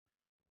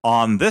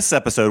On this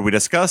episode, we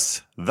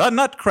discuss The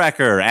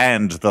Nutcracker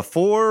and the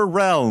Four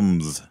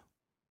Realms.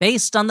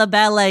 Based on the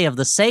ballet of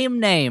the same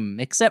name,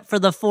 except for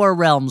the Four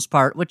Realms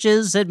part, which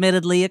is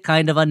admittedly a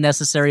kind of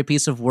unnecessary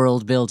piece of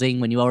world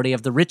building when you already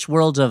have the rich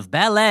world of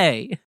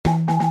ballet.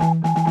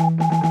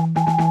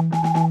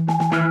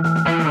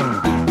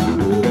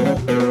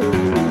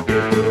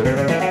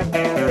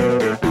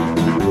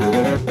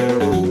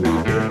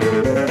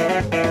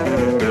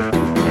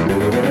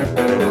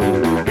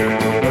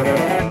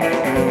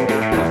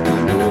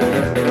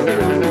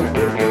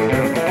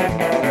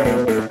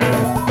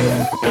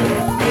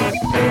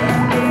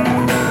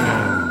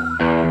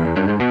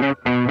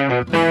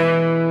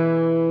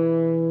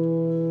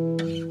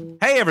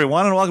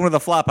 Everyone, and welcome to the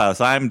Flophouse.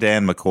 I'm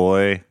Dan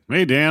McCoy.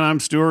 Hey, Dan, I'm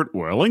Stuart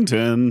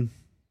Wellington.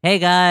 Hey,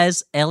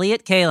 guys,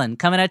 Elliot Kalin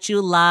coming at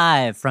you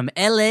live from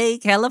L.A.,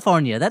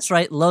 California. That's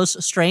right, Los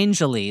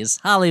Strangeles,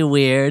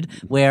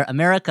 Hollyweird, where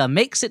America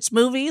makes its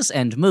movies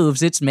and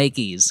moves its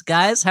makeys.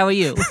 Guys, how are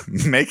you?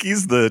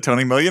 Makeys, the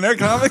Tony Millionaire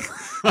comic?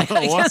 I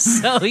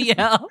guess so,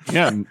 yeah.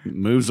 Yeah,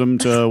 moves them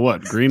to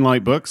what?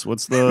 Greenlight Books?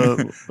 What's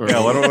the? What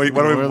are we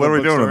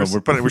doing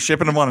with them? We're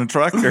shipping them on a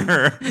truck?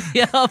 Or?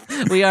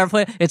 Yep, we are.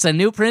 It's a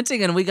new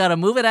printing, and we got to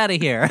move it out of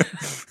here.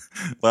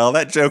 Well,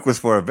 that joke was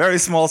for a very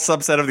small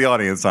subset of the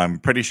audience, I'm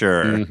pretty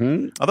sure.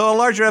 Mm-hmm. Although a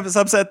larger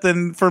subset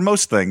than for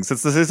most things,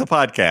 since this is a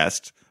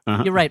podcast.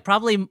 Uh-huh. You're right.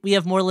 Probably we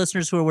have more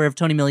listeners who are aware of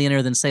Tony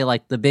Millionaire than, say,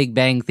 like The Big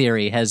Bang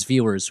Theory has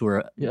viewers who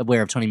are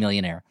aware of Tony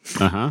Millionaire.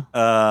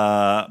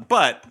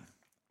 But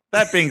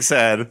that being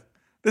said,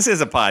 this is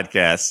a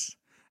podcast.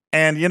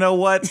 And you know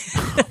what?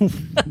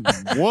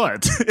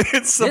 What?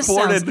 It's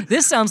supported.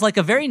 This sounds like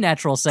a very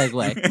natural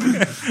segue.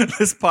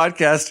 This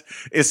podcast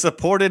is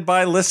supported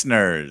by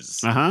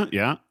listeners.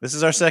 Yeah. This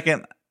is our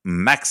second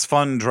Max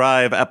Fun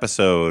Drive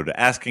episode,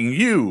 asking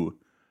you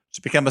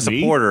to become a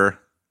supporter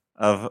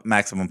of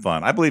Maximum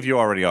Fun. I believe you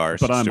already are.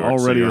 But I'm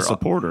already a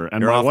supporter,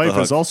 and my wife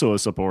is also a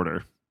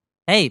supporter.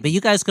 Hey, but you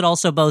guys could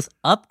also both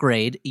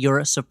upgrade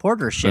your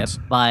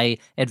supportership by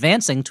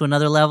advancing to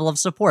another level of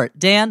support.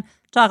 Dan,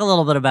 talk a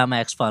little bit about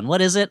Max Fun.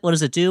 What is it? What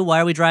does it do? Why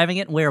are we driving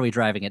it? And where are we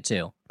driving it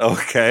to?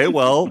 Okay,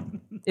 well...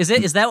 Is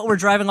that what we're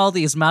driving all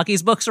these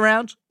Maki's books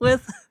around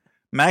with?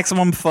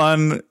 Maximum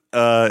Fun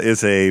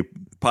is a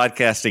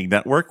podcasting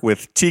network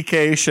with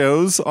TK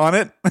shows on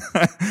it.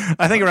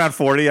 I think around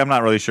 40. I'm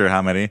not really sure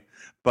how many.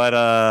 But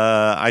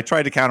I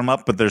tried to count them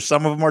up, but there's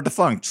some of them are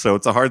defunct, so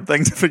it's a hard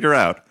thing to figure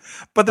out.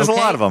 But there's a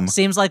lot of them.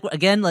 Seems like,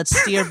 again, let's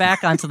steer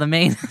back onto the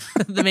main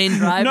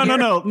drive.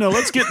 No.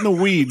 Let's get in the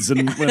weeds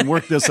and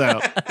work this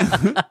out.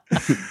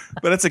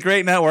 But it's a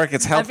great network.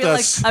 It's helped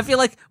us. I feel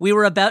like we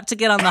were about to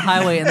get on the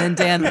highway, and then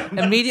Dan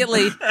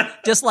immediately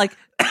just like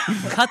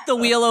cut the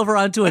wheel over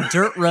onto a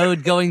dirt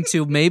road going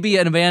to maybe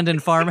an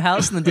abandoned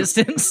farmhouse in the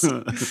distance. It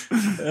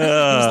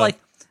was like,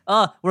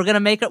 we're going to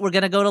make it. We're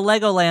going to go to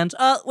Legoland.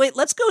 Wait,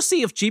 let's go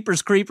see if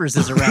Jeepers Creepers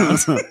is around.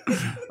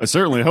 I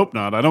certainly hope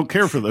not. I don't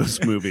care for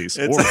those movies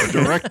or the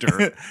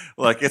director.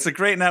 Look, it's a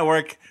great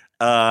network.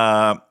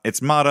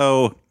 Its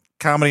motto,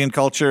 comedy and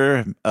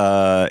culture,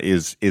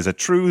 is a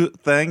true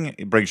thing.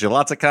 It brings you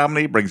lots of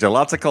comedy, brings you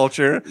lots of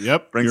culture.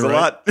 Yep. Brings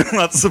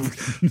lots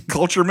of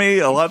culture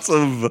lots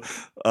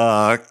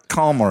of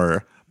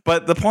calmer.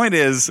 But the point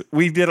is,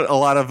 we did a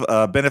lot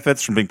of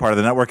benefits from being part of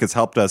the network. It's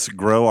helped us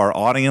grow our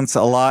audience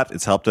a lot.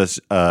 It's helped us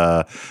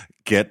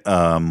get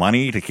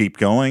money to keep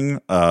going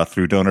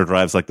through donor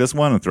drives like this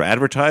one and through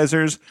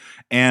advertisers.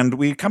 And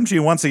we come to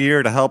you once a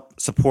year to help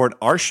support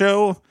our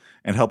show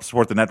and help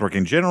support the network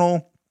in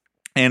general.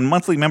 And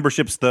monthly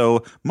memberships,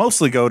 though,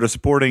 mostly go to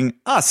supporting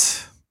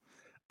us,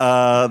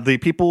 the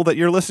people that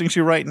you're listening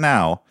to right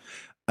now.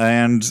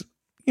 And,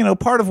 you know,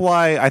 part of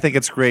why I think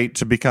it's great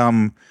to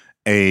become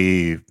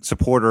a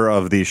supporter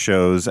of these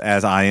shows,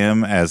 as I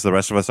am, as the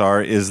rest of us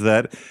are, is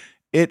that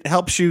it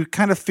helps you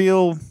kind of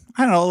feel,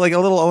 I don't know, like a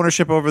little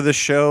ownership over the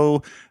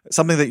show,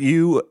 something that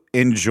you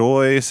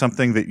enjoy,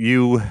 something that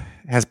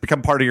has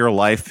become part of your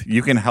life.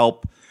 You can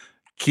help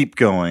keep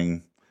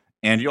going,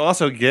 and you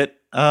also get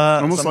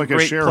almost like a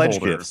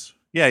shareholder.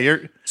 Yeah,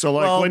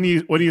 when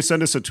you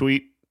send us a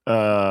tweet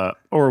or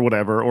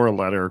whatever, or a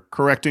letter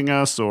correcting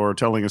us or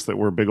telling us that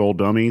we're big old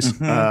dummies,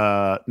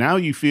 now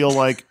you feel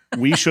like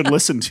we should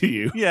listen to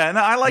you. Yeah, and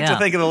I like to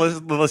think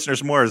of the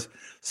listeners more as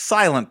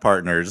silent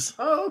partners.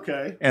 Oh,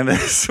 okay. In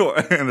this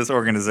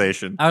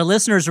organization. Our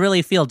listeners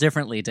really feel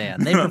differently,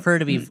 Dan. They prefer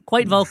to be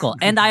quite vocal,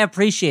 and I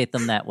appreciate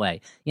them that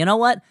way. You know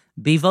what?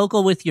 Be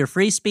vocal with your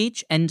free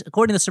speech, and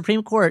according to the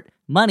Supreme Court,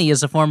 money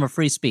is a form of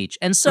free speech.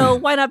 And so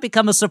why not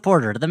become a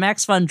supporter to the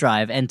Max Fun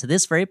Drive and to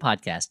this very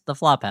podcast, the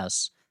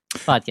Flophouse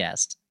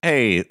podcast?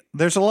 Hey,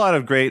 there's a lot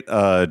of great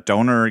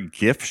donor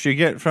gifts you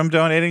get from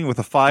donating. With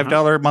a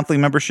 $5 monthly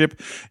membership,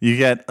 you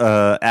get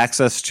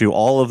access to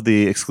all of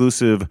the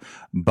exclusive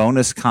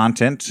bonus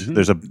content.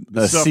 There's a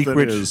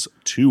secret that is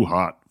too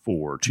hot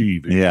for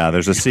TV. Yeah,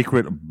 there's a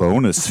secret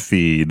bonus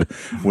feed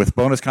with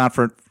bonus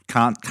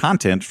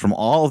content from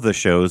all of the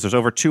shows. There's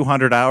over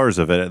 200 hours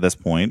of it at this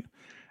point.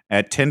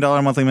 At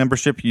 $10 monthly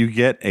membership, you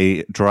get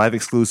a Drive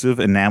exclusive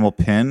enamel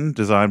pin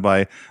designed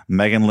by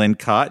Megan Lynn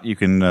Cott. You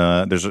can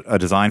there's a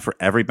design for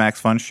every Max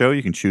Fun show.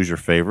 You can choose your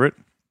favorite.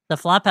 The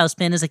Flophouse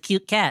pin is a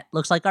cute cat.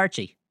 Looks like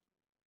Archie.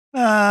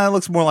 It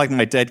looks more like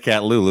my dead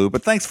cat Lulu,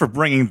 but thanks for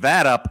bringing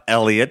that up,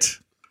 Elliot.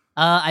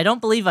 I don't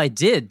believe I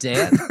did,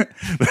 Dan.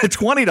 A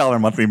 $20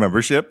 monthly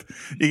membership,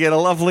 you get a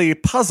lovely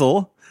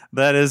puzzle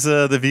that is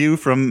the view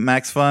from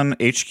Max Fun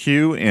HQ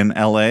in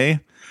LA.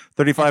 $35.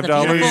 The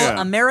beautiful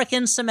Yeah.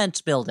 American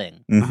Cement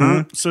Building.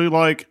 Mm-hmm. So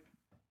like,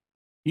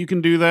 you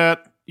can do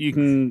that. You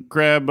can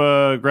grab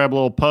a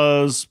little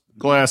Puzz,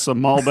 glass of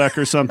Malbec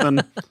or something.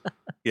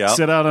 Yeah.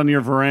 Sit out on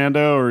your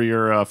veranda or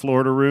your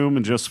Florida room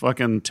and just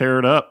fucking tear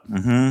it up.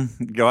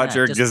 Mm-hmm. Go out Yeah, to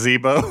your just-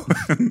 gazebo.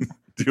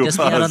 Do a Just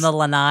be out pause. on the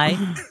lanai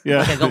Yeah.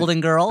 like a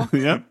golden girl.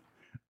 Yep.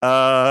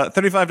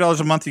 $35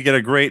 a month, you get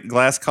a great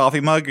glass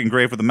coffee mug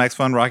engraved with the Max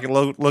Fun Rocket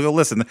logo.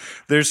 Listen,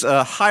 there's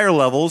higher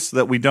levels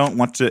that we don't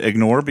want to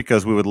ignore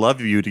because we would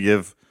love you to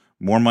give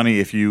more money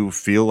if you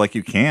feel like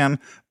you can.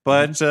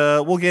 But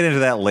we'll get into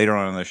that later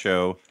on in the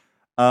show.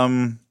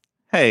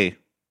 Hey,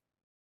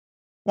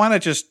 why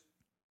not just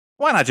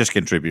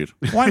contribute?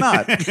 Why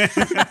not?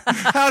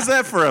 How's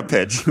that for a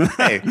pitch?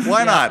 Hey,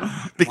 why not?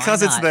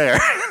 Because it's not? there.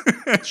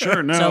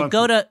 Sure. No. So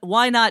go to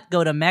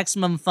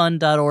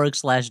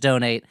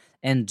MaximumFun.org/donate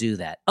and do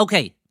that.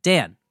 Okay,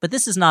 Dan, but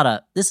this is not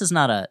a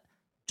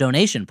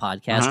donation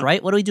podcast,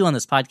 right? What do we do on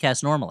this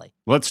podcast normally?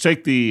 Let's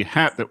take the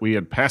hat that we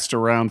had passed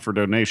around for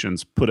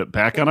donations, put it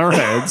back on our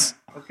heads.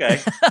 Okay.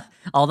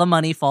 All the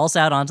money falls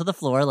out onto the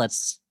floor.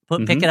 Let's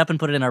pick it up and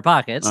put it in our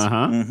pockets.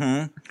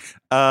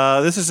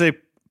 Uh-huh. This is a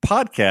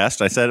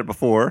podcast, I said it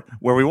before,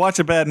 where we watch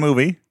a bad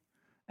movie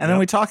and then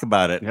we talk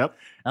about it. Yep.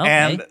 Okay.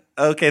 And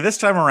this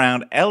time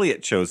around,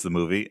 Elliot chose the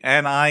movie,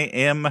 and I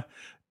am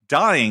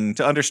dying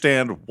to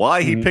understand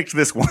why he picked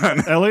this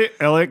one. Elliot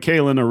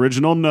Kalin,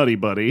 original Nutty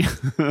Buddy.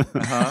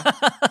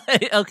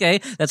 Okay,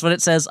 that's what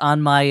it says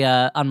on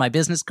my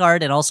business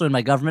card and also in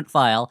my government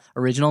file.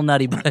 Original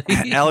Nutty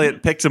Buddy.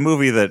 Elliot picked a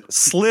movie that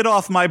slid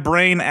off my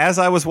brain as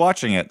I was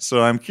watching it,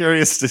 so I'm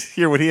curious to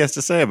hear what he has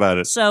to say about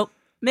it. So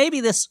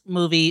maybe this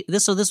movie,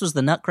 this was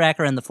the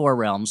Nutcracker and the Four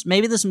Realms.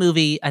 Maybe this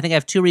movie, I think I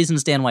have two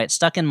reasons, Dan, why it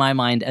stuck in my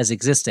mind as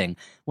existing.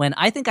 When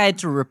I think I had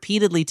to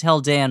repeatedly tell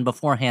Dan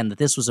beforehand that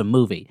this was a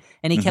movie.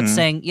 And he kept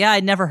saying, yeah,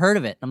 I'd never heard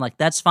of it. I'm like,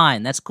 that's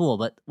fine, that's cool,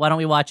 but why don't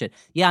we watch it?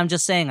 Yeah, I'm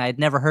just saying I had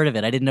never heard of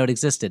it. I didn't know it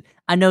existed.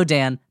 I know,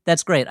 Dan,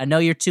 that's great. I know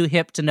you're too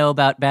hip to know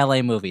about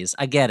ballet movies.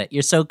 I get it.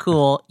 You're so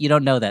cool, you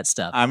don't know that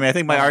stuff. I mean, I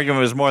think my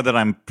argument is more that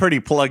I'm pretty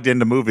plugged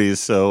into movies,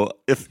 so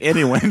if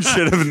anyone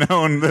should have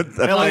known that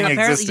the thing apparently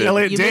existed.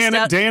 Elliot, You missed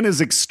out- Dan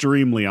is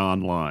extremely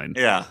online.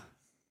 Yeah.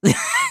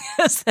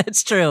 Yes,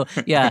 that's true.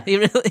 Yeah, he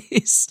really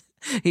is.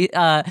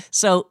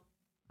 So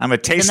I'm a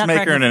tastemaker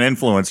Nutcracker- and an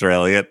influencer,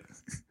 Elliot.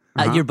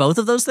 you're both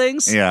of those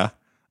things? Yeah.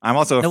 I'm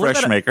also a Now, what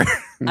fresh about maker.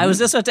 I was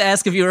just about to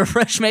ask if you were a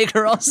fresh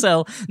maker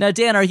also. Now,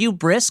 Dan, are you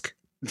brisk?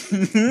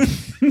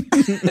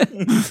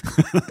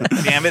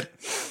 Damn it.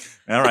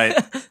 All right.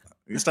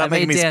 You stop I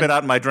making me made Dan- spit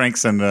out my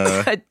drinks and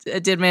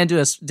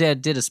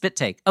Did a spit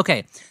take.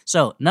 Okay,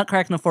 so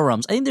Nutcracker and the Four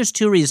Realms. I think there's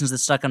two reasons that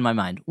stuck on my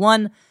mind.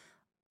 One,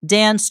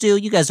 Dan, Stu,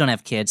 you guys don't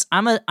have kids.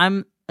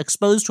 I'm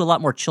exposed to a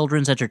lot more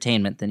children's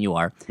entertainment than you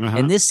are,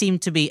 and this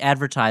seemed to be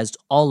advertised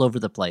all over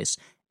the place.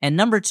 And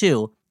number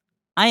two,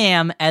 I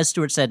am, as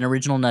Stuart said, an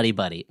original Nutty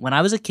Buddy. When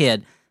I was a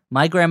kid,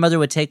 my grandmother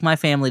would take my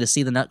family to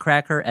see the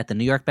Nutcracker at the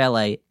New York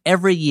Ballet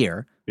every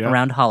year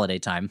around holiday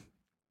time.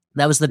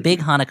 That was the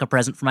big Hanukkah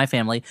present for my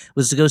family,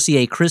 was to go see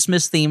a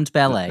Christmas-themed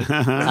ballet.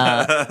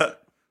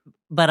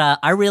 But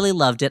I really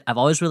loved it. I've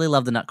always really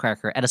loved the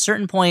Nutcracker. At a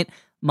certain point,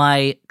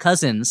 my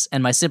cousins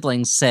and my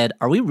siblings said,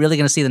 are we really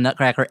going to see the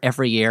Nutcracker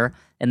every year?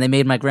 And they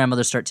made my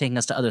grandmother start taking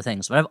us to other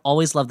things. But I've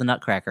always loved the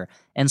Nutcracker.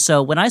 And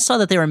so when I saw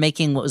that they were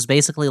making what was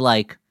basically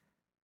like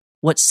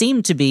what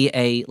seemed to be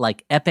a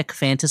like epic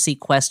fantasy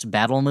quest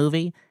battle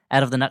movie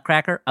out of the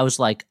Nutcracker, I was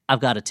like,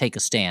 I've got to take a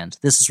stand.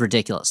 This is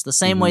ridiculous. The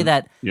same way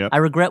that I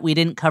regret we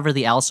didn't cover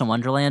the Alice in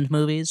Wonderland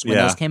movies when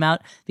those came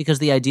out, because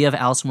the idea of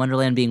Alice in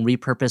Wonderland being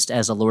repurposed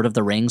as a Lord of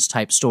the Rings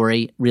type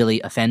story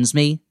really offends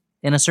me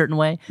in a certain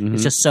way.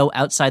 It's just so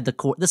outside the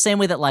core. The same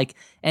way that like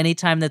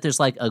anytime that there's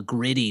like a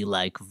gritty,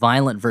 like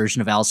violent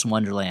version of Alice in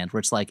Wonderland where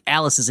it's like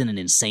Alice is in an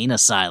insane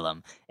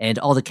asylum and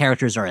all the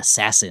characters are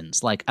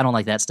assassins. Like, I don't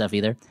like that stuff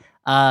either.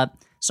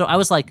 So I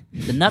was like,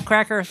 the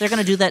Nutcracker, they're going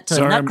to do that to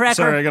Nutcracker.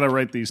 Sorry, I got to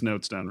write these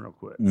notes down real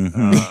quick.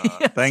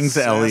 things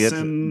Elliot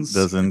Assassins.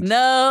 doesn't.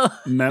 No,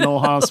 Mental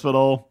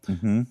hospital,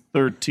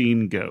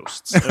 13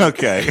 ghosts.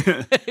 Okay.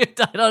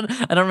 I don't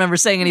remember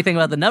saying anything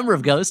about the number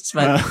of ghosts,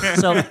 but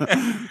so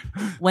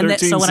when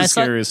 13's so when the I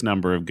saw scariest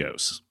number of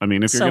ghosts. I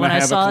mean, if you're So going to when I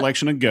have saw- a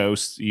collection of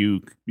ghosts,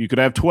 you could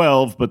have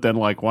 12, but then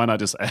like, why not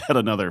just add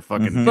another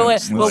fucking But wait,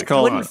 ghost? Let's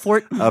call wouldn't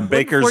it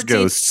Baker's 14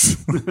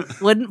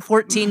 Ghosts. Wouldn't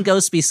 14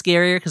 ghosts be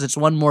scarier because it's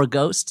one more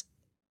ghost?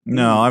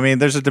 No, I mean,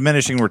 there's a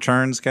diminishing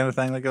returns kind of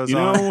thing that goes You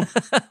on.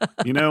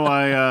 know,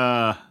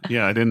 I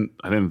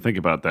didn't think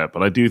about that,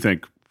 but I do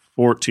think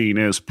 14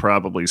 is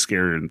probably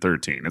scarier than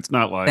 13. It's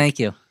not like Thank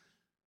you.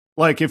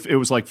 Like if it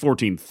was like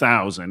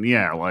 14,000,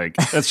 yeah, like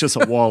that's just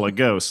a wall of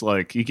ghosts.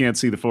 Like you can't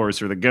see the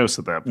forest or the ghosts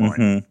at that point.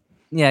 Mhm.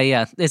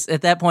 Yeah. It's,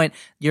 at that point,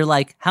 you're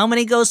like, how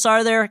many ghosts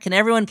are there? Can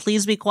everyone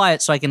please be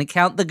quiet so I can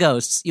count the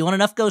ghosts? You want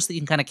enough ghosts that you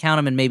can kind of count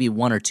them in maybe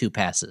 1 or 2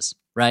 passes,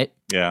 right?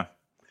 Yeah.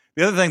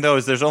 The other thing, though,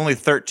 is there's only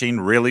 13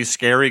 really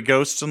scary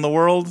ghosts in the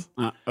world.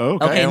 Okay.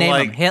 Okay, And, name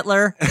like- them.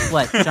 Hitler?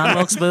 What? John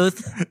Wilkes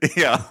Booth?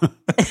 Yeah.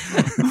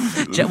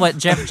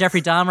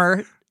 Jeffrey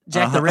Dahmer?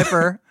 Jack the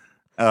Ripper?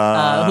 Who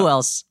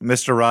else?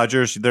 Mr.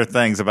 Rogers, there are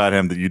things about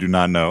him that you do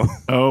not know.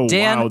 Oh,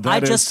 Dan, wow. I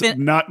That just is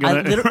not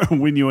going to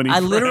win you any I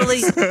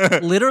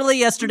friends. literally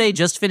yesterday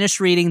just finished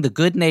reading The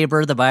Good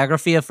Neighbor, the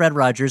biography of Fred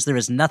Rogers. There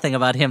is nothing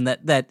about him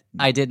that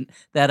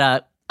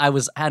I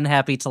was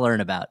unhappy to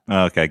learn about,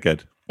 Okay,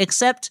 good.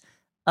 except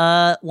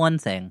one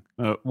thing,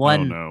 Oh,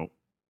 no.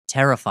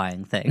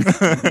 terrifying thing.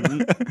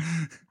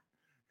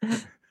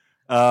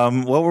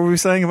 What were we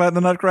saying about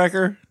the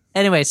Nutcracker?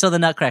 Anyway, so the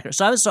Nutcracker.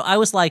 So I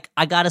was like,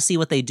 I got to see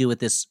what they do with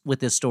this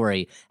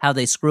story, how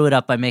they screw it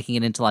up by making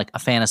it into like a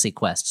fantasy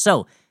quest.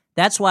 So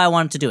that's why I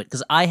wanted to do it,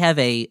 because I have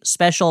a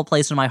special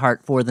place in my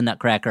heart for the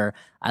Nutcracker.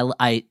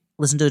 I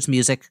listen to its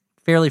music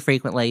fairly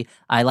frequently.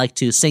 I like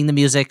to sing the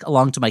music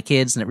along to my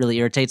kids, and it really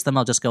irritates them.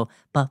 I'll just go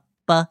ba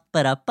ba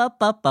ba da ba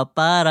ba ba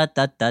ba da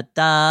da da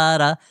da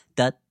da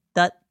da.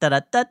 Da da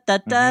da da da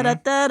da da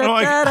da Oh,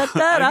 I da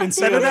da can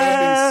see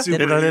that being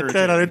super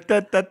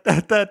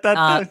irritating.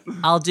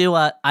 I'll do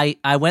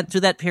I went through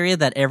that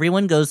period that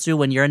everyone goes through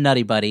when you're a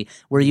nutty buddy,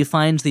 where you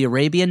find the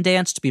Arabian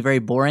dance to be very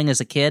boring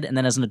as a kid, and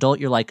then as an adult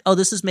you're like, oh,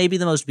 this is maybe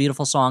the most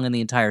beautiful song in the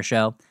entire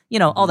show. You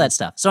know, all that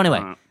stuff. So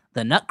anyway,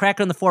 the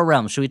Nutcracker in the Four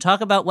Realms. Should we talk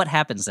about what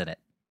happens in it?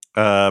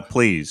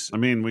 Please. I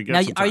mean, we got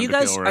Now, some time are you to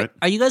guys kill, right?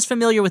 are you guys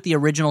familiar with the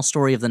original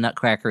story of the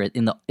Nutcracker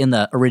in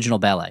the original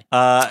ballet?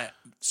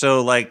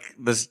 So like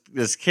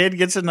this kid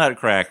gets a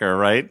Nutcracker,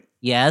 right?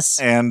 Yes.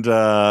 And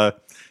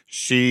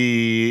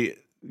she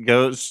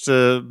goes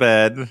to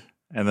bed,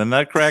 and the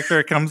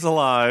Nutcracker comes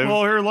alive.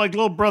 Well, her like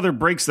little brother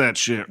breaks that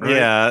shit, right?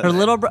 Yeah. Her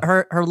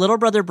little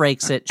brother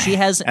breaks it. She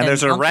has and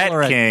there's a uncle rat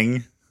or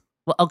king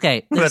Well,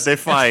 okay. that they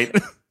fight.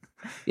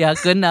 Yeah,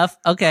 good enough.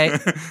 Okay.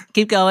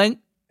 Keep going.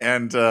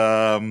 And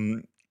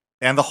the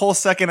whole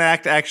second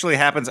act actually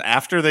happens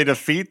after they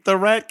defeat the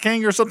Rat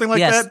King or something like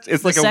Yes. that.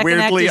 It's The like a second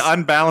act weirdly is-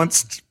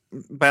 unbalanced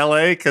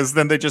ballet because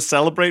then they just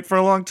celebrate for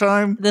a long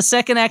time. The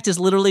second act is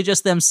literally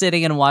just them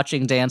sitting and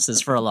watching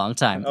dances for a long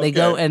time. They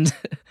go Okay. and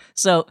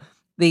so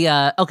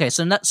the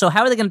so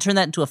how are they going to turn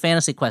that into a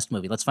fantasy quest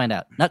movie? Let's find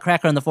out.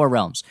 Nutcracker in the Four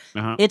Realms.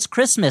 Uh-huh. It's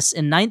Christmas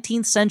in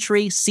 19th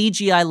century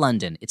CGI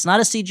London. It's not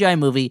a CGI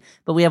movie,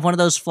 but we have one of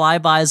those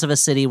flybys of a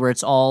city where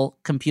it's all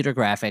computer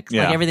graphics.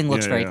 Yeah. Like everything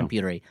looks Yeah, very yeah.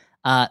 computery.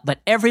 But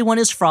everyone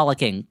is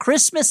frolicking.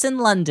 Christmas in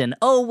London.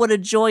 Oh, what a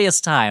joyous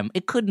time.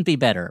 It couldn't be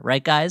better,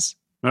 right, guys?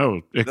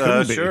 Oh, it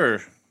couldn't be. Sure.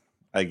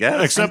 I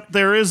guess. Except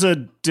there is a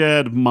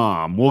dead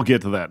mom. We'll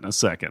get to that in a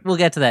second. We'll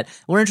get to that.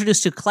 We're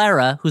introduced to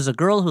Clara, who's a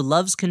girl who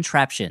loves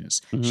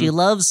contraptions. Mm-hmm. She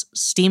loves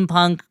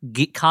steampunk,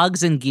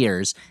 cogs and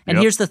gears. And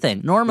Yep. here's the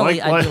thing. Normally,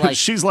 I'd be like...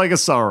 she's like a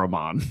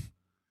Saruman.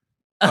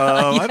 I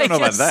don't know about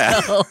guess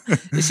that. so.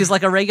 She's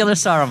like a regular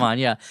Saruman,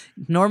 yeah.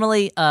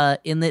 Normally,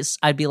 in this,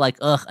 I'd be like,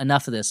 ugh,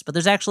 enough of this. But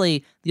there's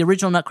actually... The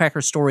original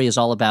Nutcracker story is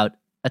all about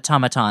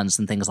automatons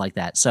and things like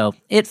that. So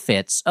it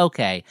fits.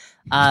 Okay.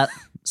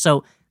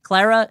 So...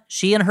 Clara,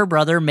 she and her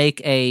brother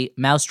make a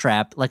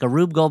mousetrap, like a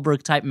Rube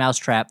Goldberg type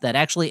mousetrap that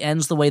actually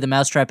ends the way the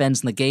mousetrap ends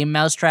in the game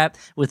Mousetrap,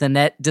 with a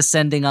net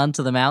descending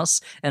onto the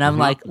mouse. And I'm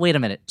like, wait a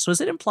minute. So is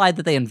it implied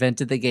that they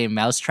invented the game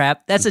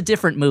Mousetrap? That's a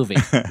different movie.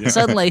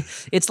 Suddenly,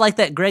 it's like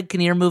that Greg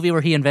Kinnear movie where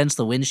he invents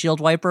the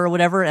windshield wiper or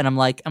whatever. And I'm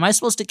like, am I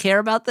supposed to care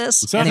about this?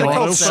 Sounds Anyway, like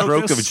called no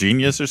Stroke focus. of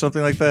Genius or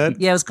something like that.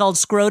 Yeah, it was called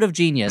Scrote of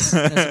Genius.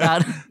 It's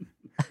about...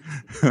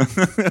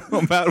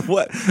 About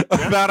what?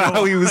 About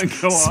how he was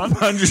Go on.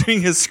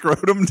 sponging his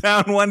scrotum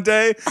down one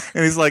day,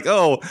 and he's like,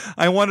 "Oh,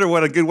 I wonder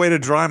what a good way to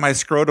dry my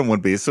scrotum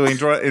would be." So he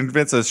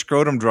invents a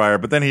scrotum dryer,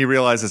 but then he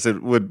realizes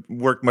it would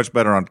work much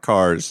better on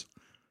cars.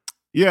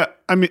 Yeah,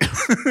 I mean,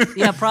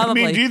 Yeah,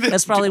 probably. do you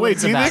That's probably what wait,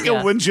 it's do you about. think yeah.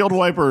 a windshield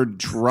wiper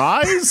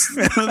dries?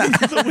 The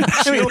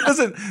I mean, windshield- it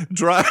doesn't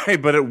dry,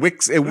 but it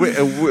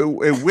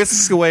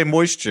whisks away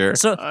moisture.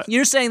 So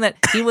you're saying that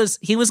he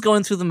was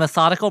going through the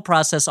methodical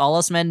process all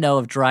us men know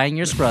of drying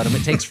your scrotum.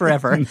 It takes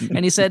forever,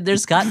 and he said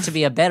there's got to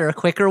be a better,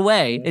 quicker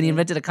way, and he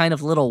invented a kind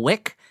of little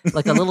wick,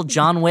 like a little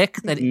John Wick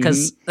that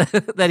because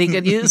that he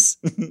could use.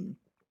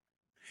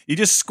 You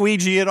just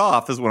squeegee it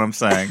off, is what I'm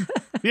saying.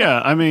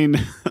 Yeah, I mean,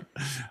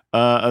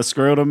 a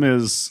scrotum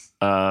is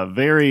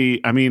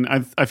very. I mean,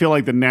 I feel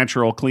like the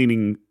natural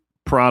cleaning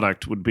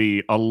product would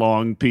be a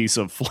long piece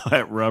of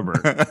flat rubber.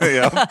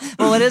 Yeah.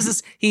 Well, what is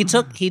this? He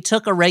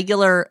took a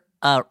regular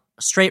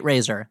straight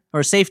razor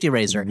or safety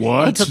razor.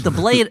 What? He took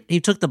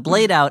the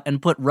blade out and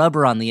put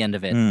rubber on the end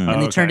of it, and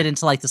they turned Okay. it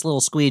into like this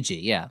little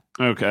squeegee. Yeah.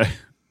 Okay.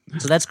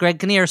 So that's Greg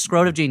Kinnear,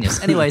 Scrote of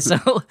Genius. Anyway,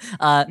 so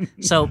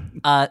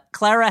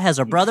Clara has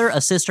a brother,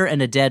 a sister,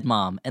 and a dead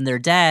mom. And their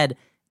dad,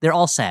 they're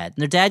all sad.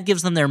 And their dad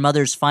gives them their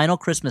mother's final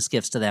Christmas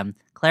gifts to them.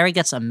 Clara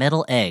gets a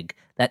metal egg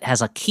that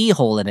has a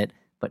keyhole in it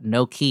but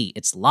no key.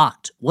 It's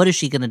locked. What is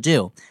she going to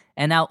do?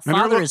 And now And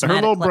father is her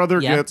mad little at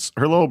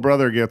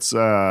brother gets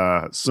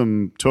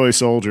some toy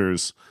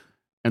soldiers,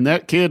 and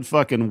that kid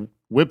fucking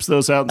whips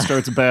those out and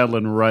starts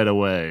battling right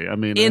away. I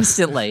mean,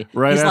 instantly.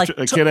 right He's after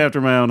like, a kid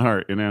after my own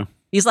heart,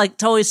 He's like,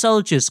 toy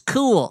soldiers,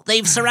 cool.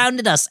 They've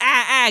surrounded us.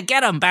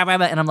 Get them. Bah, bah,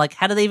 bah. And I'm like,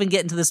 how do they even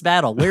get into this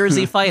battle? Where is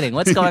he fighting?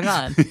 What's going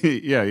on?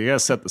 Yeah, you gotta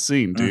set the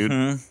scene, dude.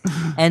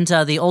 And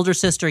the older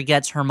sister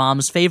gets her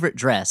mom's favorite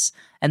dress.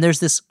 And there's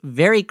this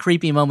very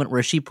creepy moment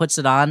where she puts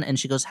it on and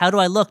she goes, how do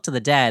I look to the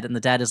dad? And the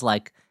dad is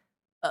like,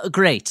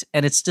 great.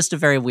 And it's just a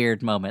very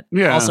weird moment.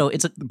 Yeah. Also,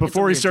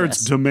 Before he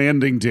starts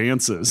demanding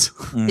dances.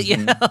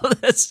 Yeah.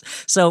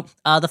 So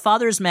the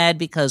father is mad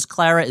because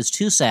Clara is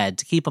too sad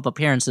to keep up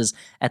appearances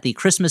at the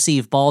Christmas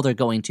Eve ball they're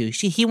going to.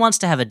 He wants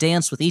to have a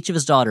dance with each of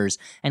his daughters,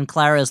 and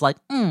Clara is like,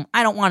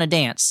 I don't want to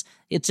dance.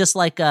 It's just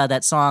like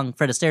that song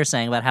Fred Astaire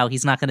sang about how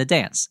he's not going to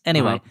dance.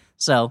 Anyway,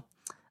 so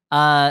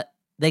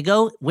they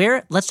go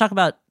where? Let's talk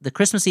about the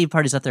Christmas Eve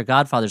parties at their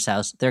godfather's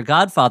house. Their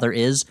godfather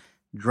is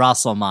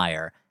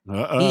Drosselmeyer.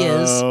 He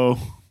is.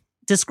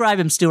 Describe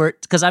him,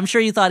 Stuart, because I'm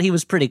sure you thought he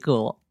was pretty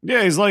cool.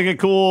 Yeah, he's like a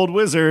cool old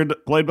wizard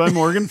played by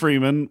Morgan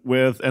Freeman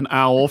with an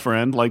owl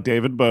friend like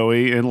David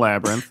Bowie in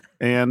Labyrinth.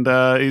 And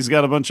he's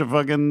got a bunch of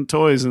fucking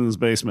toys in his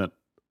basement.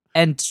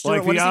 And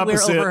Stuart, like the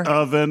opposite over?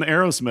 of an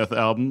Aerosmith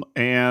album.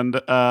 And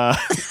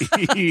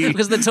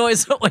because the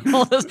toys,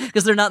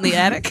 because they're not in the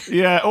attic?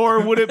 Yeah,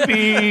 or would it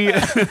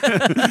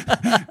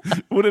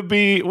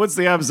be, what's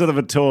the opposite of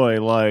a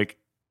toy? Like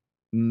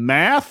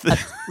math?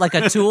 Like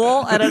a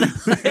tool? I don't know.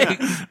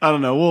 I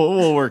don't know.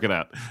 We'll work it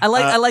out. I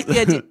like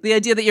the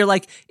idea that you're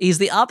like, he's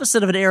the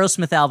opposite of an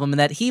Aerosmith album in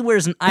that he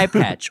wears an eye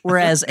patch,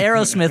 whereas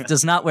Aerosmith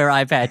does not wear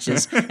eye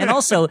patches. And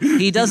also,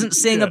 he doesn't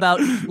sing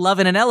about love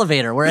in an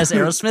elevator, whereas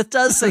Aerosmith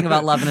does sing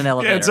about love in an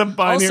elevator. Yeah, it's a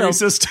binary also,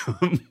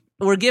 system.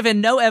 We're given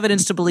no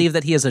evidence to believe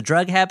that he has a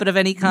drug habit of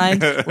any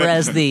kind,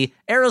 whereas the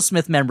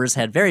Aerosmith members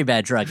had very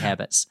bad drug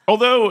habits.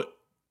 Although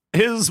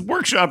his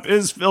workshop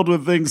is filled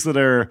with things that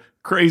are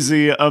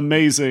crazy,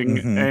 amazing,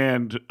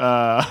 and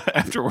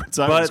afterwards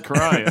I was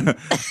crying.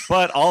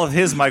 But all of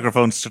his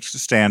microphone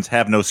stands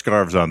have no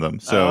scarves on them.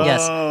 So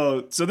Yes.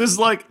 So this is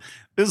like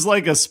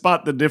a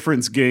spot the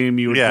difference game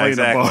you would play in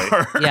a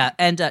bar. Yeah,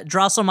 and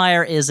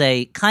Drosselmeyer is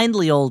a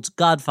kindly old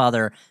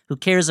godfather who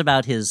cares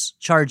about his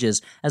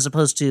charges, as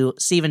opposed to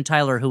Steven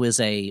Tyler, who is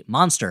a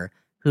monster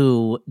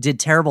who did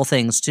terrible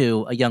things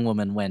to a young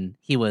woman when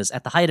he was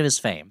at the height of his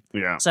fame.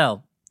 Yeah.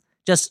 So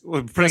let's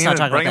not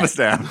talk bring about us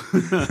down.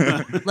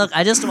 Look,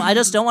 I just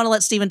don't want to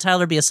let Steven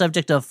Tyler be a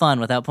subject of fun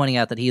without pointing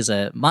out that he's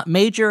a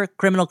major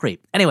criminal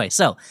creep. Anyway,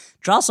 so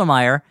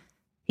Drosselmeyer,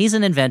 he's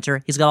an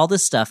inventor. He's got all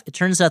this stuff. It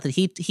turns out that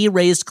he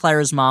raised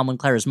Clara's mom when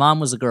Clara's mom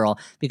was a girl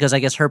because I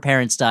guess her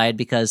parents died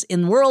because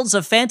in worlds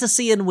of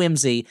fantasy and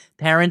whimsy,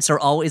 parents are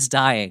always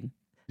dying.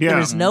 Yeah.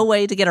 There's no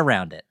way to get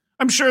around it.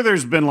 I'm sure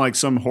there's been like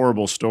some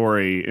horrible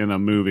story in a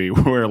movie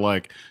where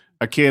like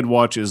a kid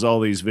watches all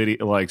these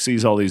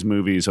sees all these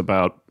movies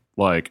about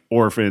like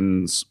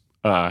orphans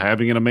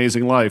having an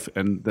amazing life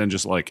and then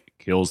just like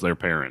kills their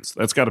parents.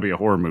 That's got to be a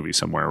horror movie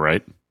somewhere,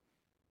 right?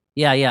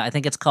 Yeah. I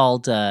think it's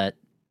called Kill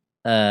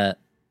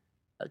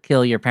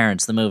Your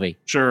Parents, the movie.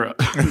 Sure.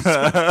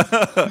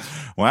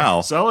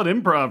 Wow. Solid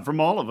improv from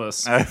all of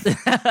us.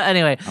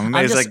 Anyway, I'm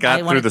amazed I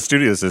got through the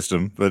studio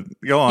system, but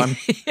go on.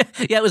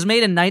 Yeah, it was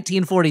made in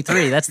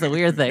 1943. That's the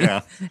weird thing.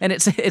 Yeah. And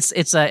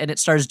and it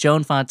stars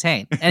Joan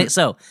Fontaine. And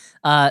so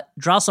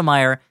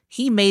Drosselmeyer,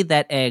 he made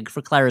that egg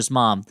for Clara's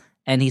mom,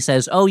 and he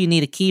says, "Oh, you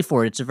need a key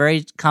for it. It's a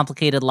very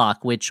complicated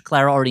lock," which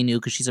Clara already knew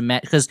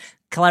because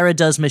Clara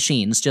does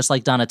machines just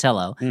like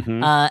Donatello.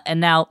 And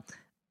now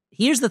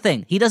here's the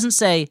thing: he doesn't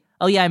say,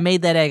 "Oh yeah, I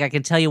made that egg. I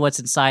can tell you what's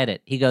inside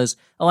it." He goes,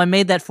 "Oh, I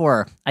made that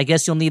for her. I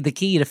guess you'll need the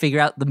key to figure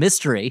out the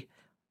mystery."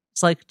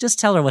 It's like, just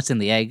tell her what's in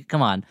the egg.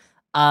 Come on.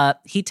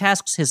 He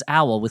tasks his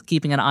owl with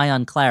keeping an eye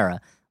on Clara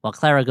while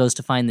Clara goes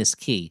to find this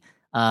key.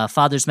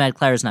 Father's mad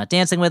Clara's not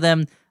dancing with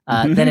him.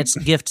 Then it's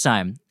gift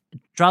time.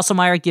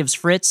 Drosselmeyer gives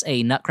Fritz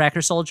a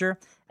Nutcracker soldier,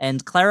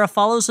 and Clara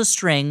follows a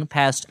string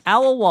past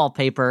owl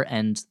wallpaper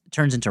and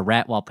turns into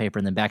rat wallpaper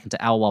and then back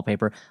into owl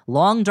wallpaper.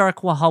 Long, dark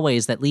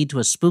hallways that lead to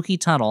a spooky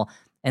tunnel,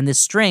 and this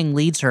string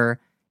leads her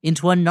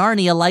into a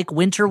Narnia-like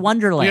winter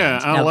wonderland. Yeah,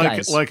 now,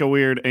 like a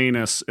weird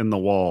anus in the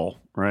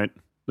wall, right?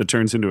 That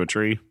turns into a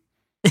tree.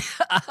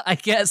 I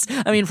guess.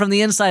 I mean, from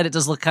the inside, it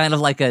does look kind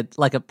of like a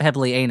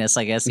pebbly anus.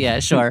 I guess. Yeah,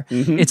 sure.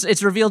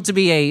 It's revealed to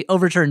be a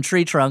overturned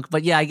tree trunk,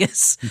 but yeah, I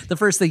guess the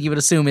first thing you would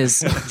assume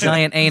is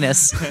giant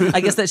anus. I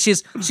guess that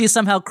she's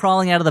somehow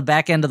crawling out of the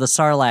back end of the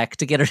Sarlacc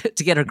to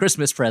get her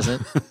Christmas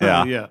present.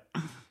 Yeah. Yeah.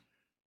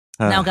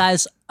 Now,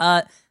 guys,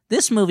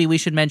 this movie we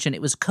should mention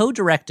it was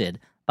co-directed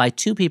by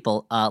two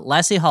people,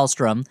 Lasse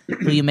Hallström,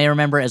 who you may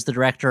remember as the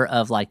director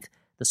of like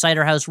the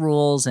Cider House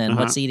Rules and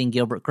What's Eating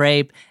Gilbert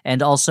Grape,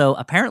 and also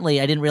apparently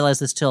I didn't realize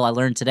this till I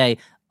learned today.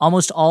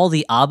 Almost all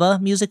the ABBA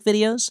music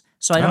videos.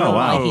 So I don't know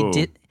why he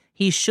did.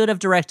 He should have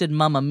directed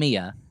Mamma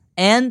Mia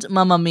and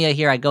Mamma Mia.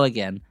 Here I go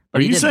again.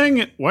 But Why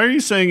are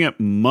you saying it,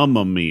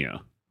 Mamma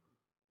Mia?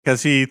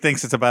 Because he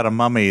thinks it's about a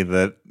mummy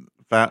that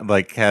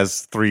like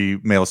has 3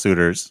 male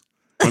suitors.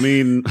 I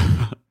mean,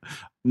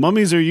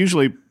 mummies are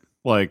usually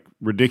like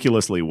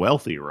ridiculously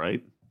wealthy,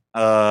 right?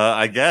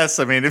 I guess.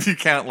 I mean, if you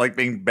count like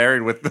being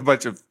buried with a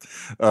bunch of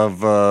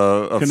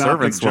Canopic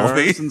servants,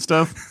 jars and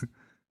stuff.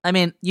 I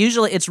mean,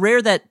 usually it's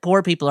rare that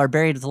poor people are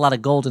buried with a lot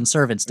of gold and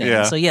servants, Dan.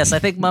 Yeah. So yes, I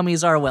think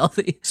mummies are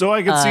wealthy. So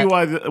I can see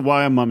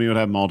why a mummy would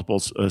have multiple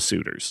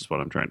suitors, is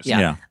what I'm trying to say.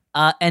 Yeah.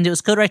 And it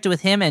was co-directed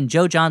with him and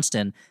Joe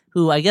Johnston,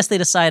 who I guess they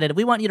decided,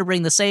 we want you to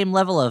bring the same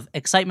level of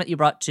excitement you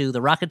brought to The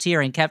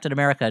Rocketeer and Captain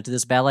America to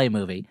this ballet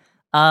movie.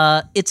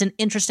 It's an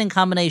interesting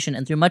combination,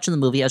 and through much of the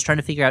movie, I was trying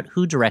to figure out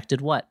who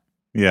directed what.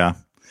 Yeah.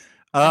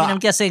 I mean, I'm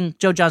guessing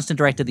Joe Johnston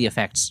directed the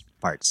effects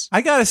parts.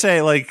 I gotta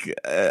say, like,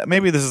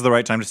 maybe this is the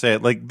right time to say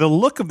it. Like, the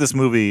look of this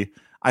movie,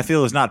 I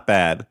feel, is not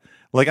bad.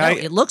 Like, No,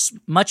 it looks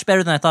much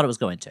better than I thought it was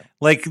going to.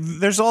 Like,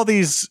 there's all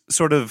these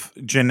sort of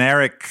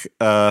generic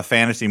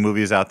fantasy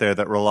movies out there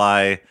that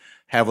rely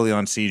heavily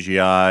on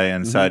CGI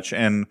and such,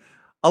 and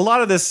a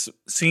lot of this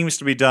seems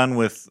to be done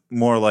with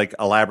more like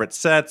elaborate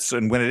sets.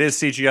 And when it is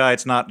CGI,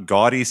 it's not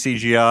gaudy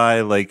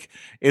CGI. Like,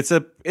 it's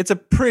a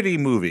pretty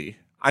movie.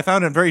 I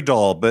found it very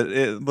dull, but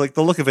like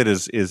the look of it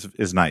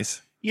is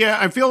nice. Yeah,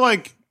 I feel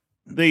like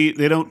they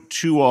don't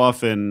too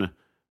often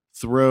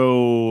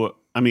throw.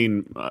 I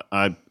mean,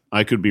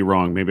 I could be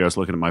wrong. Maybe I was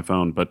looking at my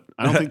phone, but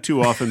I don't think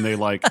too often they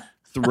like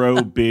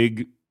throw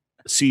big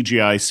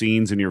CGI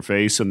scenes in your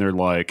face, and they're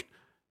like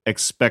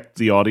expect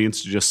the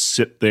audience to just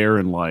sit there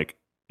and like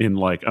in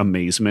like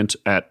amazement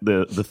at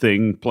the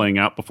thing playing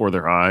out before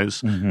their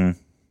eyes. Mm-hmm.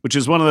 Which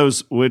is one of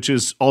those, which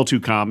is all too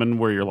common,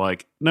 where you're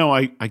like, no,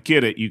 I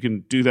get it. You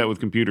can do that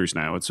with computers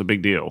now. It's a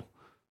big deal.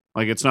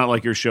 Like, it's not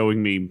like you're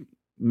showing me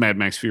Mad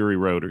Max Fury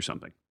Road or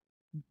something.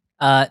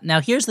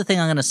 Now here's the thing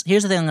I'm gonna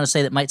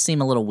say that might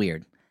seem a little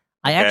weird.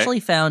 I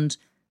actually found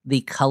the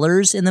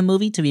colors in the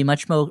movie to be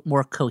much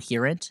more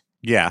coherent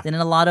than in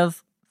a lot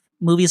of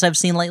movies I've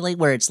seen lately,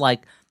 where it's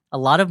like a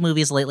lot of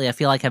movies lately I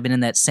feel like have been in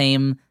that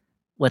same,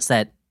 what's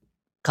that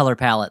color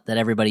palette that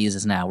everybody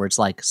uses now, where it's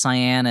like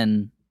cyan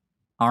and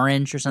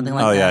orange or something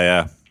like that. Oh,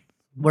 yeah.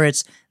 Where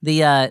it's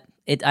the, I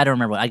don't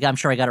remember. I'm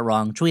sure I got it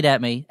wrong. Tweet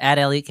at me, at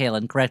Elliot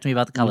Kalin, correct me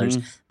about the colors.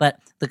 But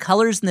the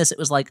colors in this, it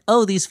was like,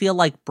 oh, these feel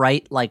like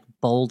bright, like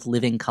bold,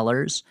 living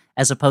colors,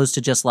 as opposed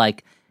to just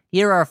like,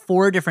 here are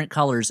 4 different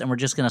colors and we're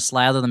just going to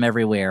slather them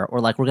everywhere.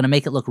 Or like, we're going to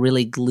make it look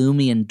really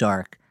gloomy and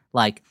dark.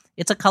 Like,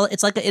 it's a color,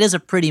 it is a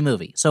pretty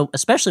movie. So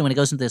especially when it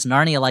goes into this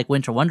Narnia-like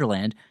Winter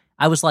Wonderland,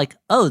 I was like,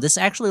 oh, this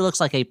actually looks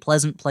like a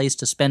pleasant place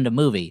to spend a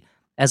movie,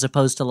 as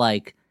opposed to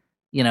like,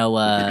 you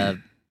know,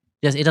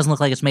 just it doesn't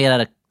look like it's made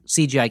out of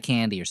CGI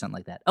candy or something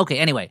like that. Okay,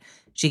 anyway,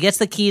 she gets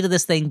the key to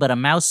this thing, but a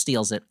mouse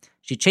steals it.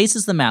 She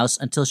chases the mouse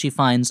until she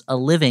finds a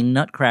living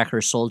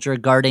Nutcracker soldier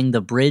guarding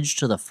the bridge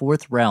to the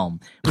 4th realm,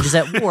 which is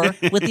at war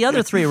with the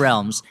other 3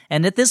 realms.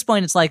 And at this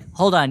point, it's like,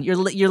 hold on, you're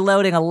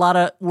loading a lot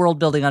of world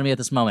building on me at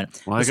this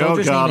moment. Like,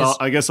 oh God,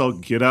 I guess I'll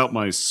get out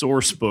my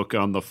source book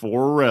on the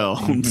 4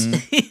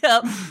 realms.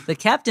 Yep. The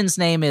captain's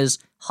name is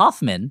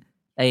Hoffman,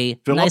 a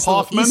nice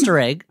little Easter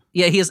egg.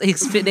 Yeah, he's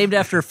named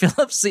after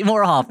Philip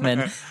Seymour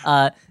Hoffman.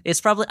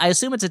 It's probably, I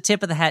assume it's a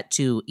tip of the hat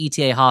to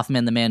E.T.A.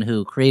 Hoffman, the man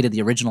who created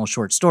the original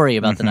short story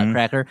about the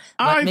Nutcracker.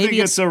 But I think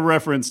it's a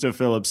reference to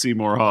Philip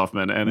Seymour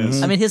Hoffman and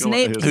his. I mean, his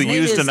name Who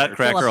used a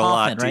Nutcracker Philip a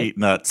lot Hoffman, to right? eat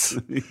nuts.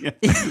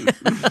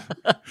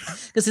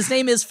 Because his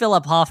name is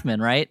Philip Hoffman,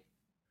 right?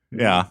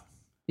 Yeah.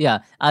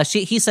 Yeah.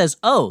 He says,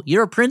 "Oh,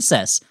 you're a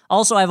princess.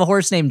 Also, I have a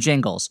horse named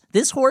Jingles.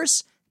 This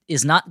horse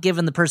is not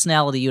given the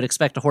personality you'd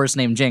expect a horse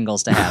named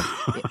Jingles to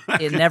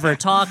have. It never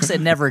talks, it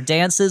never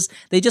dances.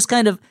 They just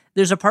kind of,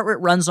 there's a part where it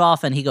runs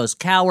off and he goes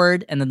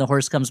coward, and then the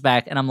horse comes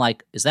back, and I'm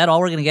like, is that all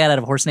we're gonna get out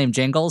of a horse named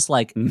Jingles?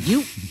 Like,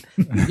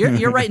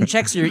 you're writing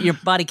checks your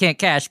body can't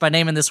cash by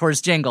naming this horse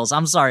Jingles.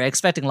 I'm sorry,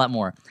 expecting a lot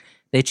more.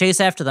 They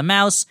chase after the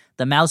mouse.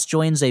 The mouse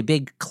joins a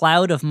big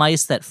cloud of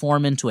mice that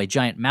form into a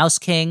giant mouse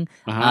king,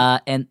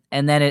 and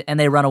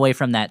they run away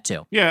from that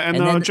too. Yeah, and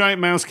the giant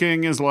mouse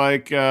king is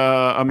like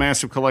a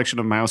massive collection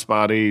of mouse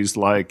bodies,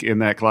 like in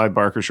that Clive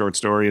Barker short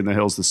story "In the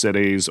Hills, the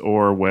Cities,"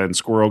 or when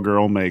Squirrel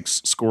Girl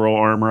makes squirrel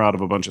armor out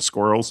of a bunch of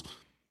squirrels.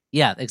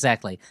 Yeah,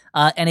 exactly.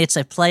 And it's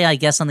a play, I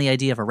guess, on the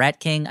idea of a rat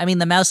king. I mean,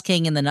 the mouse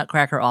king in the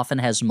Nutcracker often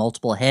has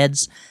multiple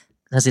heads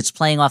because it's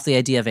playing off the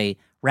idea of a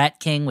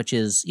rat king, which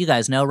is, you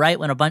guys know, right?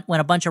 When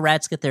a bunch of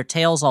rats get their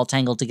tails all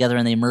tangled together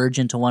and they merge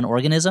into one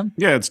organism.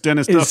 Yeah, it's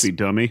Dennis Duffy,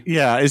 dummy.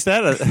 Yeah, is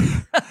that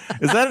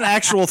an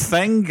actual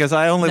thing? Because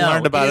I only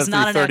learned about it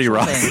through 30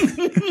 Rock.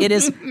 It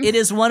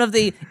is one of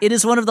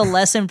the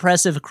less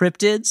impressive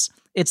cryptids.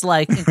 It's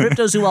like in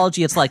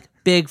cryptozoology, it's like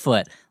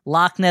Bigfoot,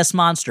 Loch Ness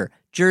Monster,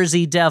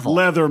 Jersey Devil,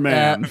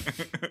 Leatherman.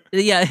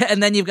 Yeah,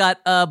 and then you've got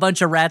a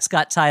bunch of rats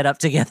got tied up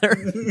together.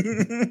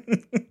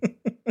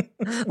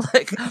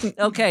 Like,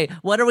 okay,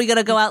 what are we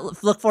gonna go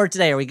out look for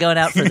today? Are we going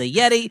out for the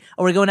Yeti?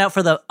 Or are we going out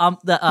for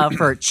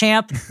for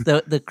Champ,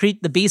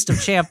 the beast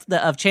of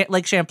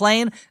Lake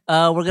Champlain?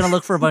 We're gonna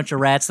look for a bunch of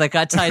rats that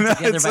got tied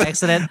together by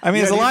accident. I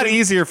mean, it's a lot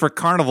easier for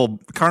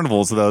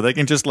carnivals though. They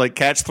can just like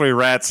catch 3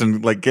 rats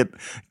and like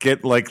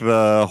get like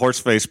the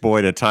horse-faced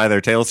boy to tie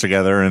their tails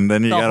together, and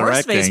then you got a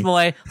rat king. Horse-faced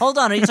boy. Hold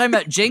on, are you talking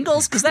about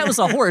Jingles? Because that was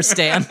a horse,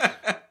 Dan.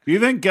 Do you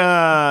think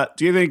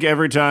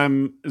every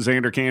time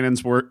Xander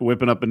Cannon's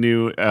whipping up a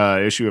new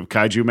issue of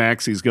Kaiju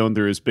Max, he's going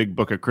through his big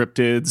book of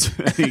cryptids,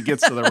 he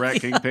gets to the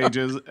Rat King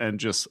pages and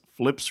just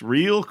flips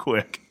real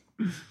quick?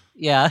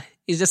 Yeah,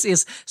 he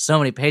has so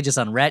many pages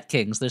on Rat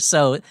Kings. They're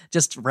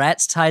just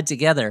rats tied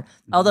together.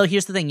 Although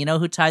here's the thing, you know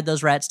who tied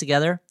those rats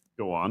together?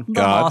 Go on.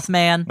 The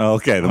Mothman. Oh,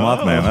 okay, the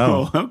Mothman.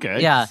 Oh,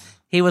 okay. Yeah.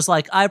 He was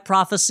like, I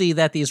prophesy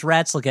that these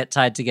rats will get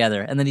tied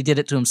together. And then he did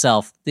it to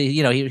himself.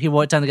 He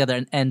wore it tied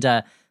together.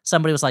 And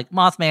somebody was like,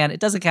 Mothman, it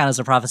doesn't count as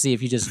a prophecy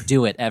if you just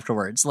do it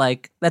afterwards.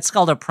 Like, that's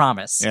called a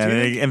promise. Yeah,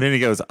 and then he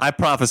goes, I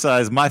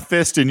prophesize my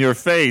fist in your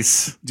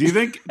face. Do you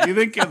think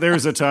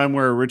there's a time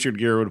where Richard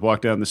Gere would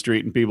walk down the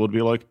street and people would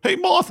be like, hey,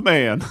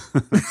 Mothman?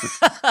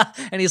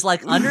 And he's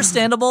like,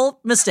 understandable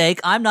mistake.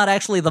 I'm not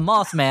actually the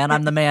Mothman.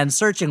 I'm the man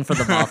searching for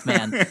the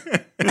Mothman.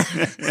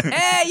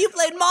 Hey, you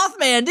played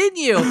Mothman, didn't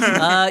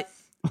you?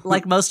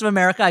 Like most of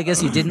America, I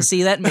guess you didn't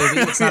see that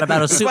movie. It's not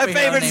about a superhero. My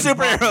favorite named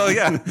superhero,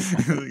 yeah.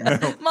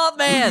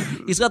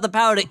 Mothman. He's got the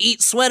power to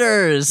eat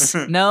sweaters.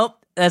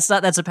 Nope, that's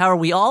a power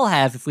we all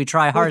have if we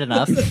try hard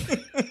enough.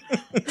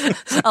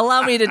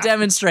 Allow me to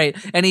demonstrate.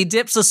 And he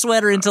dips a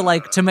sweater into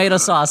like tomato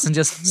sauce and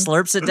just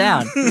slurps it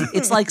down.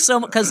 It's like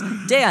because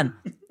Dan,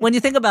 when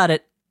you think about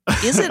it,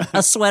 isn't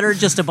a sweater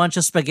just a bunch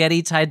of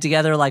spaghetti tied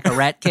together like a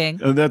Rat King?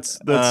 That's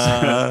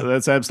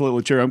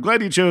absolutely true. I'm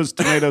glad you chose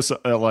tomato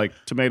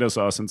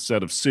sauce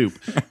instead of soup,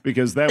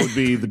 because that would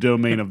be the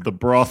domain of the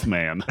broth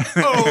man.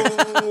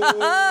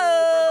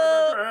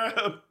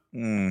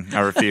 I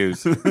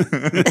refuse.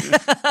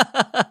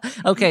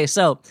 Okay,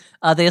 so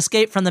they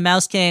escape from the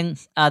Mouse King.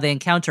 They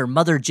encounter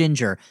Mother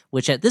Ginger,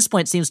 which at this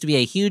point seems to be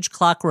a huge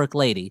clockwork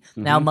lady.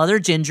 Mm-hmm. Now, Mother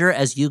Ginger,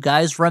 as you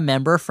guys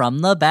remember from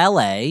the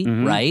ballet,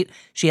 right?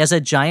 She has a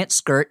giant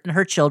skirt, and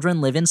her children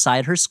live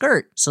inside her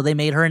skirt. So they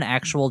made her an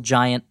actual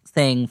giant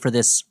thing for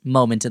this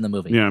moment in the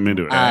movie. Yeah, I'm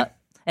into it.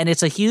 And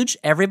it's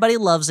everybody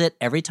loves it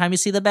every time you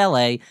see the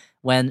ballet.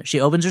 When she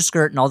opens her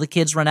skirt and all the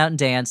kids run out and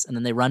dance, and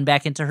then they run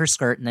back into her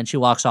skirt, and then she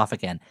walks off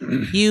again.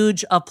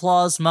 Huge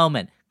applause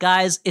moment.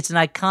 Guys, it's an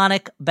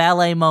iconic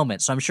ballet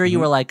moment. So I'm sure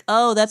you were like,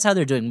 oh, that's how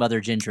they're doing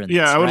Mother Ginger in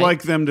this, I would right?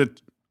 like them to...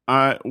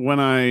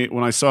 when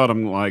I saw it,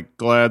 I'm like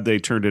glad they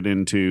turned it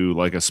into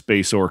like a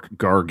space orc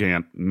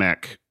gargant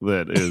mech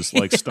that is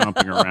like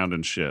stomping around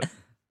and shit.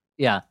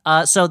 Yeah.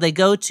 So they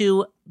go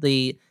to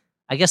the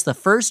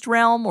first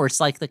realm, or it's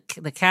like the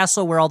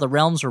castle where all the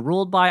realms are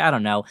ruled by. I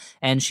don't know.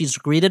 And she's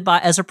greeted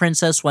as a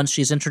princess once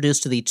she's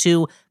introduced to the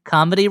 2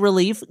 comedy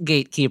relief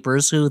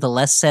gatekeepers, who the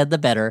less said the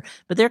better.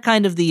 But they're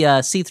kind of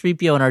the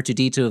C-3PO and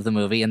R2-D2 of the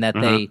movie, in that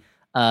they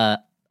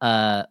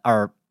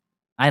are,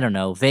 I don't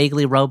know,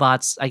 vaguely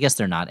robots. I guess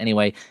they're not.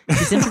 Anyway,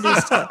 she's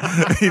introduced.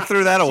 He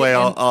threw that away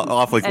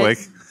awfully quick.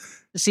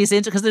 She's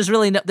into, because there's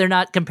really they're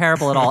not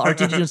comparable at all.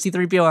 R2-D2 and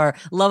C-3PO are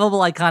lovable,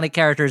 iconic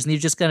characters, and you're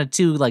just kind of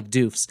 2 like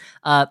doofs.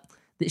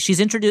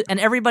 She's introduced, and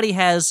everybody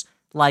has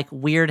like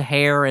weird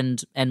hair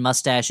and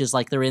mustaches,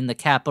 like they're in the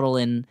Capitol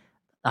in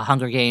the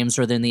Hunger Games,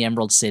 or they're in the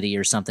Emerald City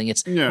or something.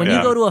 It's you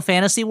go to a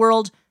fantasy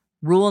world,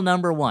 rule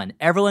number 1,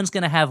 everyone's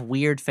going to have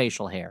weird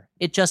facial hair.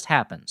 It just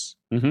happens.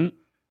 Mm-hmm.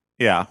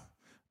 Yeah.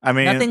 I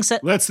mean,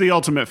 that's the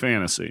ultimate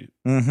fantasy.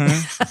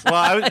 Mm-hmm.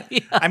 Well,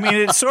 I mean,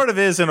 it sort of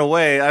is in a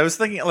way. I was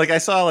thinking, like, I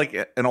saw like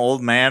an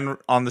old man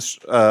on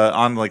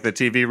like the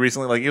TV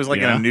recently. Like he was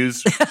like in a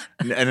news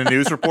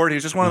report.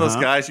 He's just one of those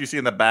guys you see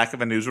in the back of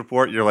a news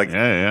report. You're like,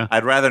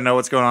 I'd rather know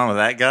what's going on with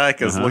that guy,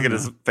 because look at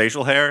his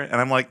facial hair. And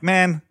I'm like,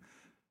 man,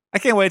 I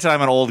can't wait till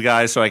I'm an old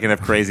guy so I can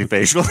have crazy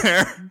facial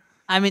hair.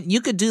 I mean,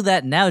 you could do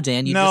that now,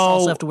 Dan. You just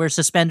also have to wear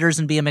suspenders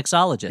and be a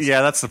mixologist.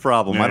 Yeah, that's the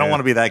problem. I don't want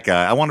to be that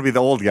guy. I want to be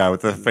the old guy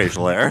with the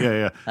facial hair.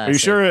 Yeah. Are you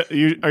sure?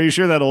 Are you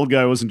sure that old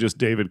guy wasn't just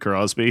David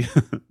Crosby?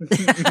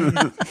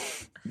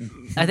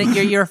 I think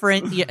you're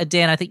referring,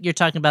 Dan. I think you're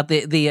talking about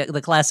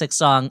the classic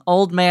song,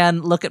 "Old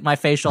Man, Look at My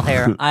Facial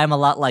Hair. I am a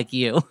lot like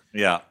you."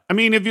 Yeah. I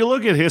mean, if you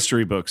look at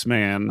history books,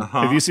 man,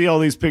 if you see all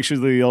these pictures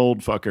of the old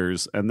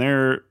fuckers, and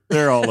they're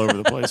all over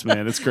the place,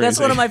 man. It's crazy. That's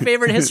one of my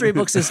favorite history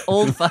books is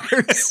Old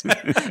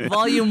Fuckers,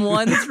 Volume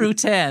 1 through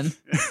 10.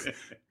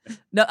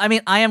 No, I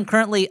mean, I've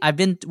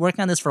been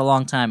working on this for a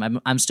long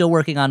time. I'm still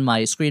working on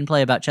my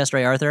screenplay about Chester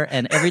A. Arthur,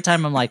 and every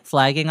time I'm like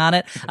flagging on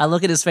it, I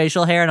look at his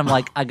facial hair and I'm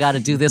like, I got to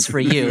do this for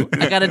you.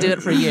 I got to do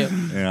it for you.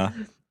 Yeah.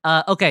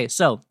 Okay,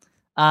 so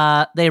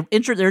they're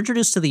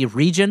introduced to the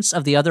regents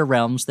of the other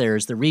realms.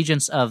 There's the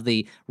regents of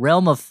the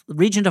realm of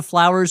Regent of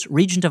Flowers,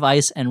 Regent of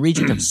Ice, and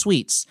Regent of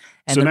Sweets.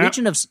 And so the now,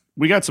 Regent of...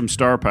 we got some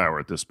star power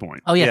at this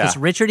point. Oh, yeah, because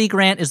Richard E.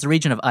 Grant is the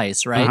Regent of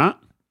Ice, right?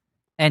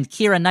 And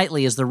Keira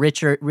Knightley is the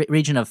richer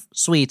region of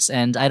sweets,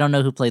 and I don't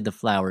know who played the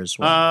flowers.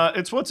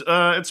 It's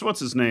what's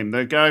his name?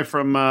 That guy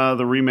from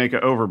the remake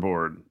of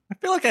Overboard. I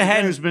feel like I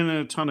had. Who's been in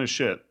a ton of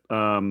shit.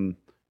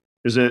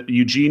 Is it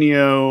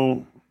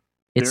Eugenio?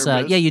 It's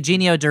Derbez?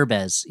 Eugenio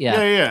Derbez.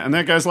 Yeah, and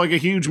that guy's like a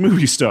huge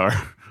movie star.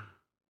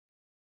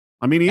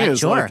 I mean, he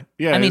is. Sure. Like,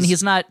 yeah, I mean,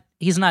 he's not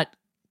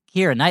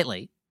Keira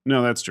Knightley.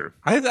 No, that's true.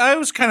 I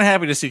was kind of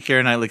happy to see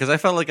Keira Knightley because I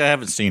felt like I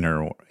haven't seen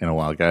her in a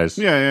while, guys.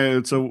 Yeah.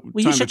 It's a. Well,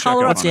 you should call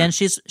her up, Dan.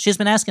 She's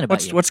been asking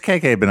about you. What's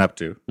KK been up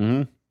to?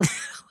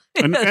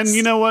 Mm-hmm. and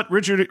you know what,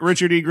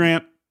 Richard E.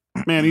 Grant,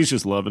 man, he's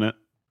just loving it.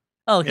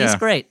 Oh, he's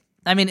great.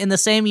 I mean, in the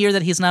same year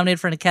that he's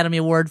nominated for an Academy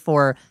Award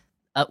for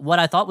what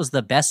I thought was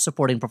the best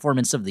supporting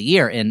performance of the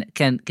year, and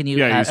can you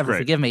ever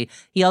forgive me?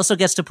 He also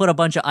gets to put a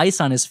bunch of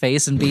ice on his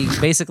face and be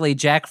basically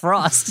Jack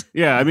Frost.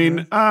 Yeah, I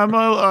mean,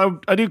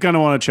 I do kind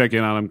of want to check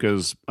in on him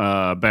because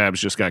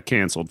Babs just got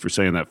canceled for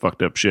saying that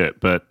fucked up shit.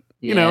 But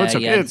you know, it's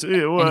okay.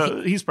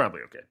 Yeah. He's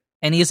probably okay.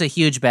 And he's a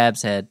huge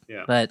Babs head.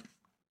 Yeah. But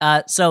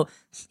so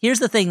here's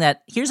the thing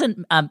here's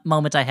a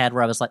moment I had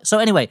where I was like, so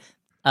anyway,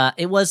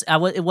 there was a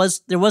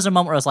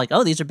moment where I was like,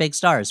 oh, these are big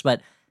stars,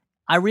 but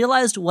I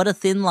realized what a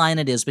thin line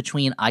it is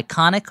between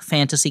iconic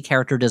fantasy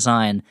character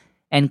design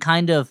and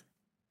kind of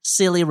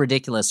silly,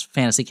 ridiculous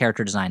fantasy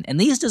character design. And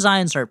these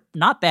designs are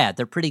not bad.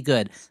 They're pretty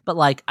good. But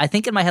like, I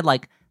think in my head,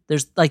 like,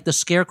 there's like the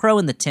Scarecrow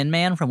and the Tin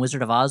Man from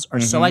Wizard of Oz are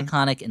so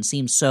iconic and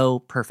seem so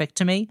perfect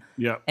to me.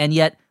 Yeah. And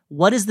yet,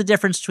 what is the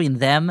difference between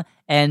them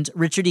and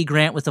Richard E.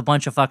 Grant with a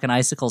bunch of fucking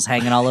icicles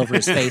hanging all over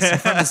his face and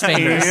from his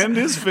fingers? And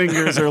his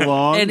fingers are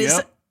long.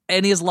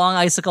 And his long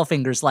icicle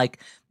fingers. Like,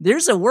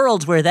 there's a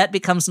world where that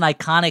becomes an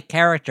iconic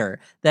character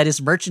that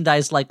is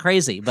merchandised like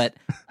crazy. But,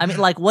 I mean,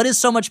 like, what is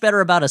so much better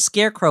about a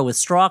Scarecrow with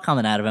straw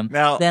coming out of him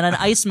than an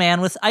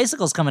Iceman with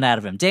icicles coming out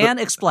of him? Dan,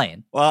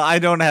 explain. Well, I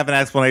don't have an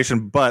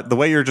explanation, but the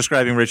way you're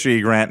describing Richard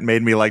E. Grant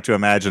made me like to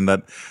imagine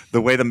that the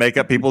way the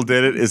makeup people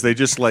did it is they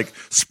just, like,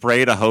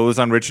 sprayed a hose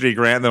on Richard E.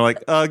 Grant. And they're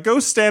like, go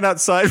stand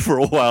outside for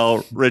a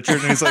while,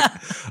 Richard. And he's like,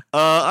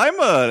 I'm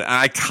an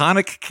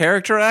iconic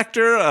character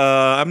actor.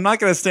 I'm not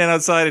going to stand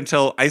outside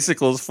until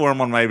icicles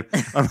form on my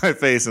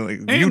face. And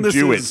like, you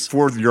do it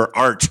for your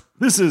art.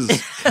 This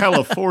is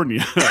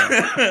California.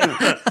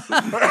 It's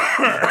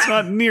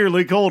not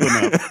nearly cold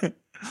enough.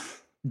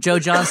 Joe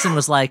Johnston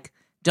was like,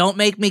 don't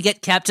make me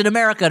get Captain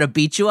America to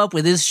beat you up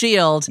with his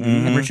shield.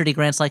 And Richard E.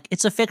 Grant's like,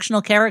 it's a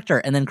fictional character.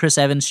 And then Chris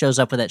Evans shows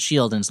up with that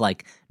shield and is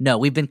like, no,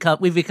 we've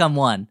become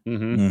one.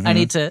 I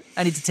need to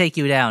take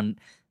you down,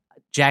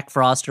 Jack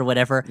Frost or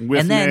whatever.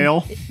 With and then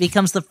nail. It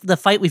becomes the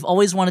fight we've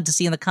always wanted to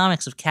see in the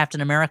comics of Captain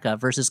America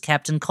versus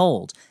Captain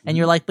Cold. And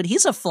you're like, but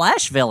he's a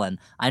Flash villain.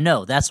 I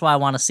know. That's why I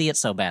want to see it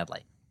so badly.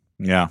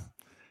 Yeah.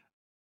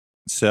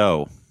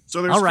 So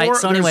there's all right. four,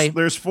 So anyway,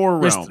 there's four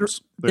realms.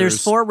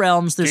 There's four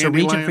realms. There's a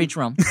region Candyland. for each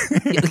realm.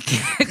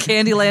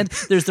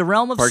 Candyland. There's the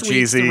realm of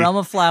sweets, the realm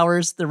of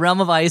flowers, the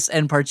realm of ice,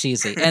 and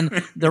Parcheesi,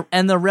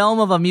 and the realm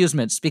of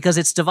amusements, because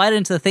it's divided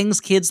into the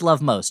things kids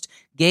love most: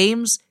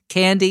 games,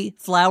 candy,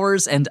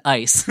 flowers, and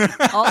ice.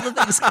 All the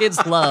things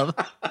kids love.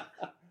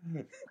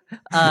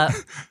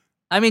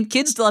 I mean,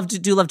 kids love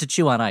to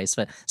chew on ice,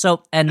 but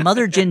and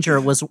Mother Ginger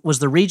was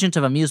the regent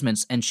of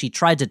amusements, and she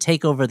tried to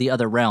take over the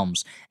other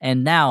realms,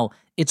 and now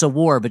it's a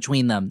war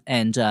between them.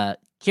 And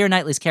Keira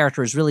Knightley's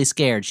character is really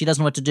scared. She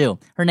doesn't know what to do.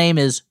 Her name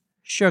is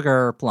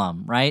Sugar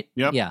Plum, right?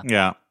 Yep.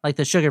 yeah, like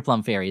the Sugar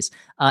Plum fairies.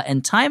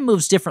 And time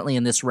moves differently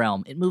in this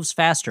realm. It moves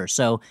faster,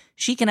 so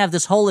she can have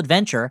this whole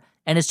adventure,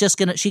 and it's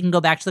just she can go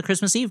back to the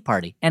Christmas Eve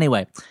party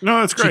anyway. No,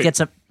 that's great.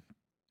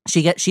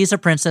 She's a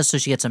princess, so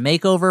she gets a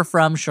makeover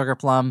from Sugar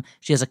Plum.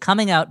 She has a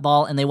coming out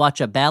ball, and they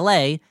watch a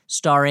ballet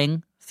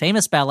starring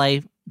famous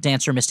ballet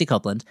dancer Misty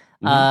Copeland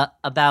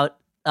about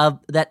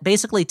that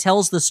basically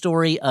tells the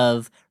story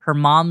of her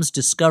mom's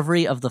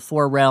discovery of the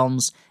four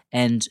realms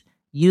and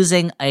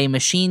using a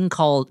machine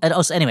called.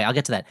 So anyway, I'll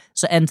get to that.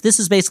 So, and this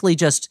is basically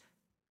just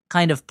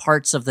kind of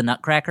parts of the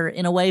Nutcracker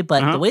in a way,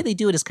 but the way they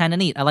do it is kind of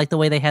neat. I like the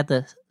way they had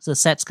the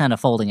sets kind of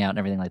folding out and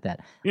everything like that.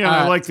 Yeah,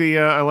 I like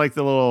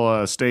the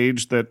little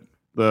stage that.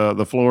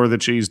 The floor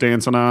that she's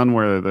dancing on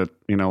where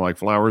like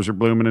flowers are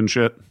blooming and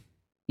shit.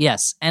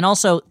 Yes. And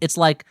also it's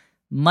like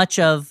much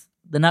of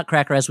the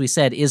Nutcracker, as we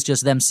said, is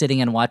just them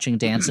sitting and watching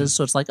dances.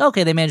 So it's like,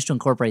 okay, they managed to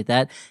incorporate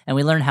that. And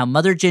we learn how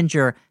Mother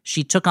Ginger,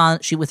 she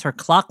with her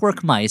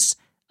clockwork mice,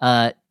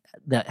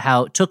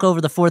 took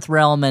over the fourth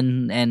realm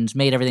and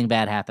made everything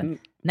bad happen.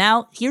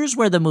 Now, here's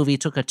where the movie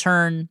took a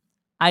turn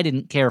I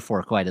didn't care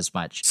for quite as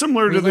much.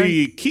 Similar to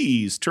the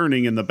keys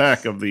turning in the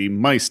back of the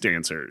mice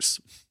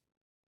dancers.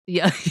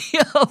 Yeah,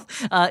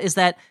 is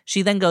that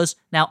she then goes,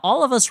 now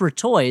all of us were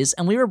toys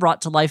and we were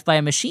brought to life by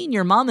a machine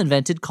your mom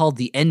invented called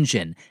the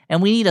engine.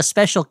 And we need a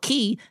special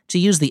key to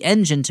use the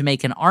engine to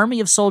make an army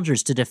of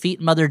soldiers to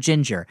defeat Mother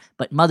Ginger.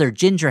 But Mother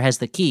Ginger has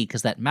the key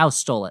because that mouse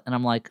stole it. And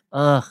I'm like,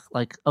 ugh,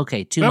 like,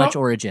 okay, too much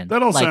origin.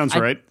 That all sounds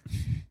right.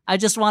 I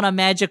just want a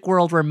magic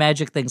world where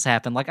magic things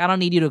happen. Like, I don't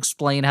need you to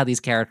explain how these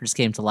characters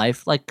came to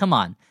life. Like, come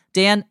on.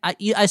 Dan,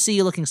 I see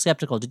you looking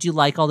skeptical. Did you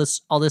like all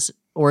this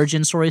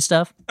origin story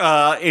stuff?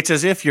 It's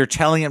as if you're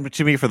telling it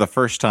to me for the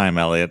first time,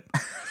 Elliot.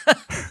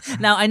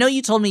 Now, I know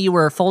you told me you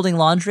were folding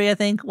laundry, I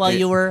think, while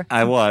you were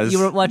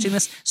watching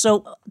this.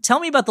 So tell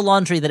me about the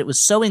laundry that it was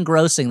so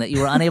engrossing that you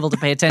were unable to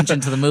pay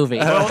attention to the movie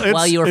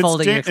while you were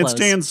folding your clothes. It's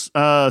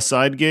Dan's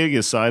side gig,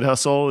 his side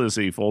hustle is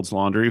he folds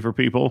laundry for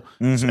people.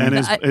 Mm-hmm.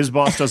 And his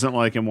boss doesn't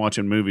like him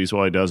watching movies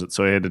while he does it,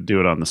 so he had to do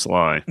it on the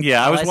sly.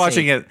 Yeah, I was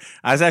watching it.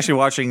 I was actually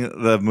watching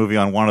the movie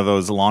on one of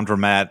those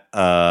laundromat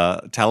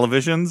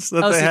televisions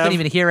that they have. So you couldn't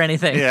even hear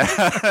anything. Yeah.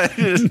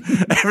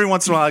 Every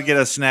once in a while I get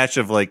a snatch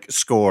of like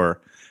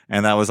score.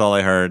 And that was all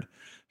I heard.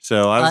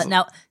 So I was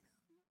now.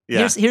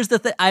 Yeah. Here's the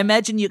thing. I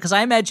imagined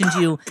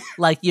you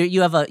like you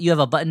have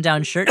a button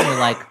down shirt and you're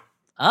like,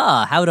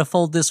 how to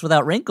fold this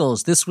without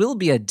wrinkles. This will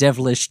be a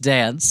devilish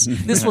dance.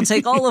 This will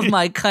take all of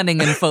my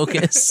cunning and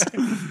focus.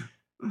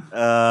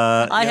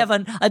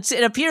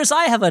 It appears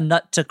I have a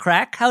nut to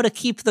crack. How to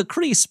keep the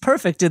crease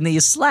perfect in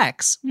these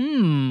slacks.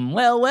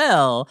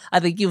 Well. I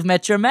think you've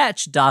met your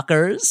match,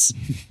 Dockers.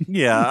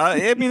 Yeah,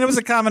 I mean, it was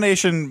a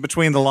combination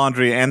between the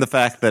laundry and the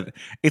fact that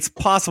it's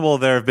possible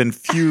there have been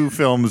few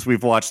films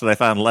we've watched that I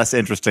found less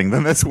interesting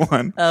than this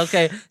one.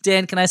 Okay,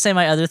 Dan, can I say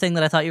my other thing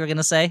that I thought you were going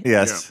to say?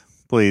 Yes. Yeah.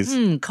 Please.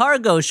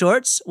 Cargo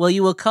shorts. Well,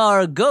 you will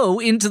cargo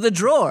into the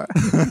drawer.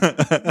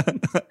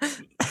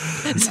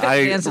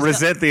 I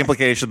resent the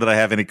implication that I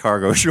have any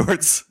cargo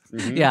shorts.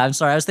 Mm-hmm. Yeah, I'm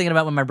sorry. I was thinking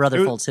about when my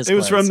brother folds his clothes. It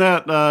was from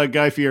that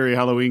Guy Fieri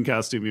Halloween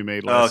costume you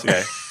made last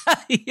year.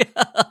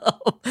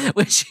 Yeah.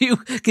 Which you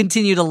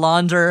continue to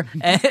launder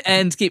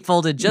and keep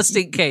folded just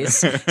in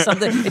case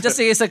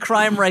a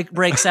crime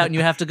breaks out and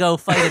you have to go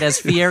fight it as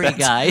Fieri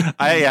Guy.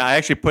 I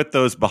actually put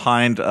those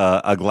behind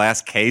a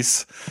glass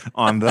case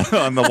on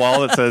the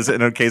wall that says,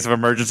 in a case of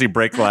emergency,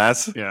 break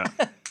glass. Yeah.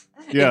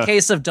 In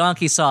case of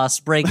donkey sauce,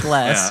 break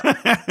glass.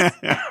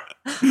 Yeah.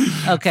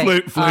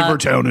 Okay. Flavor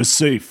Town is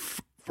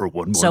safe for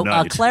one more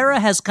night. So Clara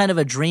has kind of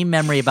a dream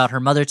memory about her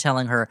mother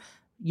telling her,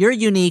 "You're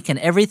unique and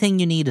everything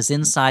you need is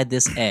inside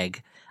this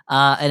egg."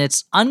 And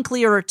it's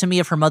unclear to me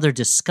if her mother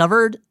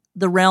discovered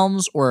the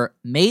realms or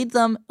made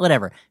them,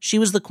 whatever. She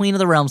was the queen of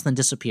the realms, then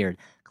disappeared.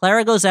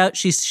 Clara goes out,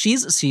 she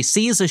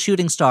sees a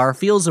shooting star,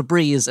 feels a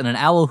breeze, and an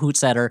owl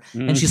hoots at her,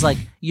 and she's like,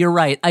 "You're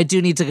right, I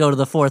do need to go to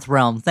the fourth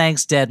realm.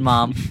 Thanks, dead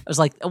mom." I was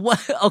like,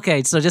 "What?"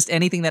 Okay, so just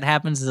anything that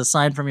happens is a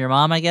sign from your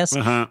mom, I guess.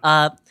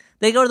 Uh-huh.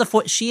 They go to the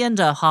fourth. She and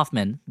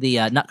Hoffman,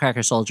 the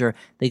Nutcracker soldier,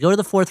 they go to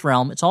the fourth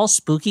realm. It's all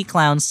spooky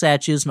clown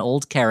statues and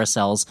old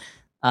carousels.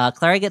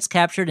 Clara gets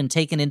captured and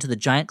taken into the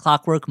giant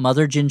clockwork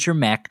Mother Ginger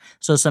mech,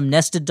 so some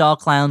nested doll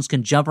clowns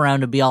can jump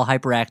around and be all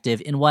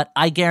hyperactive in what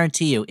I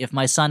guarantee you, if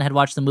my son had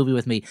watched the movie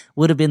with me,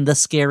 would have been the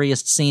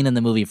scariest scene in the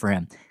movie for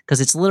him.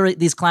 Because it's literally,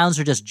 these clowns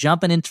are just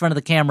jumping in front of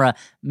the camera,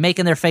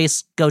 making their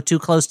face go too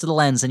close to the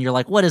lens, and you're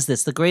like, what is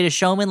this, The Greatest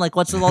Showman? Like,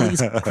 what's with all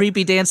these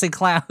creepy dancing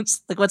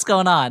clowns? Like, what's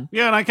going on?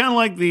 Yeah, and I kind of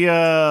like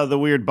the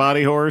weird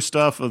body horror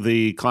stuff of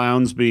the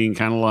clowns being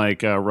kind of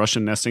like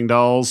Russian nesting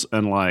dolls,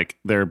 and like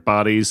their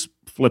bodies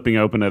flipping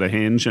open at a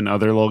hinge and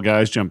other little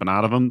guys jumping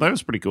out of them. That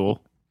was pretty cool.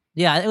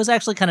 Yeah, it was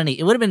actually kind of neat.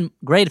 It would have been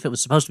great if it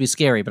was supposed to be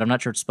scary, but I'm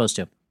not sure it's supposed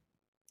to.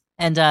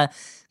 And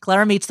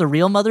Clara meets the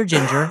real Mother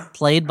Ginger,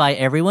 played by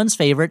everyone's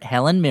favorite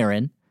Helen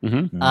Mirren.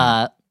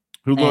 Mm-hmm.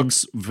 Who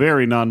looks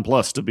very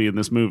nonplussed to be in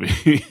this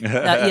movie.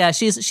 Yeah,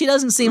 she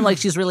doesn't seem like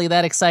she's really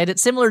that excited.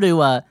 Similar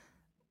to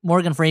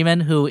Morgan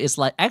Freeman, who is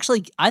like,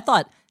 actually, I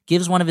thought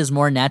gives one of his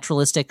more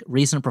naturalistic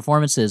recent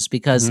performances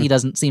because he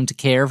doesn't seem to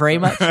care very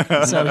much.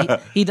 So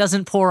he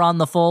doesn't pour on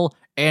the full,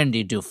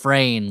 Andy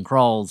Dufresne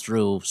crawled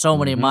through so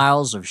many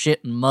miles of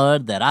shit and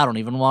mud that I don't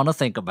even want to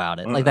think about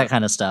it. Like that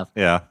kind of stuff.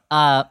 Yeah.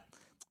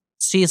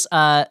 She's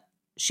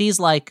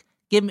like,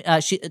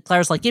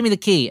 Clara's like, give me the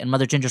key. And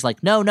Mother Ginger's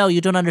like, no,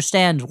 you don't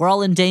understand. We're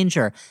all in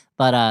danger.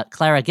 But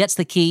Clara gets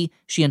the key.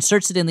 She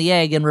inserts it in the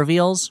egg and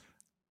reveals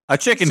a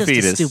chicken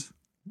fetus.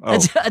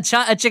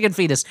 A chicken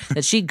fetus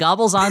that she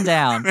gobbles on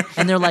down.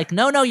 And they're like,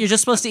 no, you're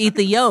just supposed to eat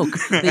the yolk.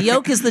 The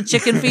yolk is the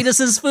chicken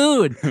fetus's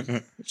food.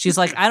 She's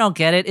like, I don't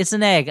get it. It's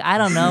an egg. I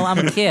don't know. I'm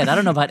a kid. I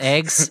don't know about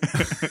eggs.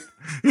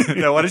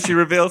 No, what did she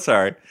reveal?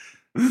 Sorry.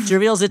 She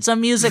reveals it's a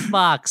music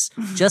box,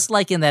 just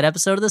like in that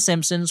episode of The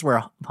Simpsons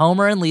where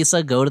Homer and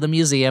Lisa go to the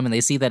museum and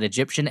they see that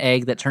Egyptian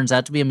egg that turns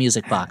out to be a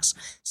music box.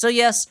 So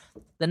yes,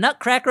 the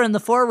Nutcracker in the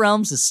Four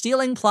Realms is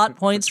stealing plot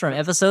points from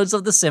episodes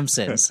of The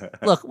Simpsons.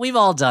 Look, we've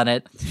all done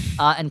it.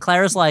 And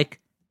Clara's like,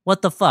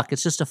 what the fuck?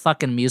 It's just a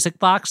fucking music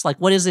box? Like,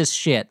 what is this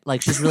shit?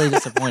 Like, she's really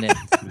disappointed.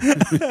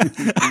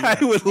 I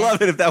would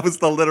love it if that was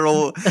the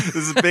literal, this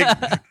is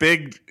a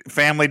big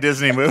family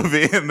Disney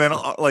movie, and then,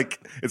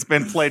 like, it's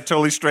been played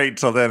totally straight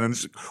until then, and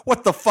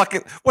what the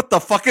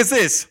fuck is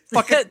this?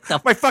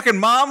 My fucking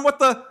mom? What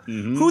the,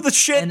 who the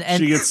shit?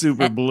 And she gets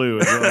super blue.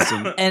 It's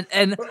awesome.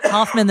 And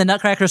Hoffman, the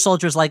Nutcracker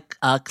soldier's like,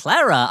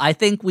 Clara, I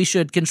think we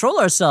should control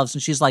ourselves.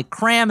 And she's like,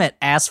 cram it,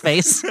 ass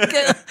face.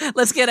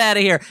 Let's get out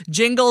of here.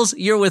 Jingles,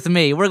 you're with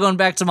me. We're going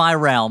back to my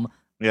realm.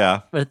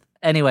 Yeah. But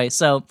anyway,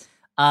 so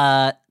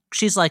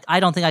she's like, I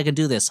don't think I can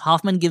do this.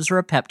 Hoffman gives her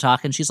a pep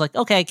talk, and she's like,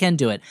 okay, I can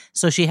do it.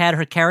 So she had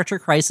her character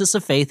crisis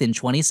of faith in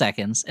 20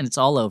 seconds, and it's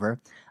all over.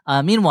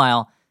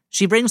 Meanwhile,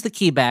 She brings the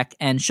key back,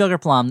 and Sugar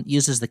Plum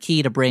uses the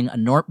key to bring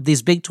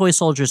these big toy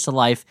soldiers to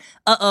life.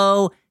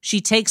 She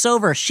takes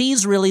over.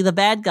 She's really the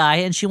bad guy,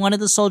 and she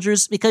wanted the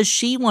soldiers because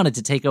she wanted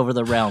to take over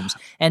the realms.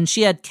 And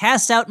she had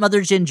cast out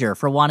Mother Ginger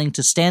for wanting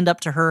to stand up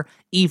to her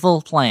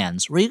evil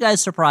plans. Were you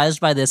guys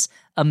surprised by this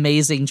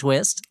amazing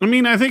twist? I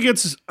mean, I think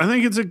it's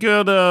a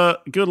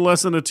good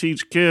lesson to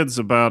teach kids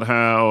about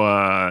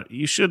how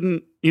you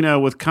shouldn't,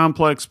 with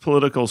complex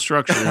political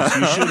structures,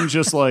 you shouldn't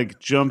just like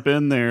jump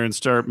in there and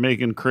start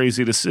making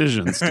crazy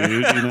decisions,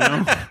 dude.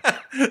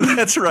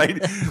 That's right.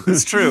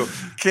 It's true.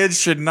 Kids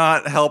should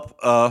not help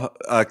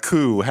a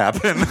coup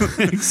happen.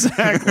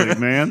 Exactly,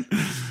 man.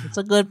 It's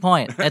a good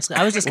point.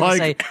 I was just going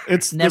to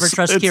say, never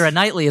trust Keira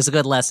Knightley is a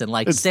good lesson.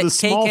 Like,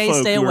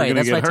 KK, stay away.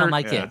 That's what I tell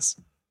my kids.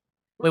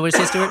 Wait, what did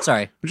you say, Stuart?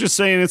 Sorry. I'm just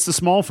saying it's the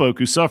small folk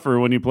who suffer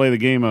when you play the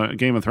Game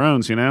of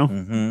Thrones,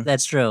 Mm-hmm.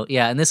 That's true.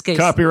 Yeah, in this case.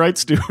 Copyright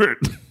Stuart.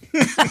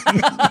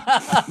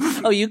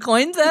 Oh, you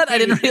coined that? I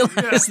didn't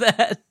realize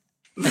that.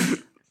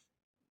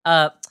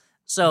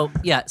 So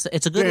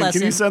it's a good lesson.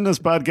 Can you send this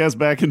podcast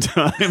back in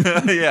time?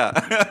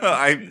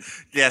 Yeah.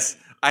 Yes,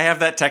 I have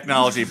that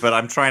technology, but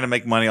I'm trying to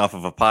make money off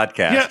of a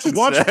podcast.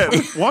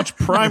 Yeah, watch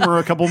Primer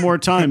a couple more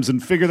times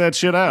and figure that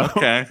shit out.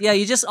 Okay. Yeah,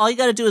 all you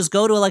got to do is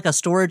go to a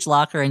storage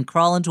locker and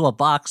crawl into a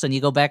box, and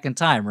you go back in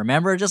time.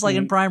 Remember, just like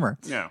in Primer.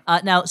 Yeah.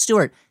 Now,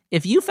 Stuart,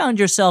 if you found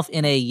yourself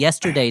in a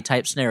Yesterday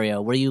type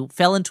scenario where you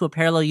fell into a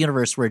parallel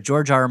universe where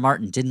George R. R.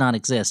 Martin did not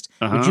exist,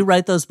 would you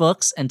write those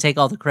books and take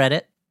all the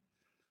credit?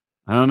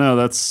 I don't know.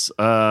 That's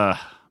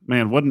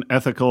man, what an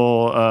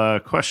ethical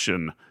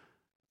question.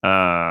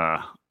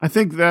 I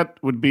think that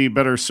would be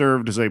better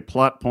served as a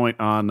plot point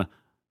on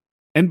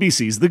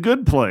NBC's The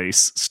Good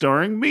Place,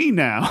 starring me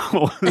now.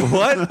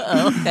 What?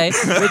 Okay.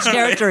 Which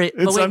character?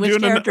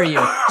 Which character are you?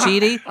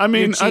 Cheaty? I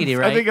mean, Cheaty,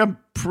 right? I think I'm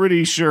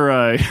pretty sure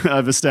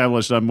I've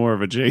established I'm more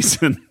of a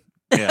Jason.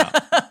 Yeah.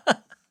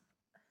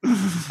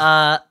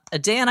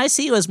 Dan, I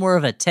see you as more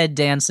of a Ted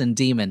Danson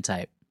demon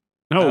type.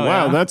 Oh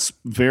wow, yeah? that's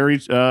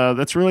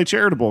really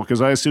charitable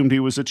because I assumed he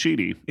was a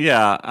cheatie.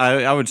 Yeah,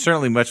 I would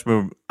certainly much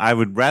more. I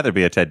would rather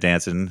be a Ted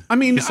Danson. I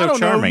mean, He's so I don't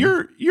charming.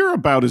 know. You're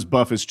about as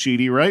buff as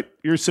Cheaty, right?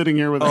 You're sitting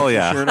here with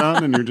a shirt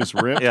on and you're just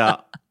ripped.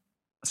 Yeah,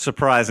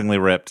 surprisingly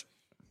ripped.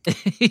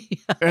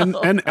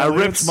 And I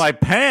ripped my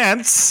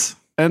pants.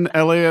 And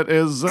Elliot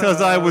is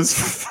because I was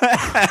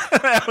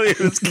fat. Elliot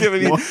was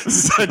giving me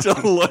such a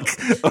look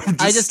of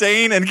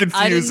disdain and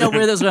confusion. I didn't know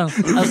where this was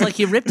going. I was like,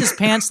 he ripped his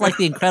pants like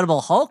the Incredible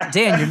Hulk.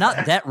 Dan, you're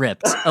not that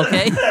ripped,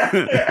 okay?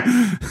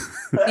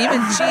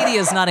 Even Cheaty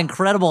is not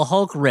Incredible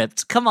Hulk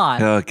ripped. Come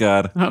on. Oh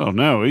God. I don't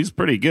know. He's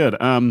pretty good.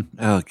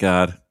 Oh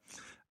God.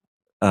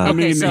 I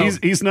mean,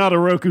 he's not a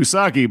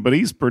Rokusaki, but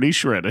he's pretty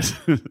shredded.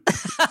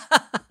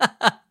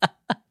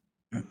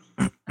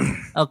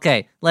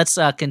 Okay, let's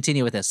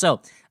continue with this.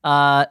 So,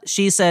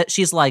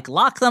 she's like,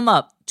 lock them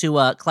up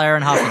to Clara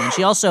and Hoffman,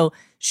 and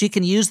she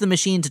can use the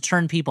machine to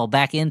turn people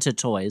back into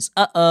toys.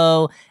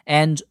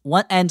 And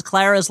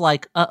Clara's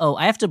like,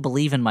 I have to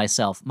believe in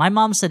myself. My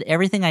mom said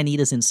everything I need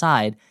is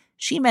inside.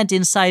 She meant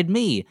inside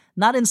me,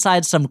 not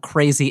inside some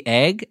crazy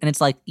egg. And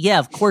it's like, yeah,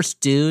 of course,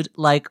 dude.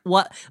 Like,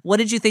 what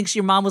did you think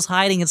your mom was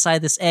hiding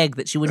inside this egg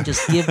that she wouldn't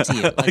just give to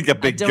you? Like a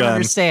big gun. I don't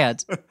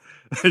understand.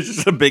 There's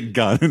just a big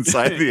gun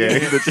inside the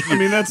egg. I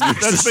mean, that's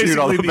basically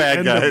all the bad bad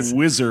end guys. Of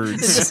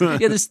Wizards.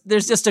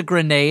 There's just a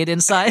grenade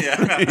inside.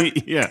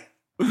 Yeah.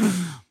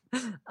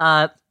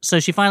 So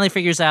she finally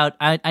figures out,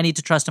 I need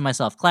to trust in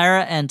myself.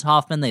 Clara and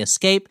Hoffman, they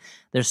escape.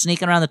 They're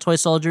sneaking around the toy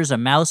soldiers. A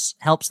mouse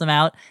helps them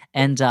out.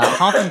 And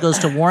Hoffman goes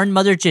to warn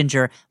Mother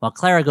Ginger, while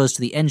Clara goes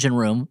to the engine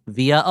room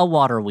via a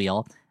water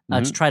wheel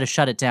to try to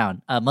shut it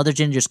down. Mother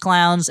Ginger's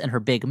clowns and her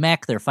big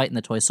mech, they're fighting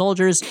the toy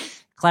soldiers.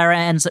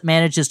 Clara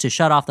manages to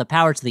shut off the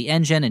power to the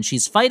engine, and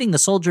she's fighting the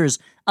soldiers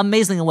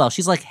amazingly well.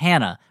 She's like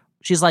Hannah.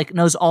 She's like,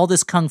 knows all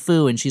this kung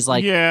fu, and she's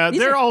like... Yeah,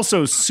 they're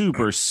also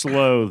super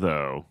slow,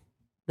 though.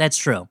 That's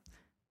true.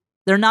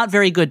 They're not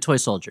very good toy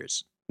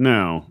soldiers.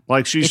 No,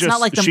 like she's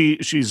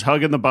she's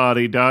hugging the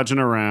body, dodging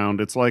around.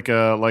 It's like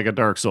a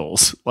Dark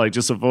Souls. Like,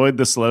 just avoid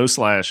the slow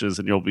slashes,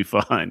 and you'll be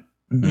fine.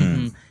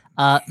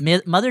 Mm-hmm.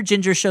 Mother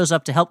Ginger shows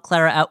up to help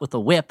Clara out with a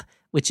whip,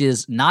 which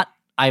is not...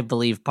 I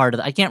believe part of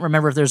I can't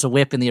remember if there's a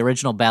whip in the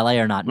original ballet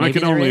or not. Maybe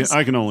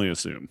I can only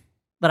assume.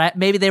 But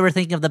maybe they were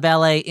thinking of the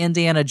ballet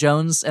Indiana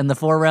Jones and the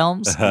Four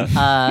Realms.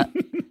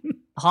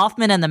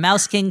 Hoffman and the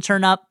Mouse King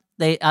turn up.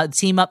 They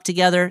team up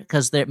together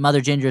because they're Mother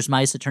Ginger's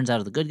mice. It turns out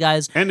are the good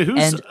guys.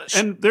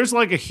 And there's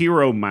like a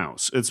hero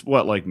mouse. It's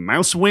what, like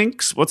Mouse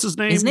Winks? What's his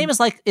name? His name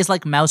is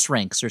like Mouse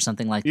Ranks or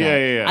something like that.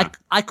 Yeah.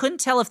 I couldn't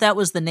tell if that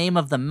was the name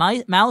of the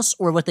mouse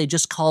or what they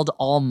just called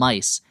all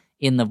mice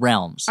in the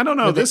realms. I don't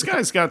know. This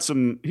guy's got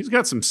some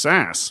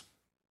sass.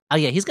 Oh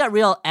yeah, he's got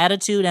real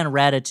attitude and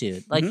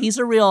ratitude. Like he's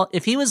a real,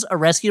 if he was a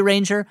rescue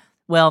ranger,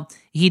 well,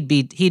 he'd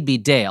be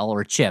Dale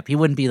or Chip. He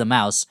wouldn't be the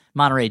mouse,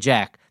 Monterey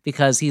Jack,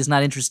 because he's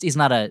not interested. He's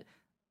not a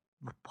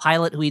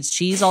pilot who eats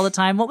cheese all the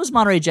time. What was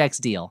Monterey Jack's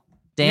deal?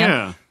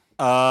 Dan?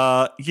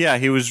 Yeah. Yeah,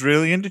 he was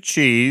really into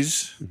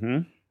cheese.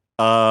 Mm-hmm.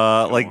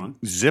 Like on.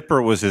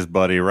 Zipper was his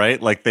buddy,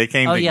 right? Like they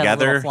came Oh, yeah,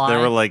 the little together. fly.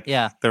 They were like,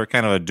 Yeah. they were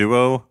kind of a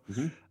duo.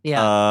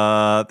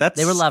 Yeah. That's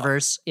They were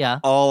lovers. Yeah.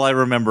 all I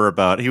remember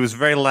about. He was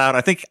very loud.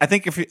 I think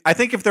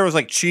if there was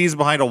like cheese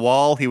behind a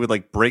wall, he would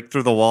like break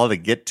through the wall to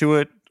get to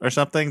it or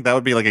something. That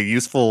would be like a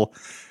useful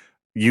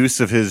use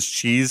of his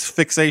cheese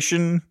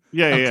fixation.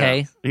 Yeah.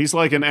 Okay. He's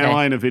like an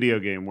ally in a video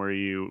game where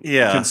you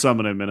can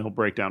summon him and he'll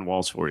break down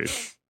walls for you.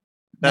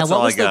 That's Now, what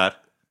all I was got.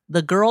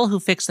 The girl who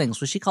fixed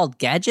things, was she called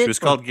Gadget? She was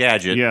called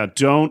Gadget. Yeah,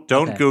 don't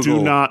Google.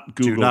 Do not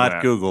Google. Do not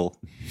that. Google.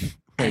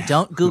 Okay,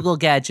 don't Google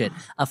Gadget.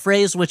 A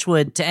phrase which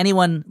would, to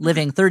anyone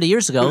living 30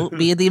 years ago,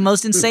 be the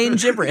most insane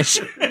gibberish.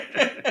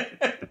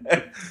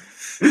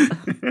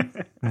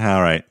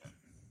 All right.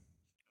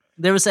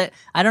 There was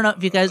I don't know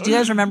if you guys, do you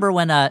guys remember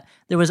when when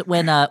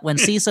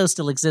CISO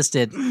still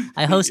existed?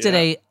 I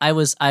hosted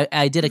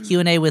I did a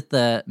Q&A with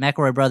the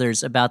McElroy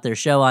brothers about their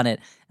show on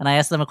it, and I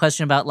asked them a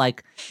question about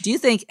like, do you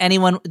think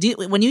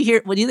when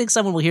you think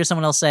someone will hear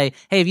someone else say,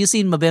 "Hey, have you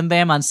seen Mabim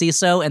Bam on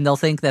CISO?" and they'll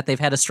think that they've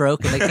had a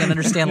stroke and they can't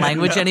understand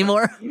language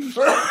anymore?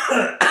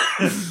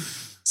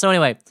 So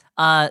anyway,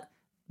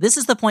 this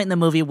is the point in the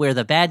movie where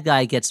the bad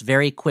guy gets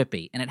very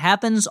quippy. And it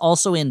happens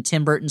also in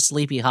Tim Burton's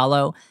Sleepy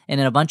Hollow and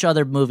in a bunch of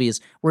other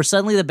movies where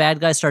suddenly the bad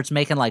guy starts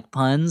making like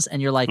puns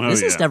and you're like,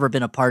 this has never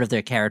been a part of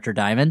their character,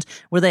 Diamond.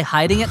 Were they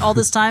hiding it all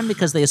this time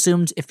because they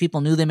assumed if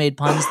people knew they made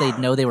puns, they'd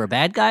know they were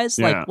bad guys?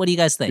 Yeah. Like, what do you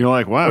guys think? You're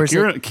like, wow,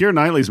 Keira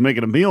Knightley's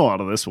making a meal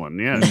out of this one.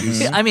 Yeah,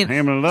 she's I mean,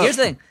 hamming it up. here's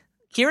the thing.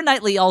 Keira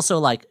Knightley also,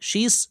 like,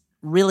 she's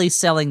really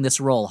selling this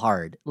role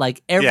hard.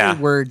 Like,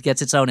 every word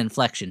gets its own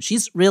inflection.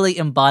 She's really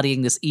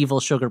embodying this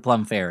evil sugar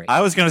plum fairy. I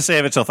was going to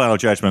save it till Final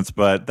Judgments,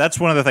 but that's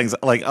one of the things,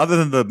 like, other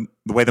than the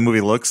way the movie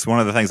looks, one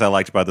of the things I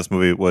liked about this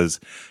movie was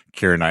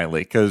Keira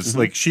Knightley, because,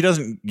 like, she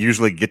doesn't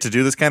usually get to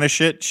do this kind of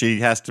shit. She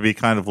has to be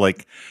kind of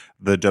like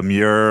the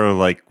demure,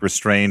 like,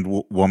 restrained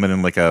woman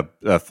in like a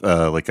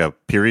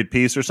period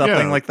piece or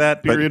something like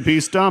that. Period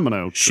piece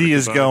domino. She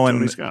is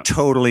going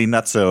totally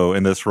nutso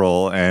in this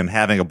role and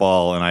having a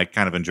ball, and I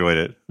kind of enjoyed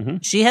it. Mm-hmm.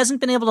 She hasn't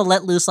been able to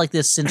let loose like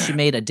this since she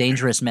made A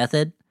Dangerous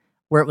Method,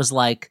 where it was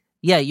like,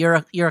 yeah,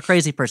 you're a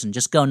crazy person.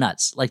 Just go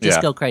nuts. Like,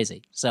 just go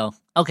crazy. So,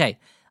 okay.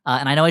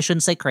 And I know I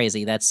shouldn't say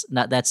crazy. That's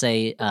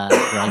a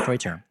derogatory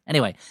term.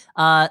 Anyway,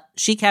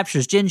 she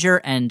captures Ginger,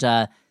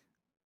 and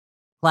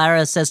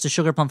Clara says to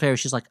Sugar Plum Fairy,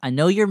 she's like, I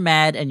know you're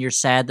mad and you're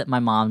sad that my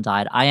mom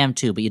died. I am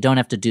too, but you don't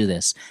have to do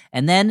this.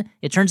 And then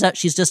it turns out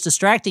she's just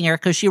distracting her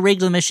because she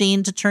rigged the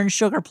machine to turn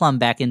Sugar Plum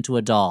back into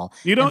a doll.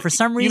 And for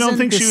some reason, you don't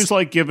think she was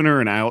like giving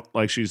her an out?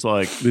 Like she's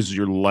like, this is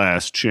your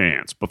last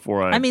chance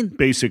before I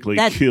basically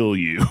kill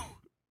you.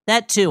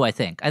 That too, I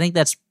think. I think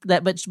that's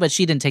that, but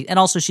she didn't take. And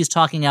also, she's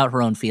talking out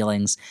her own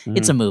feelings. Mm-hmm.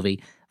 It's a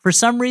movie. For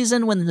some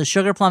reason, when the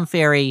Sugar Plum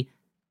Fairy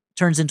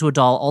turns into a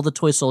doll, all the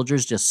toy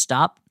soldiers just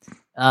stop.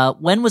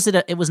 When was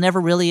it? It was never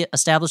really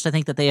established, I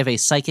think, that they have a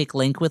psychic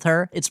link with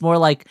her. It's more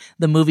like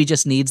the movie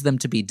just needs them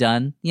to be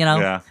done, you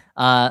know?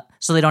 Yeah.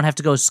 So they don't have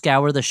to go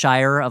scour the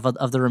Shire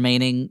of the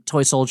remaining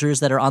toy soldiers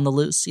that are on the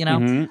loose, you know?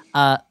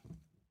 Mm-hmm.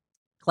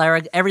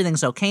 Clara,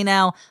 everything's okay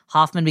now.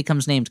 Hoffman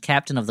becomes named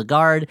captain of the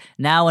guard.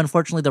 Now,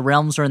 unfortunately, the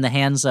realms are in the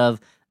hands of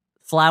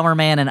Flower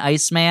Man and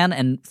Iceman,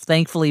 and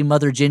thankfully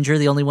Mother Ginger,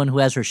 the only one who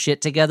has her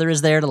shit together,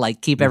 is there to like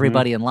keep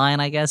everybody in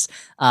line, I guess.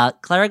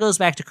 Clara goes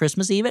back to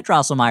Christmas Eve at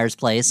Drosselmeyer's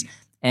place,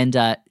 and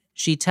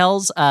she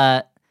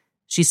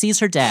sees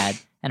her dad,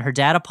 and her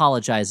dad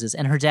apologizes,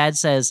 and her dad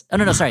says,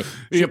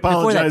 he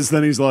apologizes,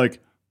 then he's like,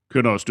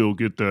 can I still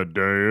get that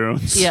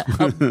dance? Yeah.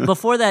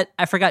 Before that,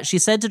 I forgot. She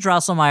said to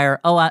Drosselmeyer,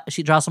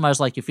 Drosselmeyer's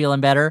like, you feeling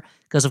better?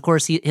 Because, of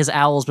course, his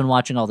owl's been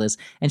watching all this.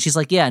 And she's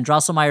like, yeah. And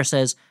Drosselmeyer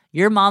says,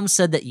 your mom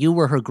said that you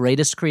were her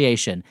greatest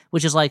creation,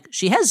 which is like,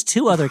 she has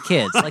 2 other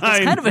kids. Like,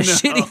 it's kind of a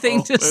shitty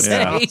thing to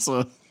say.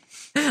 Awesome.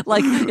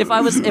 Like, if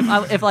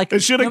like,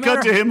 it should have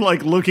cut to him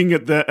like looking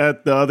at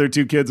the other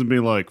 2 kids and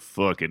being like,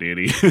 fucking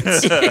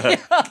idiots.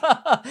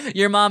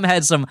 Your mom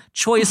had some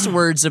choice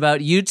words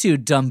about you 2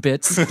 dumb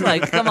bits.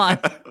 Like, come on.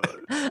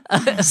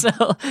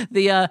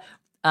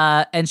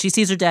 And she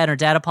sees her dad, and her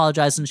dad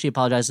apologizes, and she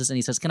apologizes, and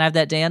he says, can I have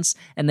that dance?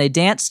 And they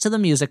dance to the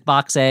music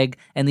box egg,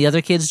 and the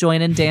other kids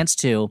join in dance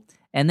too.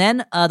 And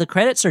then the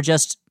credits are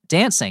just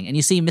dancing, and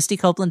you see Misty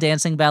Copeland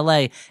dancing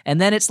ballet, and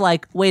then it's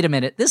like, wait a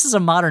minute, this is a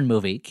modern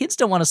movie. Kids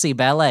don't want to see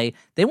ballet.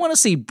 They want to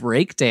see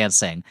break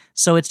dancing.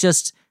 So it's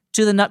just,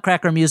 to the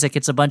Nutcracker music,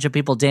 it's a bunch of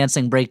people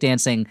dancing, break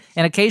dancing,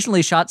 and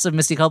occasionally shots of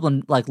Misty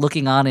Copeland like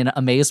looking on in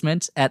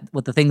amazement at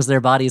what the things their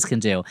bodies can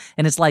do.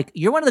 And it's like,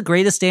 you're one of the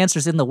greatest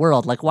dancers in the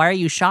world. Like, why are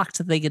you shocked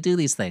that they could do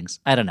these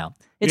things? I don't know.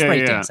 It's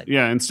break dancing.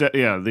 Yeah, instead,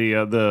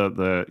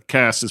 the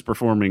cast is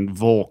performing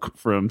Volk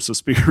from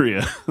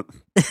Suspiria.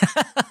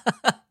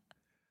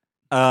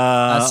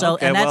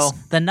 And that's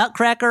the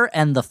Nutcracker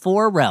and the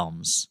 4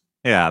 Realms.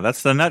 Yeah,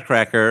 that's the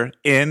Nutcracker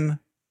in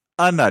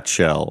a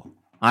nutshell.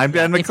 I'm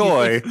Dan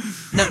McCoy.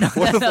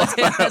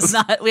 That's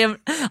not. We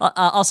haven't.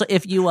 Also,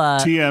 if you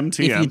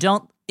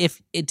TM.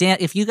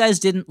 If you guys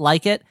didn't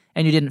like it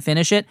and you didn't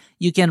finish it,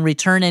 you can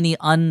return any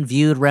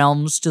unviewed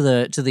realms to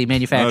the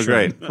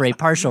manufacturer for a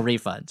partial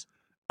refund.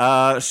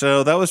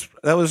 So that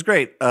was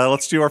great.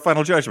 Let's do our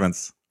final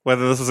judgments.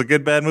 Whether this was a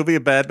good bad movie, a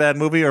bad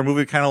movie, or a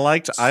movie I kind of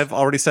liked. I've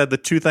already said the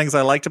two things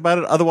I liked about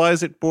it.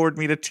 Otherwise, it bored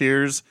me to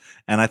tears,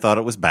 and I thought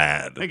it was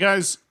bad. Hey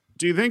guys,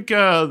 do you think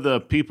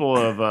the people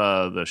of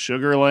the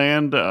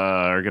Sugarland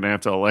are going to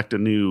have to elect a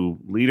new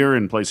leader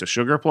in place of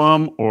Sugar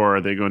Plum, or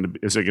are they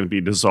is it going to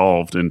be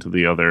dissolved into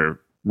the other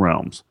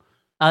realms?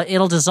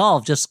 It'll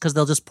dissolve just because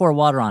they'll just pour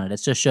water on it.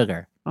 It's just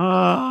sugar.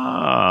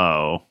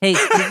 Oh. Hey,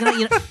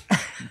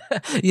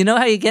 you know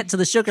how you get to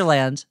the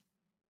Sugarland?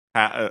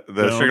 The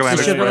No. Sugarland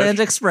The Express. Sugarland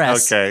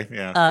Express. Okay,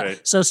 yeah.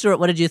 Great. So, Stuart,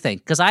 what did you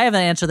think? Because I have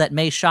an answer that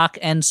may shock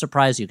and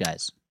surprise you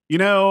guys. You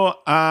know,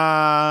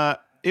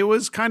 it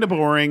was kind of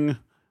boring,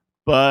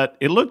 but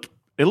it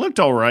looked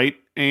all right,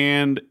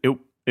 and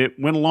it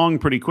went along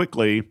pretty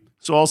quickly.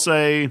 So I'll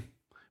say,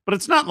 but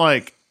it's not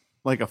like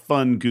a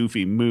fun,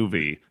 goofy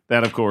movie.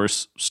 That, of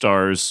course,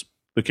 stars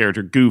the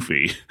character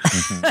Goofy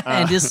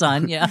And his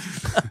son, yeah.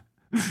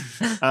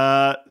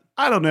 I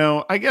don't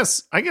know. I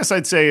guess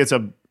I'd say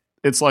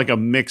it's like a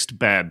mixed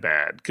bad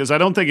because I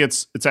don't think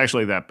it's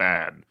actually that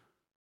bad.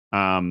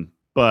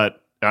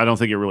 But I don't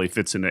think it really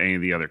fits into any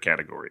of the other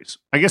categories.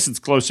 I guess it's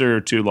closer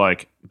to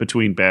like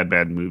between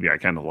bad movie I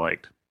kind of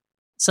liked.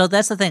 So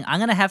that's the thing. I'm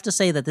going to have to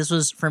say that this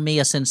was, for me,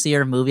 a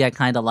sincere movie I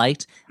kind of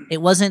liked.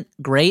 It wasn't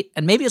great,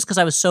 and maybe it's because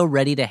I was so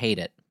ready to hate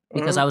it.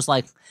 Because I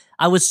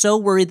was so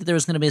worried that there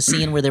was going to be a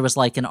scene where there was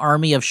like an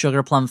army of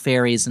sugar plum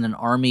fairies and an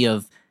army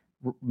of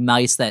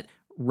mice that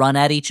run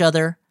at each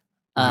other,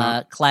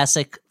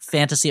 classic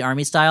fantasy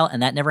army style,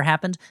 and that never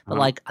happened. But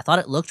like, I thought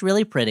it looked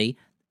really pretty,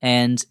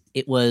 and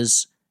it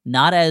was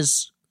not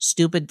as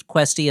stupid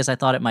questy as I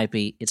thought it might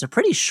be. It's a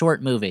pretty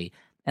short movie,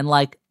 and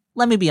like,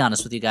 let me be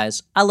honest with you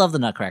guys. I love the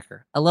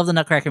Nutcracker. I love the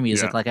Nutcracker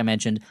music, like I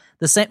mentioned.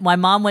 My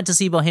mom went to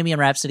see Bohemian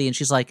Rhapsody, and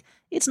she's like,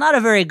 it's not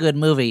a very good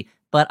movie,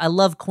 but I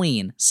love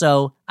Queen,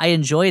 so I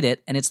enjoyed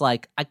it. And it's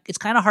like, it's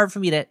kind of hard for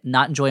me to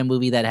not enjoy a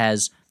movie that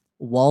has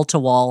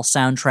wall-to-wall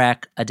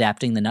soundtrack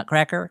adapting the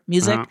Nutcracker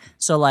music.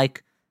 So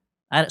like,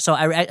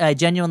 I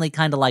genuinely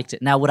kind of liked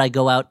it. Now, would I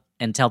go out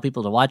and tell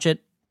people to watch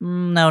it?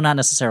 No, not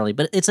necessarily.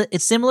 But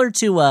it's similar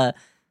to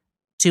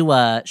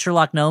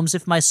Sherlock Gnomes.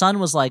 If my son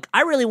was like,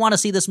 I really want to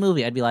see this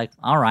movie, I'd be like,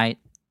 all right,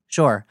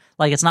 sure.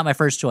 Like, it's not my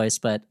first choice,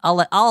 but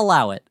I'll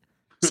allow it.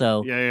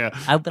 So yeah.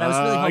 But I was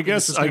really hoping I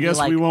guess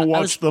like, we won't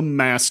watch The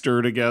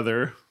Master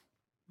together.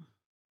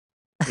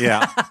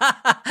 Yeah.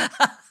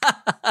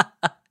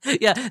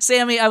 Yeah,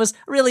 Sammy, I was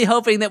really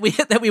hoping that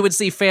we would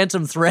see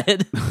Phantom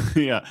Thread.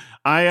 Yeah,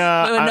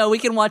 No, we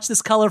can watch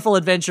this colorful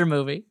adventure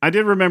movie. I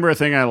did remember a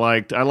thing I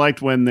liked. I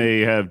liked when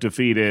they have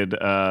defeated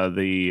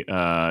the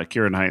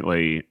Keira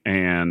Knightley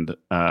and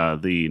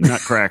the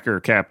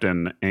Nutcracker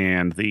captain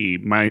and the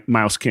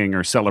Mouse King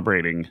are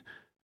celebrating.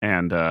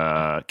 And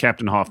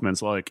Captain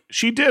Hoffman's like,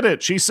 she did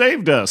it. She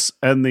saved us.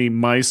 And the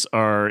mice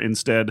are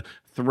instead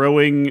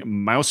throwing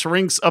mouse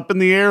rinks up in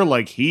the air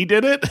like he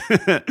did it.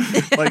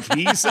 Like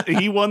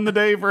he won the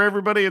day for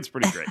everybody. It's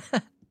pretty great.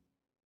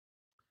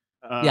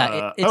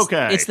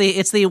 Okay.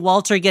 It's the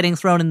Walter getting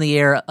thrown in the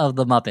air of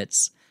the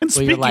Muppets. And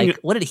where you're like,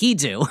 what did he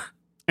do?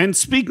 And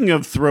speaking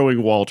of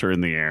throwing Walter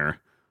in the air,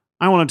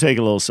 I want to take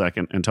a little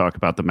second and talk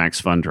about the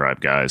Max Fun Drive,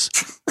 guys.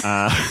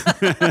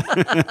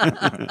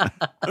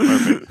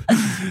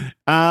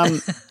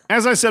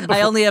 As I said before,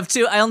 I only have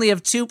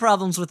two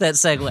problems with that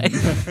segue.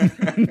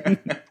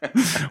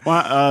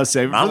 Well,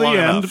 save it for the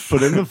end. Enough.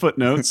 Put in the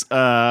footnotes.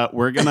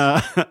 We're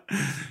gonna.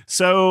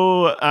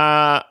 So,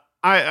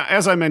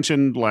 as I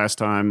mentioned last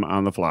time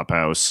on the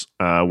Flophouse,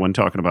 when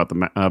talking about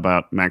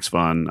about Max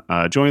Fun,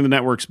 joining the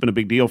network's been a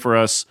big deal for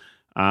us.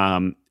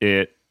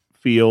 It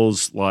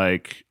feels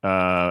like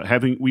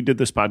we did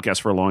this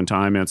podcast for a long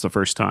time, and it's the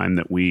first time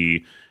that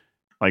we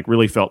like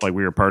really felt like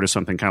we were part of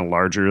something kind of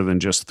larger than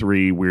just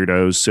three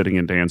weirdos sitting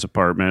in Dan's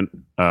apartment,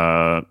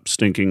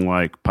 stinking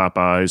like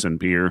Popeyes and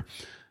beer.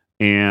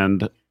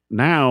 And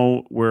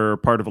now we're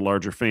part of a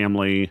larger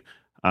family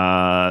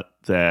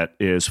that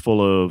is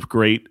full of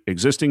great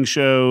existing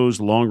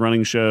shows,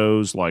 long-running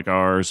shows like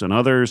ours and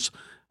others.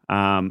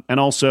 And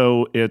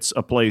also, it's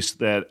a place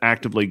that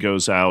actively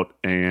goes out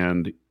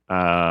and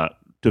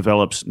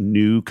develops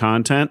new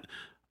content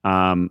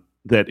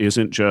that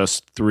isn't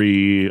just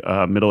three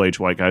middle-aged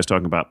white guys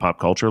talking about pop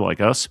culture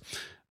like us.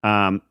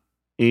 And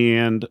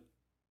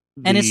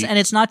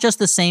it's not just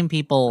the same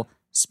people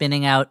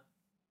spinning out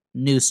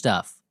new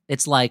stuff.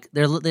 It's like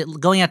they're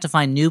going out to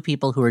find new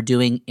people who are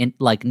doing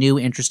new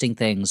interesting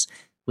things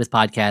with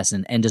podcasts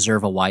and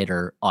deserve a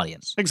wider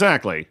audience.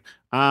 Exactly.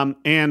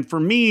 And for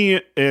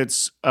me,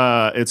 it's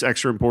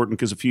extra important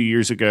because a few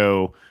years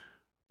ago,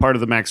 part of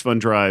the Max Fun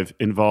Drive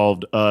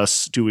involved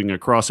us doing a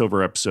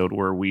crossover episode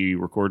where we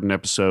record an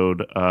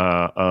episode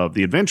of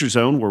The Adventure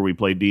Zone where we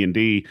played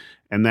D&D,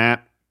 and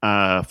that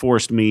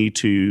forced me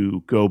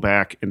to go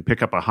back and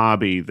pick up a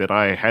hobby that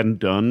I hadn't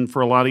done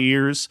for a lot of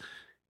years.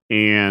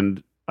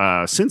 And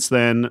since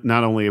then,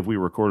 not only have we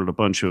recorded a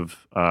bunch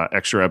of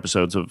extra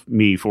episodes of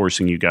me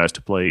forcing you guys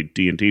to play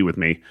D&D with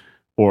me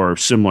or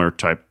similar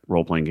type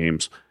role-playing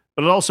games,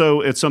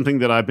 But it's something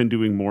that I've been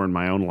doing more in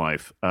my own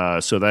life.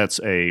 So that's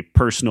a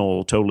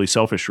personal, totally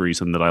selfish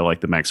reason that I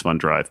like the Max Fun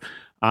Drive.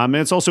 And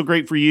it's also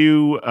great for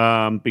you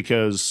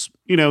because,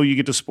 you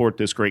get to support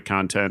this great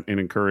content and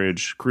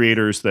encourage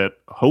creators that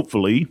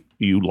hopefully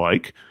you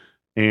like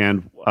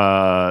and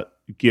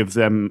give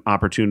them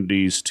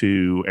opportunities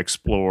to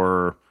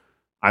explore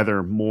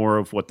either more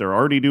of what they're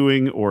already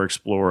doing or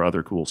explore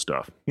other cool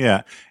stuff.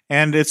 Yeah.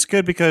 And it's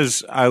good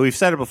because we've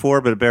said it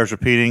before, but it bears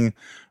repeating.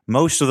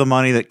 Most of the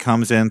money that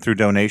comes in through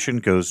donation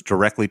goes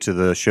directly to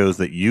the shows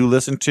that you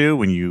listen to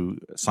when you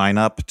sign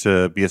up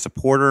to be a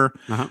supporter.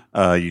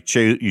 Uh-huh. You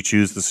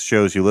choose the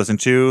shows you listen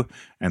to,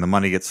 and the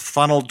money gets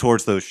funneled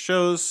towards those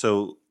shows.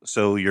 So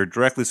you're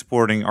directly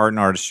supporting art and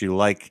artists you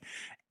like.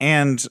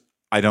 And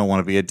I don't want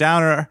to be a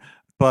downer,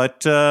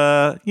 but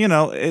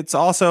it's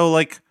also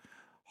like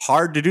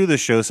hard to do this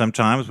show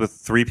sometimes with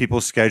 3 people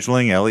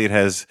scheduling. Elliot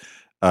has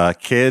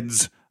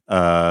kids.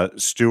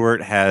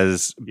 Stuart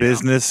has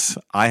business.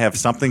 I have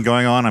something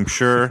going on, I'm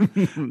sure.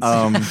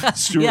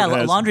 Stuart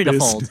has laundry to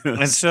fold.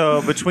 And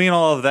so between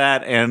all of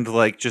that and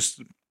like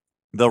just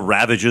the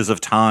ravages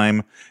of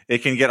time, it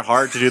can get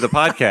hard to do the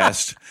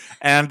podcast.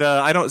 And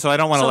I don't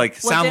want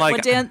to sound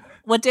like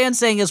what Dan's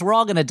saying is we're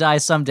all going to die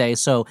someday.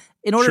 So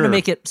in order to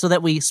make it so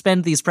that we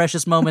spend these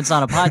precious moments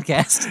on a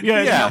podcast,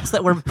 it helps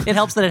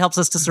that it helps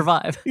us to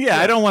survive. Yeah,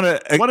 I don't want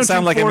to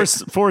sound like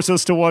force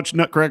us to watch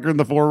Nutcracker in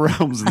the Four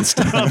Realms and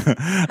stuff.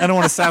 I don't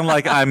want to sound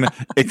like I'm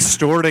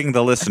extorting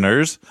the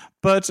listeners,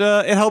 but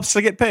it helps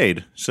to get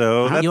paid.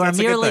 So you are that's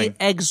merely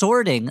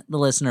exhorting the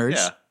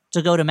listeners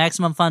to go to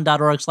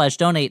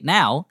MaximumFun.org/donate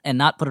now and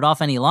not put it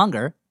off any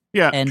longer.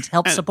 Yeah, and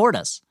help support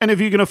us. And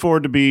if you can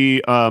afford to be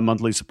a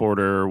monthly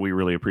supporter, we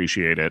really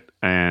appreciate it.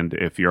 And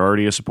if you're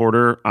already a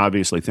supporter,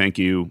 obviously, thank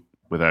you.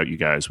 Without you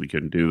guys, we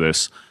couldn't do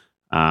this.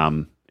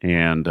 And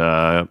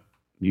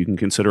you can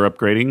consider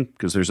upgrading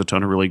because there's a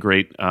ton of really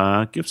great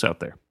gifts out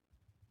there.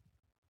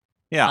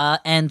 Yeah.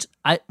 And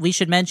we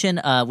should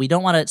mention, we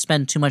don't want to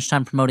spend too much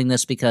time promoting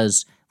this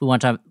because we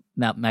want to talk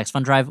about Max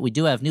Fun Drive. We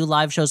do have new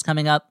live shows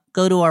coming up.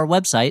 Go to our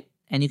website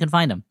and you can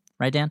find them.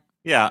 Right, Dan?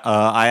 Yeah,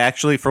 I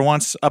actually, for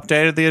once,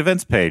 updated the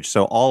events page,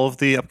 so all of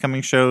the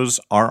upcoming shows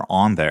are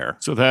on there.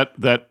 So that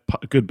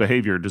good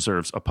behavior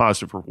deserves a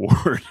positive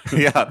reward.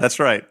 Yeah, that's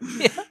right.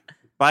 Yeah.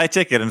 Buy a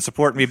ticket and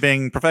support me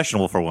being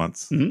professional for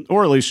once. Mm-hmm.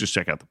 Or at least just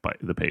check out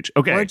the page.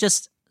 Okay. Or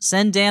just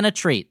send Dan a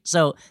treat.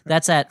 So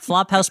that's at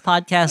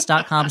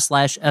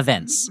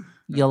flophousepodcast.com/events.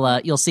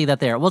 You'll see that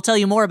there. We'll tell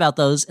you more about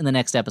those in the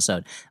next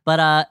episode.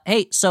 But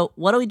hey, so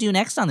what do we do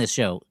next on this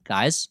show,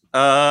 guys?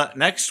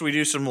 Next we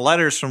do some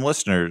letters from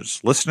listeners.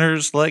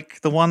 Listeners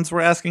like the ones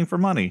we're asking for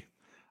money.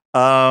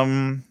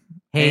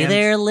 Hey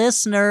there,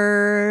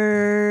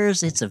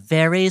 listeners. It's a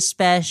very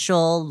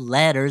special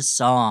letters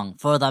song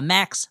for the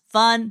Max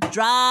Fun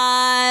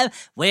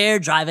Drive. We're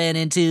driving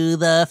into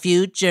the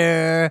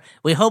future.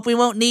 We hope we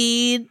won't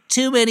need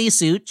too many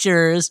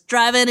sutures.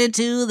 Driving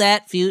into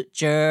that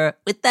future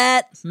with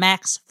that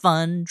Max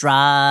Fun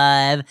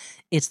Drive.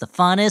 It's the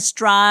funnest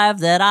drive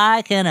that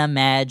I can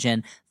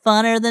imagine.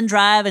 Funner than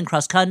driving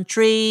cross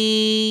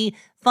country.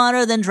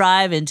 Funner than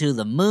driving to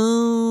the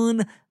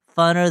moon.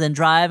 Funner than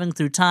driving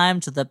through time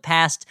to the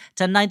past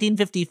to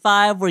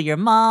 1955 where your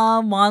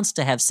mom wants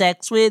to have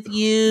sex with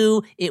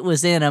you. It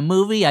was in a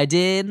movie, I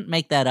didn't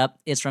make that up.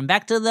 It's from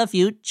Back to the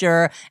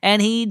Future,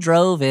 and he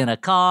drove in a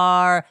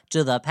car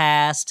to the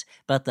past.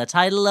 But the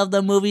title of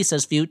the movie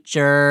says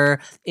future.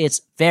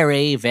 It's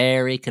very,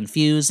 very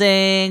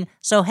confusing.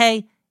 So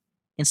hey,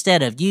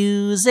 instead of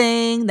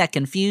using that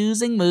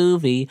confusing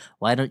movie,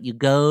 why don't you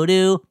go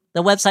to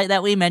the website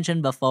that we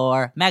mentioned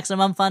before,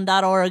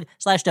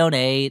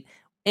 MaximumFun.org/donate.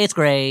 It's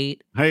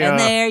great. Hey, and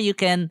there you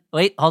can...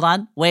 Wait, hold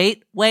on.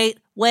 Wait.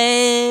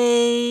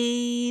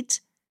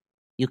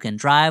 You can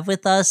drive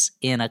with us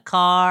in a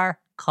car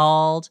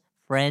called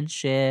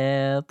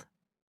Friendship.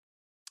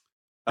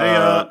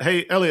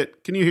 Hey,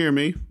 Elliot, can you hear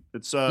me?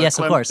 It's yes,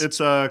 Clem, of course. It's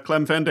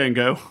Clem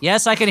Fandango.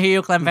 Yes, I can hear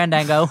you, Clem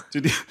Fandango.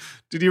 Did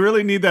you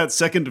really need that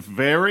second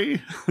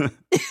very?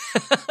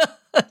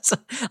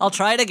 I'll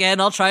try it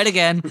again.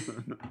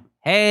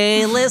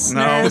 Hey,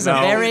 listeners, a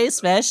very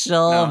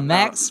special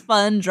Max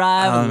Fun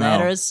Drive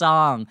letters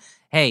song.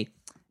 Hey,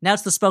 now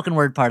it's the spoken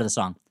word part of the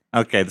song.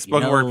 Okay, the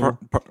spoken word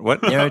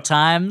what? There are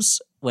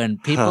times when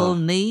people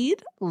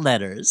need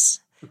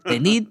letters. They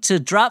need to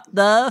drop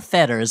the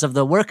fetters of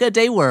the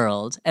workaday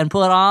world and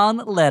put on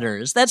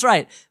letters. That's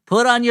right.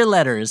 Put on your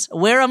letters.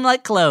 Wear them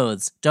like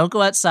clothes. Don't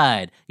go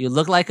outside. You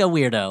look like a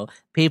weirdo.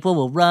 People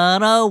will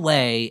run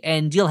away,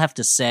 and you'll have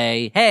to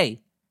say,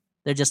 hey,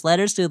 they're just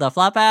letters to the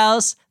flop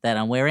house that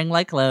I'm wearing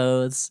like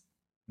clothes.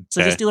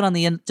 So just do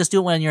it just do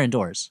it when you're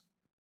indoors.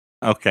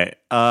 Okay.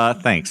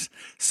 Thanks.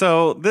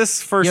 So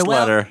this first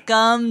letter. You're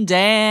welcome,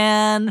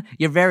 Dan.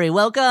 You're very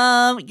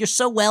welcome. You're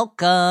so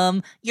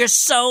welcome. You're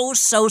so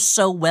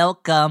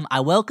welcome. I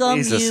welcome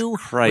Jesus you,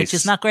 Christ. which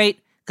is not great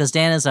because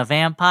Dan is a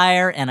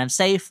vampire and I'm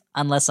safe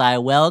unless I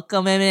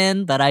welcome him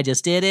in, but I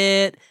just did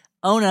it.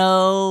 Oh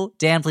no.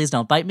 Dan, please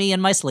don't bite me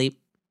in my sleep.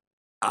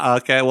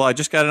 Okay, well, I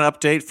just got an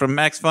update from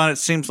Max Fun. It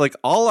seems like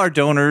all our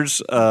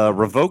donors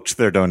revoked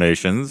their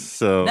donations.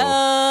 So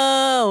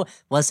No!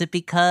 Was it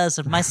because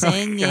of my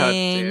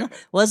singing?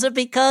 Was it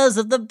because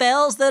of the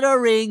bells that are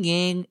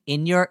ringing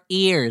in your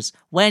ears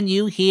when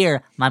you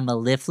hear my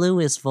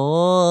mellifluous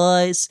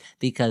voice?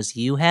 Because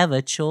you have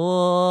a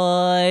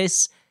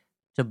choice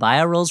to buy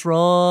a Rolls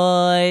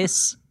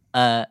Royce.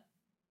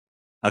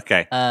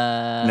 Okay.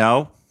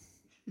 No.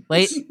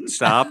 Wait.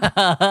 Stop.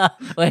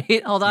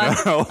 Wait, hold on.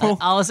 No.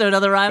 Also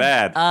another rhyme.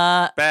 Bad.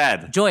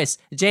 Bad. Joyce.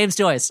 James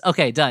Joyce.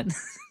 Okay, done.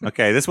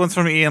 Okay, this one's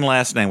from Ian,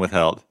 last name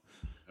withheld.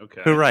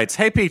 Okay. Who writes,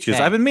 "Hey Peaches,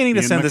 Okay. I've been meaning to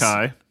Ian send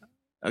Mackay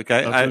this."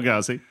 Okay. of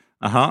Fugazi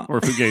Uh-huh.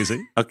 or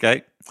Fugazi.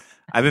 Okay.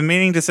 I've been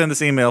meaning to send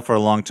this email for a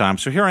long time,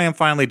 so here I am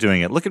finally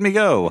doing it. Look at me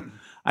go.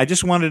 I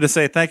just wanted to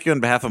say thank you on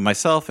behalf of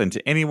myself and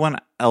to anyone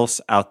else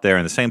out there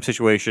in the same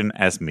situation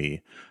as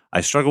me.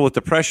 I struggle with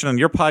depression, and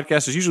your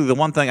podcast is usually the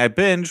one thing I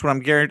binge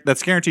when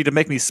that's guaranteed to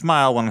make me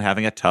smile when I'm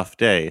having a tough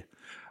day.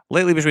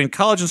 Lately, between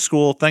college and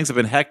school, things have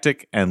been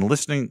hectic, and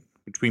listening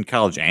between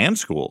college and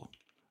school,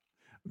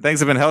 things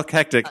have been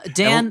hectic.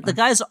 Dan, the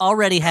guy's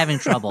already having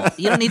trouble.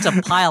 You don't need to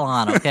pile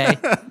on, okay?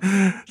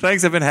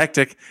 Things have been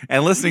hectic,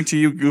 and listening to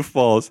you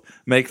goofballs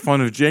make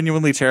fun of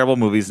genuinely terrible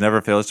movies never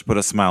fails to put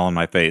a smile on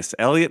my face.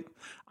 Elliot,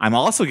 I'm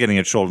also getting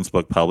a children's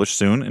book published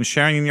soon, and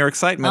sharing in your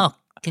excitement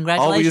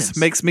Congratulations. always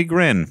makes me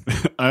grin.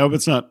 I hope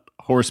it's not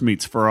horse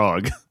meets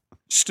frog.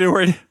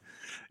 Stuart,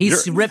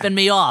 He's ripping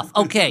me off.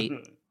 Okay,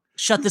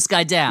 shut this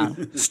guy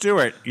down.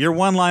 Stuart, your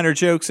one-liner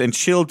jokes and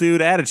chill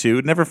dude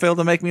attitude never fail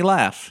to make me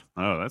laugh.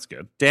 Oh, that's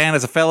good. Dan,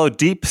 as a fellow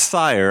deep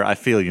sire, I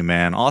feel you,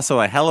 man. Also,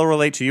 I hella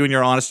relate to you and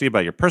your honesty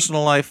about your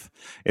personal life.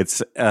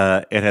 It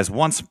has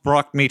once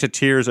brought me to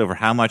tears over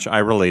how much I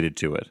related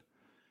to it.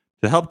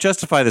 To help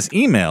justify this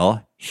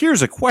email,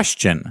 here's a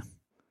question.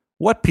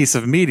 What piece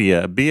of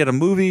media, be it a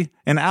movie,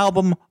 an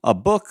album, a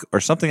book,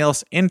 or something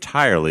else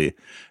entirely,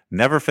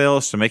 never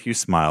fails to make you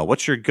smile?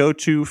 What's your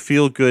go-to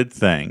feel-good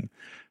thing?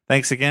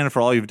 Thanks again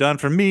for all you've done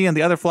for me and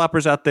the other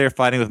floppers out there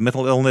fighting with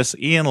mental illness.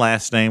 Ian,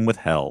 last name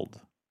withheld.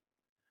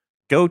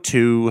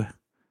 Go-to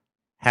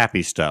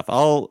happy stuff.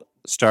 I'll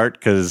start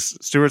because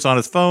Stuart's on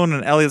his phone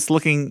and Elliot's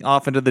looking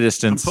off into the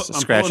distance,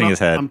 scratching his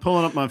head. I'm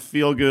pulling up my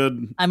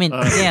feel-good. I mean,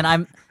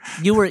 Dan,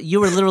 you were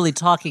literally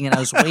talking, and I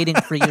was waiting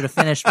for you to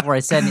finish before I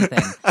said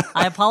anything.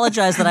 I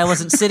apologize that I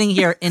wasn't sitting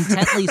here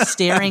intently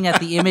staring at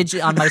the image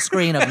on my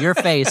screen of your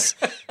face,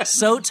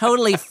 so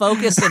totally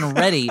focused and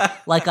ready,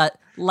 like a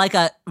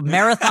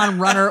marathon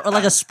runner or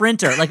like a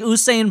sprinter, like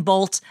Usain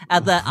Bolt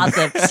at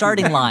the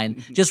starting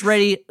line, just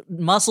ready,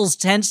 muscles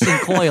tensed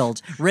and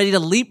coiled, ready to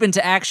leap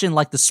into action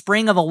like the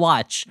spring of a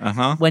watch.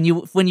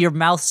 When your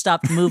mouth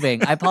stopped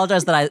moving. I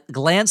apologize that I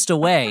glanced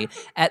away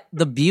at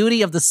the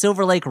beauty of the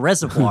Silver Lake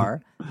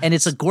Reservoir. And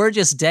it's a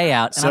gorgeous day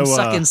out, and I'm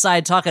stuck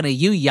inside talking to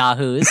you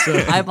yahoos.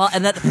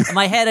 And that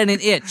my head had an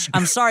itch.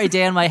 I'm sorry,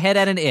 Dan, my head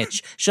had an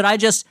itch. Should I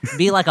just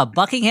be like a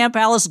Buckingham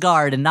Palace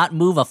guard and not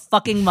move a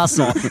fucking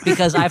muscle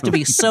because I have to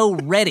be so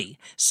ready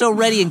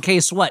in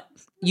case what?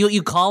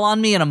 You call on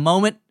me in a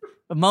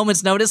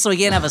moment's notice so we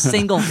can't have a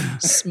single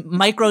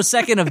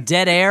microsecond of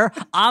dead air?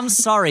 I'm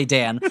sorry,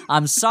 Dan.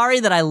 I'm sorry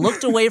that I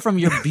looked away from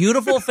your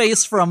beautiful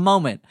face for a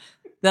moment,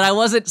 that I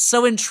wasn't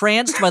so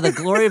entranced by the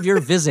glory of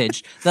your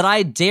visage that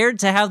I dared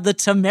to have the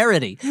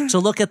temerity to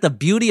look at the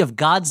beauty of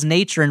God's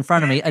nature in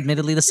front of me.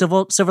 Admittedly, the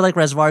Silver Lake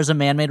Reservoir is a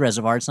man-made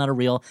reservoir. It's not a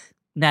real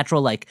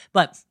natural lake.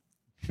 And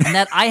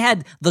that I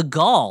had the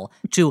gall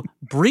to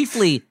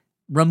briefly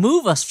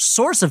remove a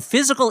source of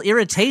physical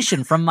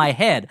irritation from my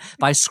head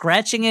by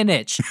scratching an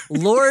itch.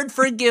 Lord,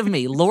 forgive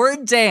me.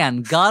 Lord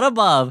Dan, God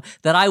above,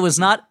 that I was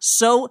not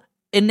so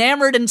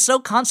enamored and so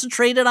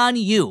concentrated on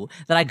you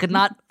that I could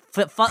not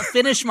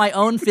finish my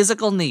own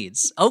physical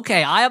needs.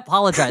 Okay, I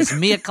apologize.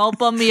 Mea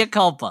culpa, mea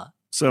culpa.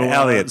 So,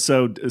 Elliot.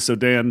 So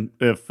Dan,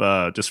 if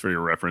just for your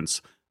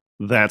reference,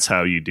 that's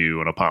how you do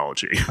an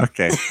apology.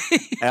 Okay.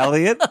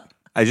 Elliot,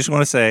 I just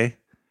want to say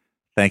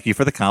thank you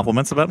for the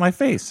compliments about my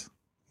face.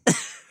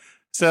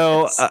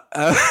 So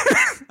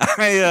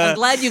I'm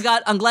glad you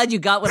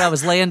got what I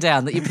was laying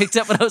down, that you picked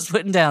up what I was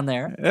putting down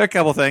there. There are a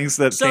couple things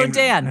that So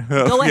Dan,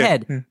 go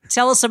ahead.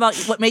 Tell us about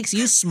what makes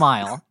you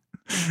smile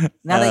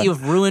now that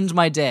you've ruined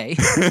my day.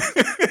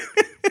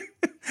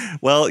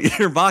 Well,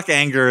 your mock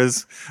anger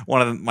is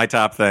one of my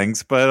top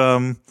things,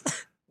 but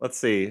let's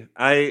see.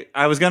 I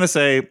was going to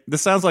say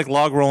this sounds like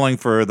log rolling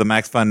for the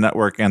Max Fun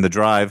Network and the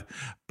Drive,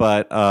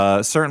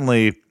 but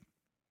certainly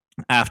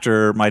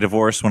after my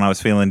divorce, when I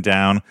was feeling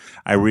down,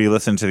 I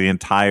re-listened to the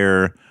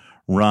entire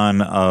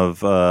run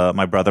of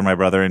My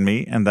Brother and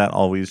Me, and that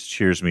always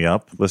cheers me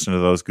up. Listen to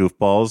those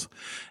goofballs.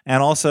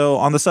 And also,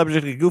 on the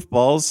subject of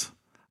goofballs,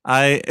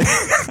 I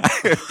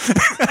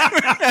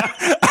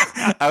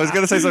was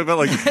going to say something about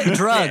like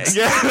drugs.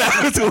 Yeah,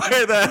 that was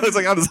weird. That was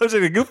like on the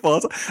subject of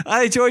goofballs.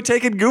 I enjoy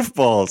taking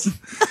goofballs.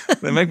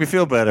 They make me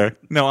feel better.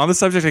 No, on the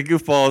subject of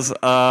goofballs,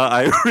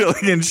 I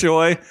really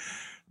enjoy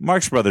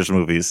Marx Brothers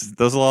movies.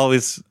 Those will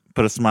always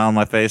put a smile on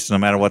my face no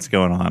matter what's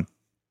going on.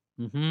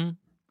 Mm-hmm.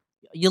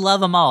 You love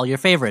them all. Your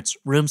favorites: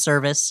 Room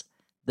Service,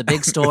 the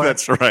big store.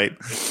 That's right.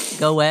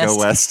 Go West. Go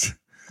West.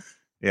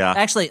 Yeah.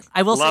 Actually,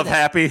 I will Love say that.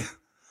 Happy.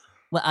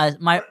 Well,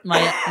 my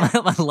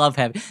love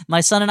Happy.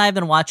 My son and I have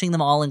been watching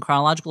them all in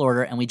chronological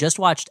order, and we just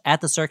watched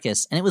At the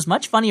Circus, and it was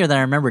much funnier than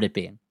I remembered it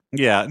being.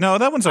 Yeah. No,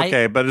 that one's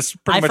okay, but it's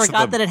pretty I much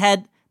forgot that it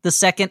had the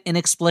second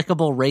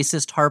inexplicable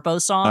racist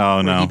Harpo song.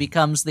 Oh, no. Where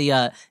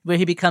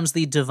he becomes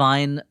the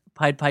divine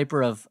Pied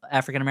Piper of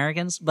African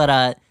Americans.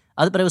 But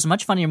it was a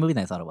much funnier movie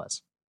than I thought it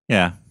was.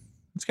 Yeah.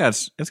 It's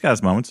got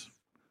its moments.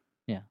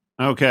 Yeah.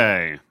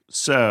 Okay.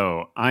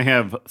 So I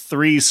have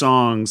 3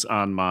 songs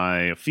on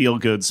my Feel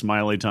Good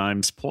Smiley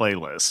Times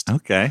playlist.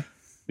 Okay.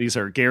 These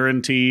are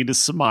guaranteed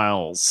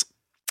smiles.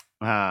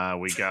 We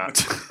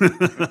got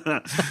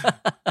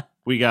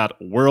we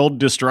got World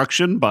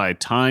Destruction by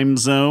Time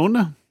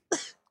Zone.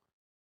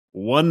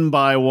 One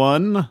by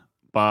One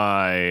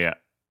by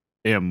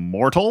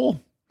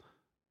Immortal.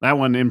 That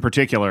one in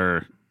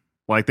particular,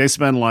 like they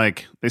spend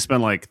like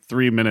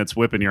 3 minutes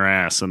whipping your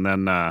ass, and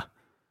then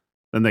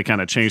they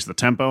kind of change the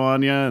tempo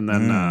on you, and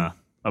then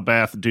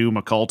Abath Doom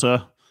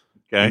Occulta.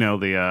 Okay. You know,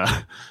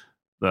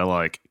 the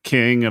like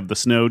king of the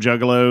snow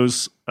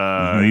juggalos.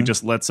 He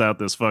just lets out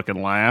this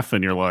fucking laugh,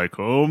 and you're like,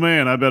 oh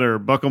man, I better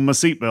buckle my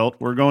seatbelt.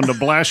 We're going to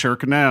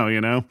Blashirk now, you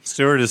know?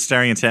 Stuart is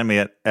staring intently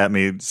at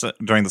me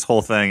during this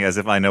whole thing as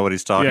if I know what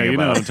he's talking about. Yeah, you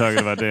know what I'm talking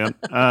about, Dan.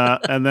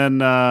 And then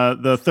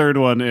the third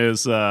one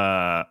is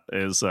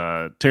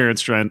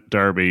Terrence Trent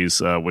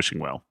D'Arby's Wishing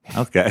Well.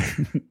 Okay.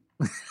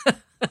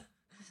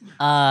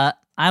 I'll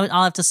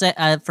have to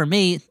say, for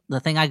me, the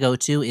thing I go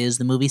to is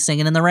the movie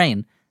Singing in the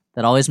Rain.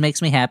 That always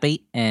makes me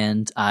happy,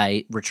 and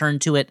I return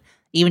to it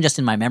even just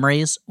in my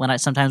memories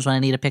sometimes when I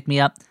need to pick me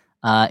up.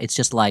 It's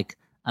just like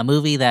a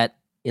movie that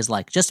is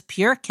like just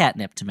pure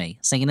catnip to me,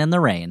 Singing in the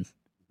Rain.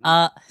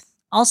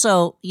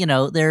 Also, you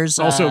know, there's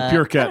also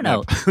pure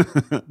catnip.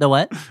 The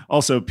what?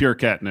 Also pure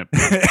catnip.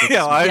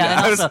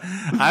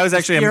 I was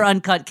actually pure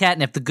uncut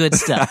catnip, the good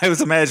stuff. I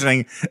was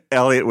imagining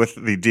Elliot with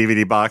the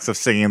DVD box of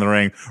Singing in the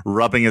Rain,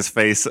 rubbing his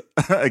face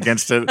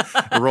against it,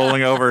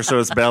 rolling over so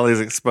his belly is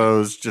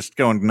exposed, just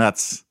going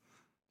nuts.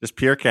 Just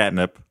pure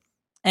catnip.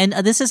 And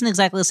this isn't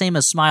exactly the same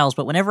as Smiles,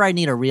 but whenever I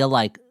need a real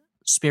like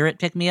spirit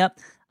pick me up,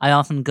 I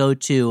often go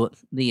to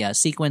the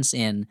sequence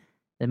in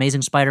The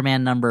Amazing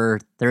Spider-Man number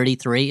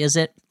 33, is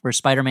it? Where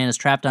Spider-Man is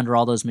trapped under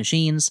all those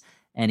machines,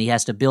 and he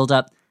has to build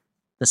up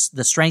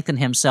the strength in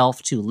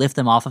himself to lift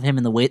them off of him.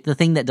 And the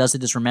thing that does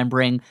it is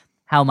remembering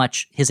how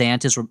much his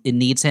aunt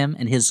needs him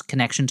and his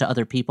connection to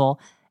other people.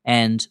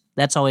 And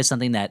that's always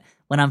something that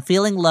when I'm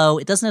feeling low,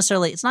 it's not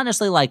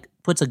necessarily like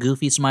puts a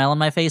goofy smile on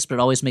my face, but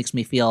it always makes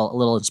me feel a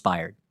little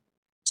inspired.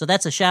 So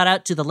that's a shout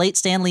out to the late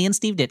Stan Lee and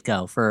Steve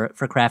Ditko for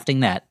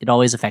crafting that. It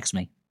always affects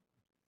me.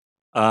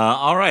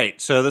 All right.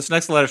 So this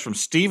next letter is from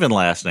Steven,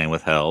 last name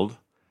withheld.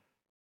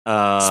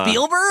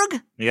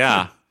 Spielberg?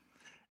 Yeah.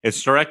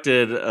 It's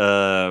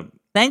directed...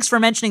 Thanks for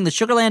mentioning the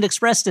Sugarland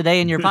Express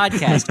today in your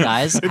podcast,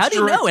 guys. How do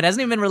you know? It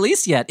hasn't even been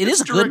released yet. It is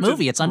a good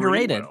movie. It's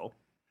underrated. Well.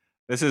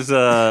 This is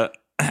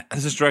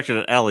directed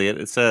at Elliot.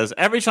 It says,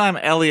 every time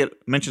Elliot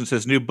mentions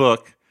his new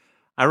book,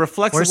 I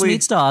reflexively... Horse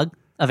Meets Dog,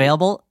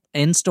 available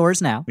in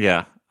stores now.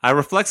 Yeah. I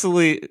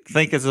reflexively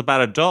think it's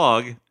about a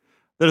dog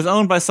that is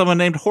owned by someone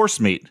named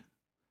Horsemeat.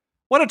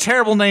 What a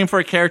terrible name for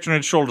a character in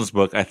a children's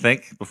book, I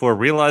think, before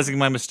realizing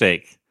my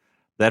mistake.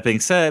 That being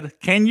said,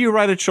 can you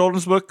write a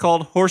children's book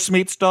called Horse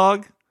Meets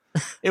Dog?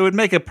 It would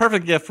make a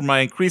perfect gift for my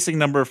increasing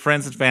number of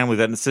friends and family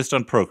that insist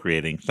on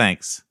procreating.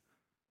 Thanks.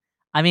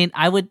 I mean,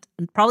 I would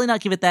probably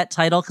not give it that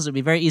title because it would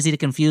be very easy to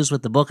confuse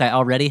with the book I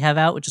already have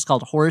out, which is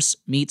called Horse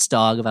Meets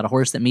Dog, about a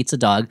horse that meets a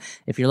dog.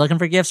 If you're looking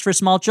for gifts for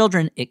small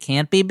children, it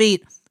can't be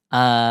beat.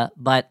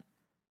 But,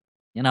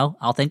 you know,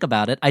 I'll think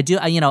about it. I do,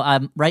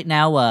 right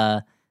now,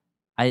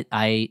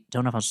 I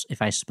don't know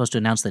if I'm supposed to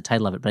announce the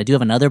title of it, but I do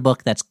have another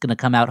book that's going to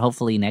come out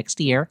hopefully next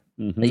year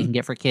that you can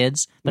get for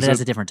kids, but it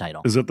has a different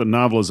title. Is it the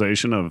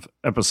novelization of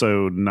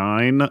Episode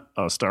 9,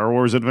 A Star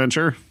Wars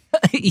Adventure?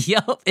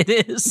 Yep, it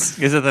is.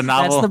 Is it the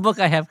novel? That's the book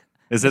I have.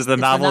 Is this the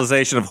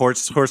novelization of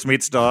Horse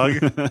Meets Dog?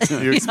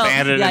 You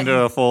expanded it into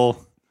a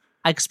full...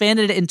 I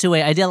expanded it into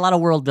I did a lot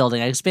of world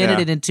building. I expanded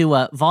it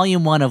into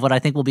volume 1 of what I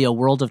think will be a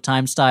World of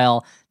Time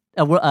style,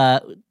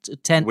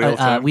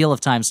 Wheel of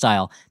Time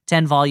style,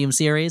 10-volume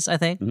series, I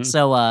think. Mm-hmm.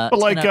 So, but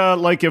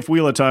like if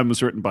Wheel of Time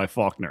was written by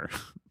Faulkner.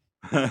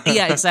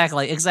 Yeah,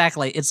 exactly.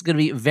 It's going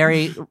to be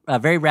very,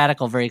 very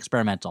radical, very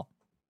experimental.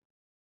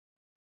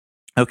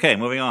 Okay,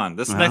 moving on.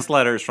 This next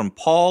letter is from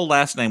Paul,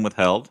 last name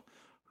withheld,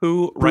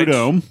 who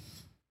writes.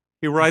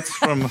 He writes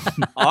from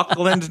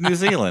Auckland, New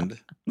Zealand.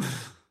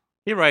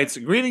 He writes,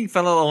 "Greeting,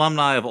 fellow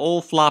alumni of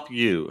Old Flop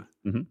U.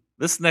 Mm-hmm.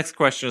 This next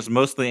question is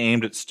mostly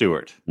aimed at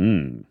Stuart.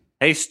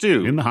 Hey,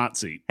 Stu. In the hot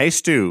seat. Hey,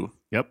 Stu.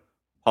 Yep.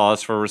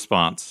 Pause for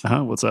response.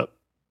 What's up?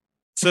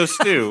 So,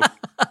 Stu.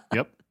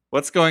 Yep.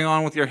 What's going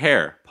on with your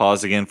hair?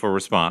 Pause again for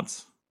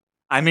response.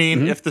 I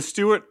mean, if the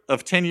Stuart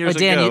of 10 years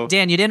ago...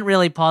 Dan, you didn't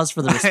really pause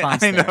for the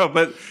response. I know,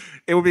 but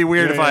it would be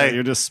weird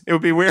It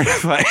would be weird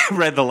if I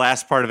read the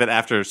last part of it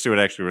after Stuart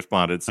actually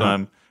responded, so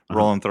I'm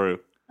rolling through.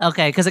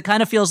 Okay, because it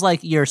kind of feels like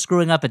you're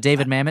screwing up a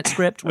David Mamet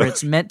script where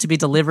it's meant to be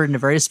delivered in a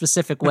very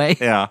specific way.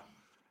 Yeah.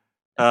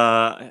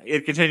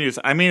 It continues.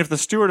 I mean, if the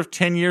Stewart of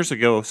 10 years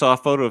ago saw a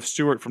photo of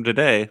Stewart from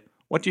today,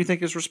 what do you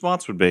think his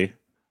response would be?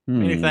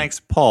 Many thanks,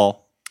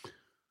 Paul.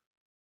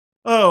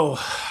 Oh,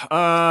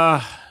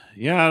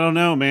 yeah, I don't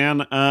know,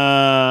 man.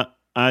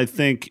 I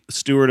think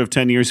Stewart of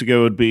 10 years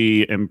ago would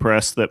be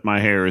impressed that my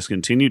hair has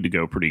continued to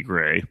go pretty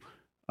gray.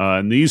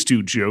 And these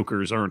two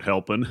jokers aren't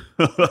helping.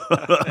 All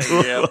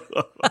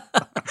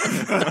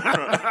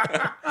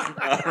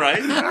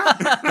right.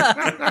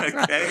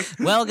 Okay.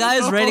 Well,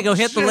 guys, ready to go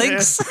hit the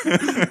links?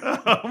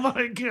 Oh,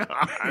 my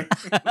God.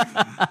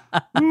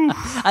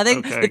 I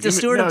think if the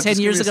Stewart of 10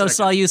 years ago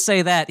saw you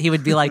say that, he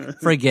would be like,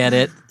 forget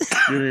it.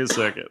 Give me a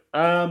second.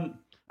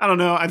 I don't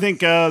know. I think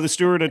the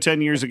Stewart of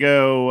 10 years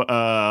ago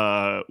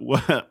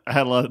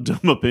had a lot of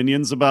dumb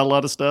opinions about a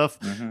lot of stuff.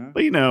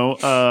 But,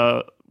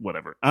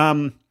 whatever.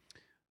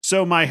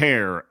 So my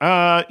hair.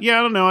 I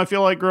don't know. I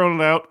feel like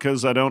growing it out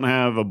because I don't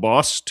have a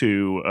boss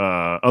to,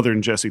 other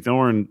than Jesse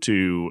Thorne,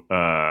 to,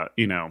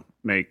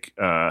 make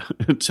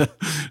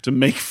to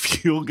make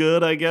feel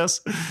good, I guess.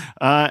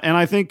 And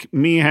I think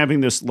me having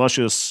this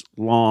luscious,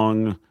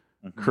 long,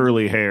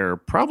 curly hair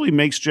probably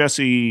makes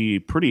Jesse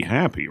pretty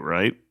happy,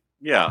 right?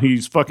 Yeah.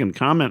 He's fucking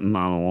commenting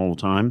on it all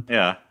the time.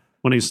 Yeah.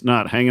 When he's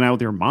not hanging out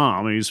with your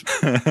mom, he's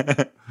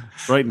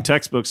writing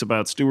textbooks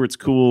about Stewart's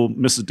cool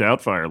Mrs.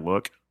 Doubtfire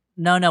look.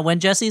 No. When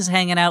Jesse's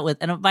hanging out with,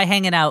 and by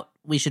hanging out,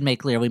 we should make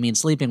clear we mean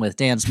sleeping with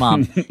Dan's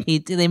mom. A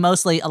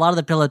lot of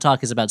the pillow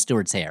talk is about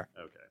Stewart's hair.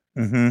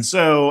 Okay.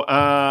 So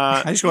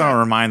I just want to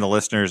remind the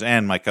listeners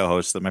and my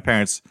co-hosts that my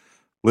parents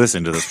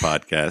listen to this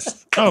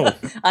podcast. Oh,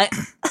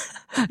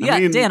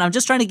 Dan, I'm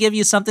just trying to give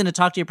you something to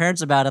talk to your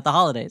parents about at the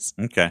holidays.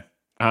 Okay.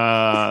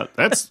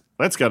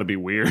 that's got to be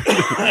weird.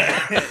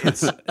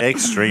 It's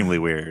extremely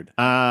weird.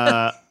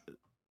 I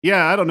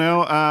don't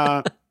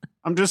know.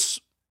 I'm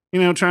just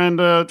trying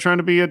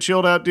to be a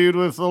chilled out dude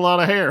with a lot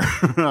of hair.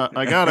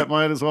 I got it.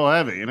 Might as well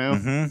have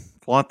it.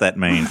 Flaunt that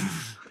mane.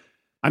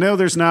 I know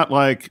there's no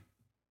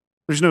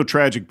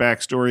tragic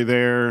backstory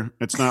there.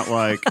 It's not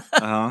like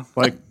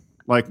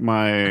like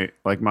my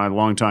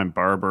longtime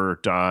barber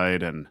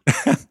died, and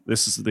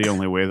this is the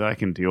only way that I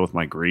can deal with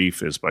my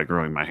grief is by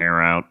growing my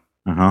hair out.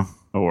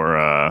 Or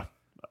I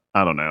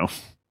don't know.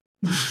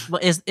 Well,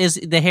 is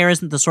the hair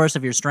isn't the source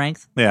of your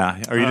strength? Yeah.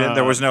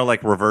 There was no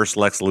like reverse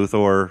Lex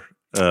Luthor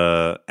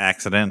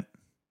accident.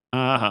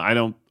 I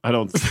don't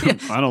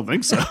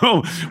think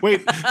so.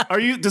 Wait,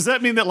 does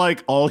that mean that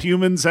like all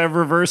humans have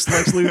reverse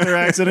Lex Luthor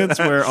accidents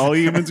where all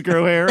humans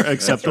grow hair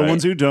except the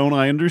ones who don't?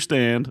 I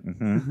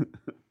understand.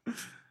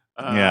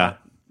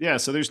 Yeah.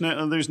 So there's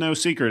no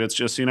secret. It's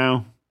just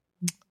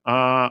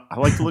I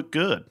like to look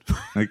good.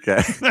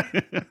 Okay.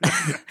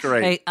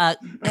 Great. Hey,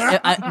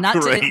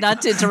 not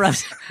to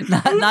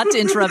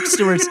interrupt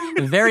Stewart's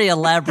very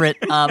elaborate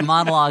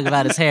monologue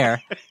about his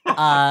hair.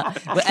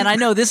 And I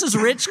know this is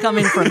rich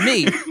coming from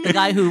me, the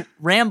guy who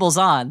rambles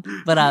on.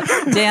 But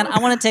Dan, I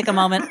want to take a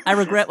moment. I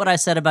regret what I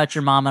said about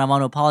your mom, and I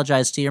want to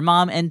apologize to your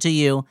mom and to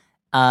you.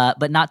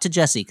 But not to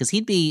Jesse, because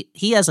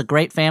he has a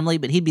great family,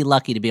 but he'd be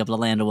lucky to be able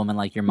to land a woman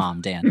like your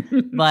mom,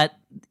 Dan. But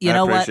you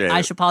know what?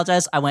 I should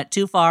apologize. I went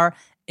too far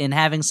in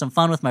having some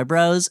fun with my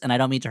bros, and I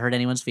don't mean to hurt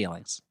anyone's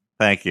feelings.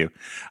 Thank you.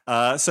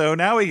 So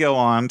now we go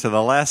on to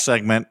the last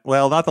segment.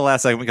 Well, not the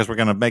last segment because we're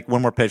going to make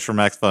one more pitch for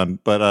Max Fun,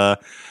 but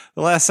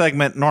the last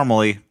segment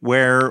normally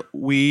where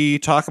we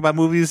talk about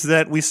movies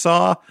that we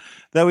saw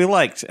that we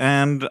liked.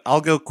 And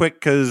I'll go quick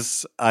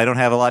because I don't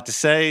have a lot to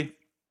say.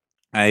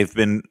 I've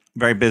been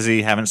very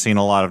busy, haven't seen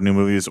a lot of new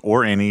movies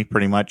or any,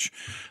 pretty much.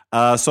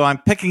 So I'm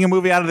picking a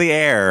movie out of the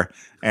air,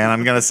 and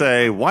I'm going to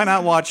say, why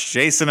not watch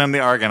Jason and the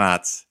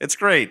Argonauts? It's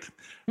great.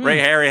 Ray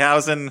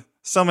Harryhausen,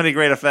 so many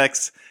great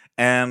effects,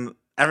 and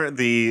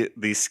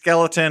the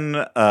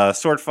skeleton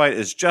sword fight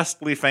is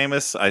justly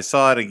famous. I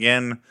saw it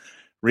again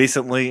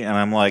recently, and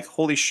I'm like,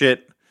 holy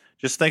shit,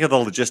 just think of the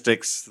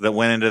logistics that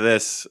went into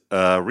this.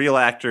 Real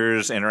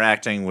actors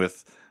interacting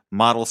with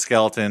model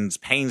skeletons,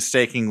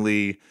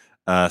 painstakingly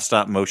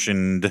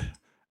stop-motioned.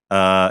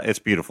 It's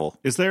beautiful.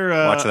 Is there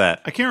watch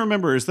that? I can't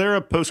remember. Is there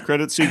a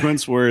post-credit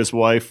sequence where his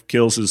wife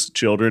kills his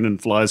children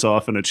and flies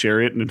off in a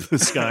chariot into the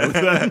sky with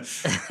them?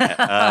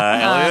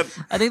 Elliot?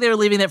 I think they were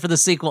leaving that for the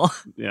sequel.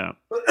 Yeah.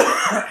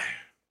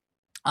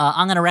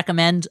 I'm going to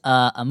recommend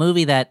a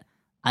movie that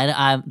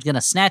I'm going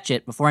to snatch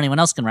it before anyone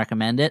else can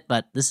recommend it,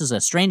 but this is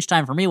a strange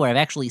time for me where I've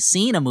actually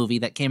seen a movie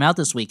that came out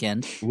this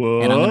weekend,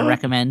 What? and I'm going to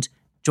recommend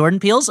Jordan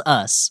Peele's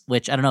Us,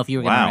 which I don't know if you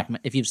were going to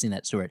recommend, if you've seen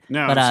that, Stuart.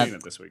 No, but, I'm seeing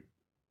it this week.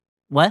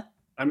 What?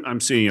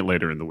 I'm seeing it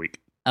later in the week.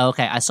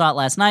 Okay, I saw it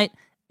last night,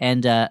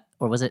 and or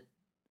was it?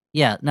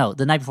 Yeah, no,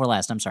 the night before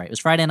last. I'm sorry, it was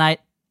Friday night.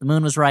 The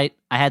moon was right.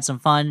 I had some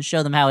fun.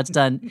 Show them how it's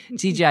done.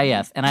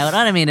 TGIF. And what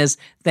I mean is,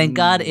 thank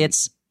God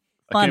it's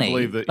funny. I can't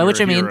believe that by which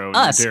I you're a mean hero and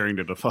us. you're daring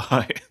to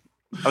defy.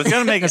 I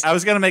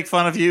was gonna make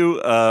fun of you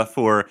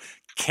for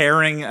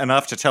caring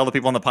enough to tell the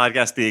people on the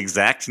podcast the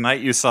exact night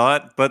you saw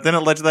it, but then it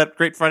led to that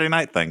great Friday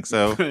night thing.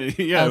 So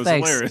Yeah, it was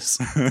thanks. hilarious.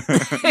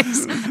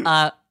 Thanks.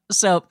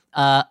 So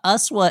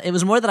it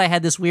was more that I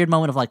had this weird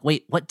moment of like,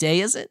 wait, what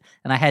day is it?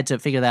 And I had to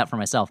figure that out for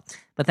myself.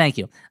 But thank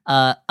you.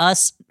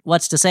 Us,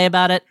 what's to say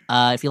about it?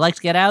 If you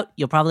liked Get Out,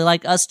 you'll probably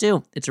like Us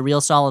too. It's a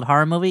real solid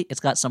horror movie. It's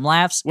got some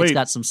laughs. Wait, it's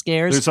got some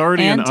scares. There's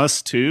already an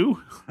Us too?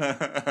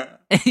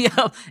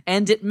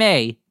 And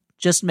it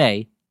just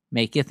may,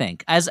 make you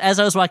think. As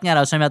I was walking out, I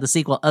was talking about the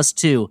sequel, Us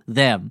 2,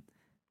 Them,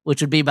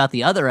 which would be about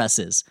the other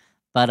Us's.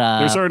 But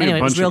there's already anyway,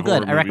 a bunch it was real of horror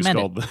good. I movies recommend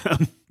called it.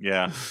 Them.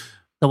 Yeah.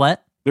 The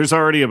what? There's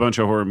already a bunch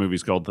of horror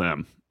movies called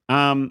Them.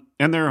 And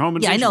they're home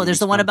invasion. Yeah, I know. There's movies.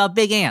 the one about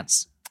big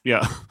ants.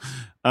 Yeah.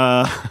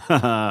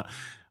 I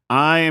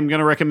am going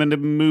to recommend a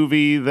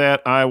movie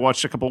that I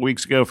watched a couple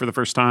weeks ago for the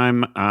first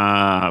time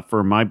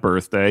for my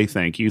birthday.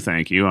 Thank you.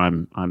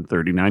 I'm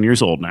 39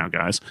 years old now,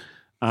 guys.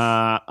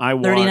 I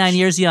watched 39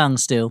 years young,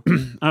 Stu.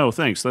 Oh,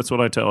 thanks. That's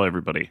what I tell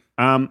everybody.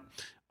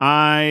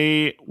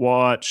 I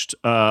watched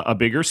A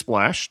Bigger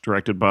Splash,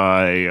 directed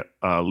by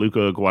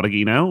Luca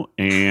Guadagnino,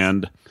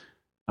 and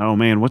oh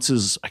man,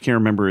 I can't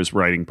remember his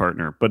writing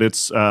partner, but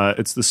it's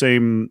the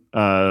same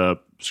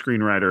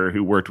screenwriter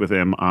who worked with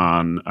him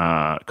on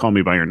Call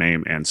Me by Your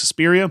Name and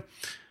Suspiria.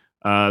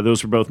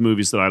 Those were both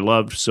movies that I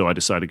loved, so I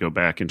decided to go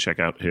back and check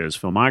out his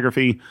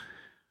filmography.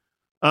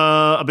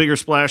 A Bigger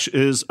Splash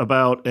is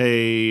about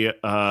a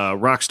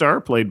rock star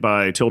played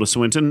by Tilda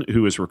Swinton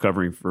who is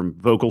recovering from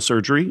vocal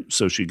surgery.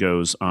 So she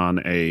goes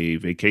on a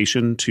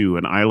vacation to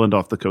an island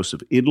off the coast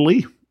of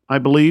Italy, I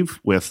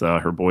believe, with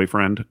her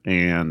boyfriend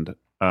and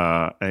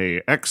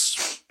a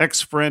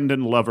ex-friend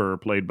and lover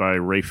played by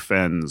Rafe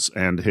Fiennes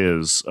and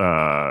his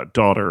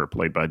daughter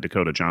played by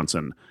Dakota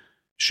Johnson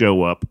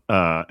show up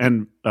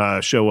and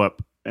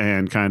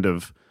kind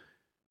of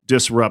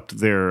disrupt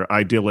their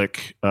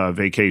idyllic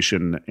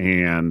vacation.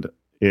 And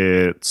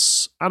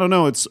it's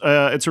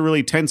a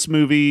really tense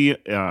movie.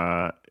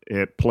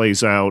 It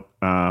plays out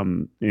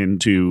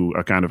into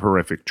a kind of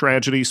horrific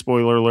tragedy,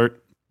 spoiler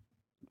alert.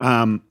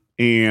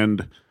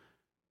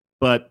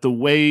 But the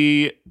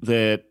way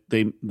that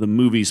the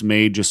movie's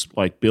made just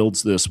like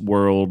builds this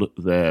world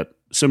that,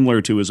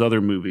 similar to his other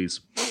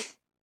movies,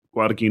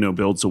 Guadagnino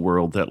builds a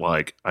world that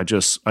like I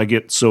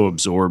get so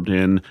absorbed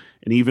in.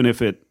 And even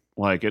if it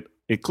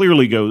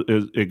clearly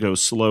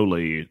goes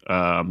slowly.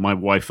 My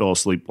wife fell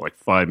asleep like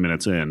 5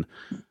 minutes in.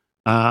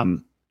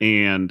 And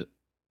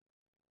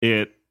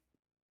I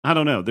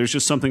don't know. There's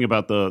just something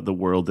about the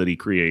world that he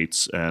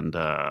creates. And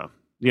I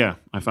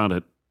found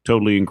it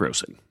totally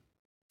engrossing.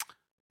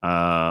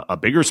 A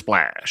Bigger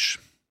Splash.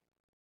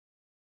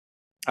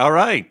 All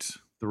right.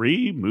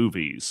 3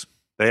 movies.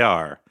 They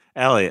are.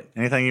 Elliot,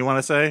 anything you want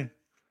to say?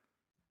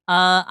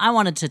 I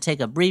wanted to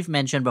take a brief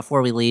mention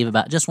before we leave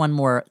about just one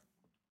more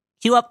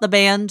cue up the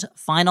band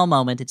final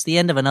moment. It's the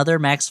end of another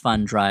Max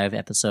Fun Drive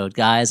episode,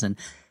 guys. And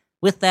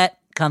with that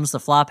comes the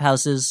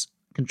Flophouse's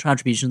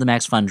contribution to the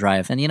Max Fun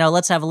Drive. And,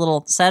 let's have a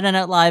little Saturday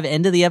Night Live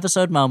end of the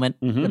episode moment.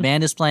 Mm-hmm. The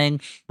band is playing,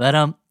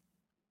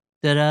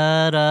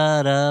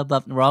 da-da-da-da,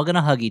 but we're all going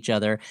to hug each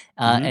other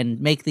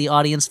and make the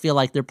audience feel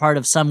like they're part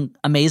of some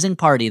amazing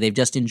party they've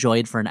just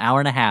enjoyed for an hour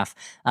and a half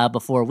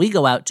before we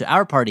go out to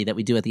our party that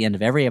we do at the end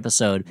of every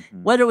episode,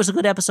 whether it was a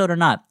good episode or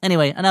not.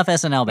 Anyway, enough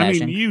SNL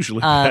bashing. I mean, usually.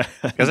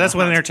 Because that's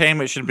what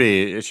entertainment should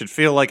be. It should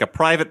feel like a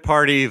private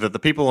party that the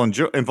people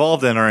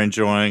involved in are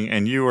enjoying,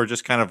 and you are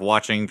just kind of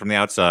watching from the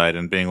outside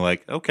and being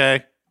like,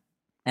 okay.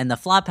 And the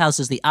Flophouse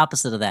is the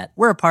opposite of that.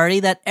 We're a party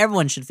that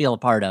everyone should feel a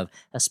part of,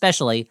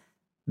 especially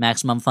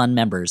Maximum Fun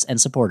members and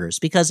supporters.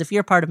 Because if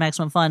you're part of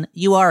Maximum Fun,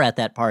 you are at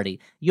that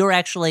party. You're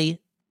actually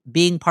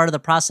being part of the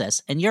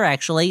process, and you're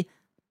actually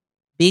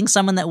being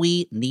someone that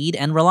we need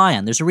and rely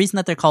on. There's a reason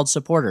that they're called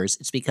supporters.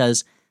 It's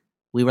because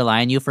we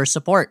rely on you for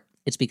support.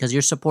 It's because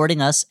you're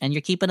supporting us and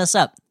you're keeping us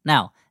up.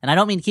 Now, and I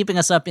don't mean keeping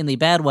us up in the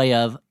bad way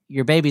of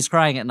your baby's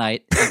crying at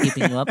night and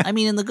keeping you up. I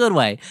mean in the good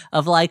way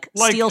of like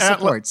steel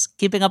supports,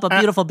 keeping up a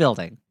beautiful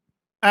building.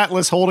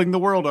 Atlas holding the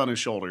world on his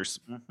shoulders.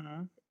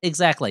 Mm-hmm.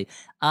 Exactly.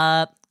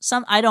 I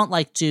don't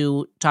like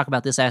to talk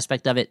about this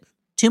aspect of it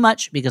too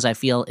much because I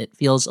feel it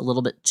feels a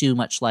little bit too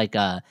much like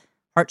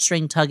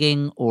heartstring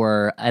tugging,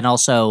 and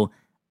also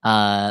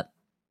I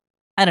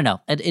don't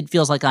know. It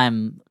feels like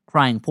I'm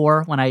crying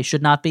poor when I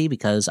should not be,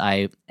 because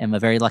I am a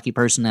very lucky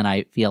person and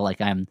I feel like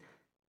I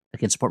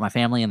can support my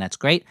family, and that's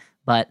great.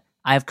 But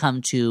I've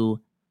come to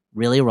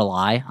really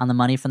rely on the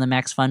money from the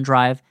Max Fun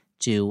Drive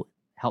to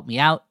help me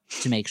out,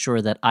 to make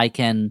sure that I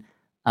can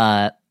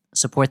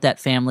support that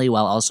family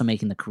while also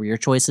making the career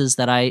choices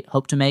that I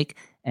hope to make.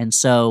 And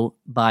so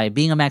by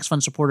being a Max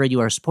Fun supporter, you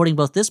are supporting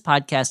both this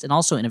podcast and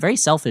also in a very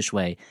selfish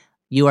way,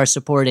 you are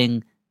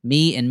supporting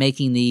me in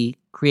making the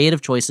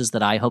creative choices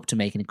that I hope to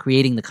make and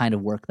creating the kind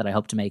of work that I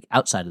hope to make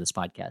outside of this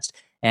podcast.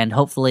 And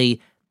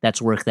hopefully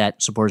that's work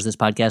that supporters of this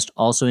podcast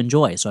also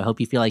enjoy. So I hope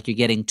you feel like you're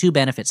getting 2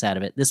 benefits out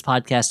of it, this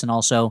podcast and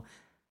also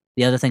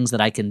the other things that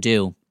I can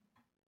do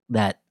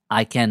that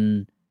I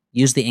can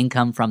use the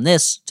income from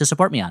this to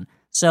support me on.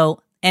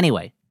 So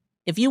anyway,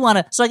 if you want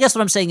to, so I guess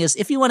what I'm saying is,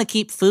 if you want to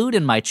keep food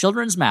in my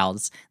children's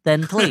mouths,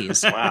 then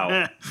please.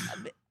 Wow.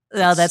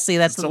 No, that's the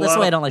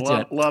way I don't like to do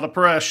it. A lot of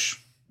pressure.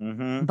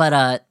 Mm-hmm.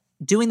 But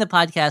doing the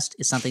podcast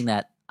is something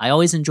that I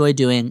always enjoy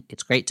doing.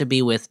 It's great to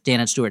be with Dan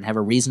and Stuart and have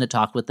a reason to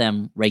talk with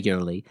them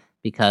regularly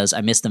because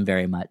I miss them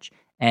very much.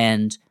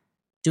 And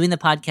doing the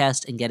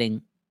podcast and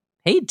getting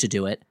paid to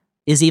do it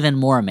is even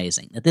more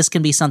amazing. That this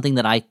can be something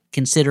that I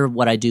consider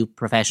what I do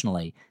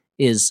professionally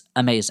is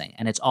amazing.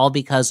 And it's all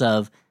because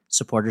of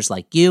supporters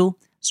like you,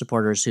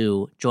 supporters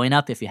who join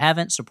up if you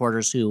haven't,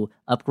 supporters who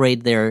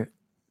upgrade their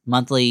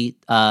monthly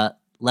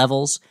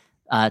levels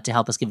to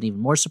help us give even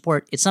more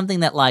support. It's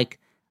something that, like,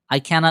 I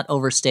cannot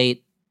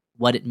overstate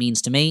what it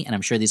means to me, and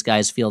I'm sure these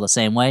guys feel the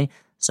same way.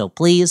 So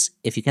please,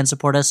 if you can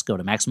support us, go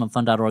to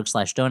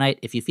MaximumFun.org/donate.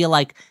 If you feel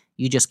like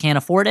you just can't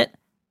afford it,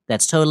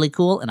 that's totally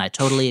cool, and I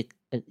totally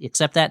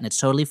accept that, and it's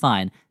totally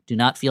fine. Do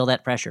not feel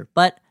that pressure.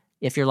 But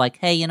if you're like,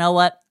 hey, you know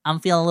what? I'm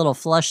feeling a little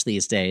flush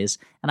these days,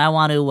 and I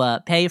want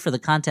to pay for the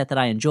content that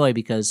I enjoy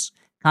because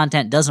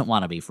content doesn't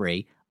want to be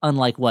free,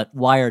 unlike what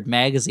Wired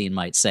Magazine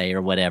might say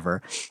or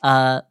whatever,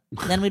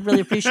 then we'd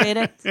really appreciate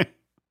it.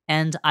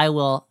 And I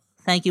will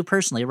thank you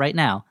personally right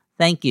now.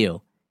 Thank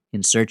you.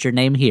 Insert your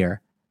name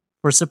here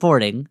for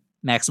supporting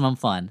Maximum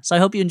Fun. So I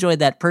hope you enjoyed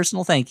that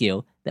personal thank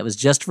you that was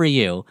just for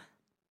you.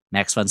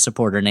 Max Fun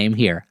supporter name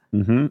here.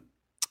 Mm-hmm.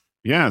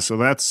 Yeah, so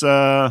that's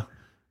your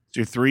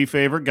three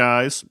favorite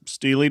guys,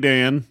 Steely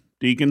Dan,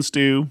 Deacon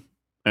Stu,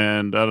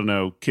 and I don't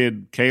know,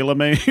 Kid Kayla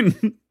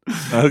Main.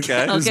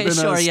 Okay. It's been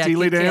sure, a yeah,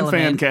 Steely Kid Dan Kayla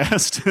fan Main.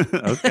 cast.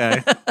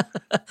 Okay.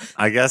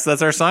 I guess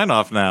that's our sign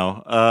off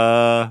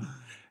now.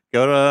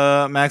 Go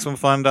to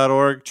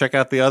MaximumFun.org. Check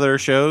out the other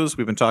shows.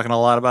 We've been talking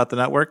a lot about the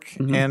network.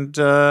 Mm-hmm. And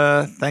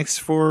thanks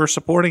for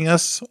supporting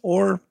us,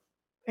 or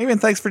even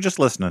thanks for just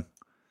listening.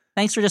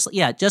 Thanks for just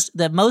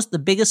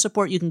the biggest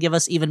support you can give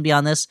us even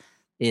beyond this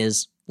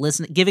is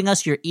giving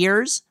us your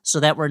ears so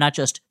that we're not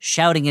just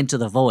shouting into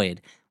the void.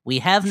 We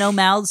have no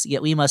mouths,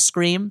 yet we must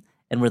scream,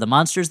 and we're the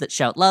monsters that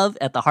shout love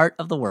at the heart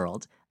of the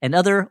world, and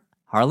other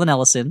Harlan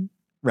Ellison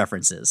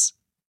references.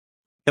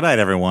 Good night,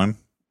 everyone.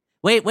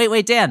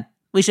 Wait, Dan.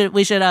 We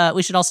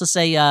should also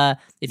say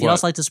if you'd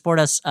also like to support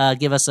us,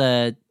 give us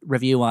a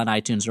review on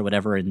iTunes or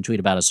whatever, and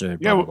tweet about us or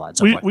blah blah blah. And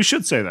so forth. we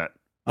should say that.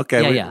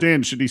 Okay. Yeah.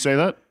 Dan, should he say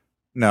that?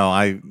 No.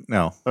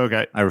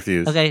 Okay. I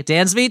refuse. Okay,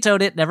 Dan's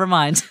vetoed it. Never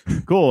mind.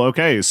 Cool.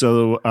 Okay.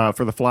 So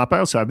for the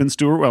Flophouse, I've been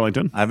Stuart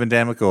Wellington. I've been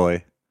Dan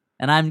McCoy.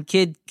 And I'm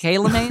Kid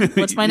Kayla.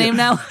 What's my name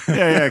now?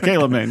 Yeah,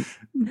 Kayla Main.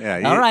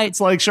 Yeah. All right. It's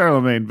like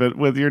Charlemagne, but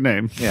with your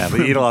name. Yeah, but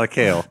you eat a lot of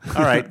kale.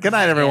 All right. Good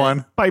night,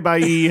 everyone.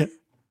 Bye-bye.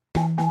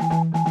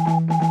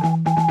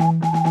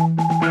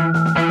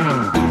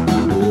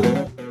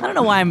 I don't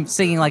know why I'm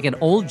singing like an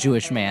old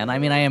Jewish man. I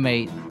mean, I am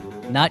a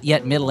not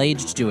yet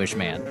middle-aged Jewish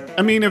man.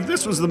 I mean, if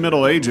this was the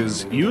Middle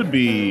Ages, you'd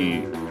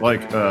be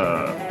like,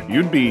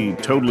 you'd be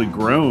totally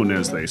grown,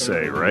 as they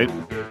say, right?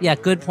 Yeah,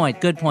 good point.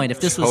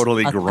 If this was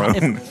Totally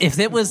grown. if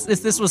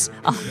this was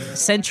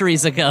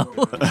centuries ago.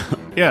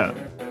 Yeah.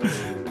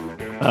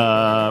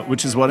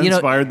 Which is what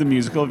inspired the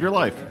musical of your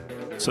life.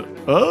 So,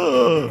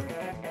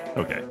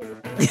 okay.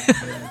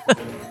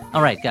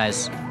 All right,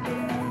 guys.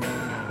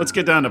 Let's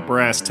get down to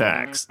brass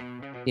tacks.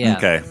 Yeah.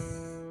 Okay.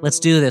 Let's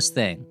do this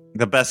thing.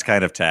 The best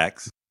kind of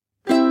tax.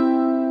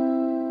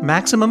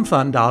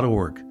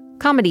 MaximumFun.org.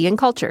 Comedy and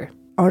culture.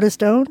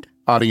 Artist owned.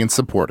 Audience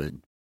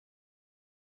supported.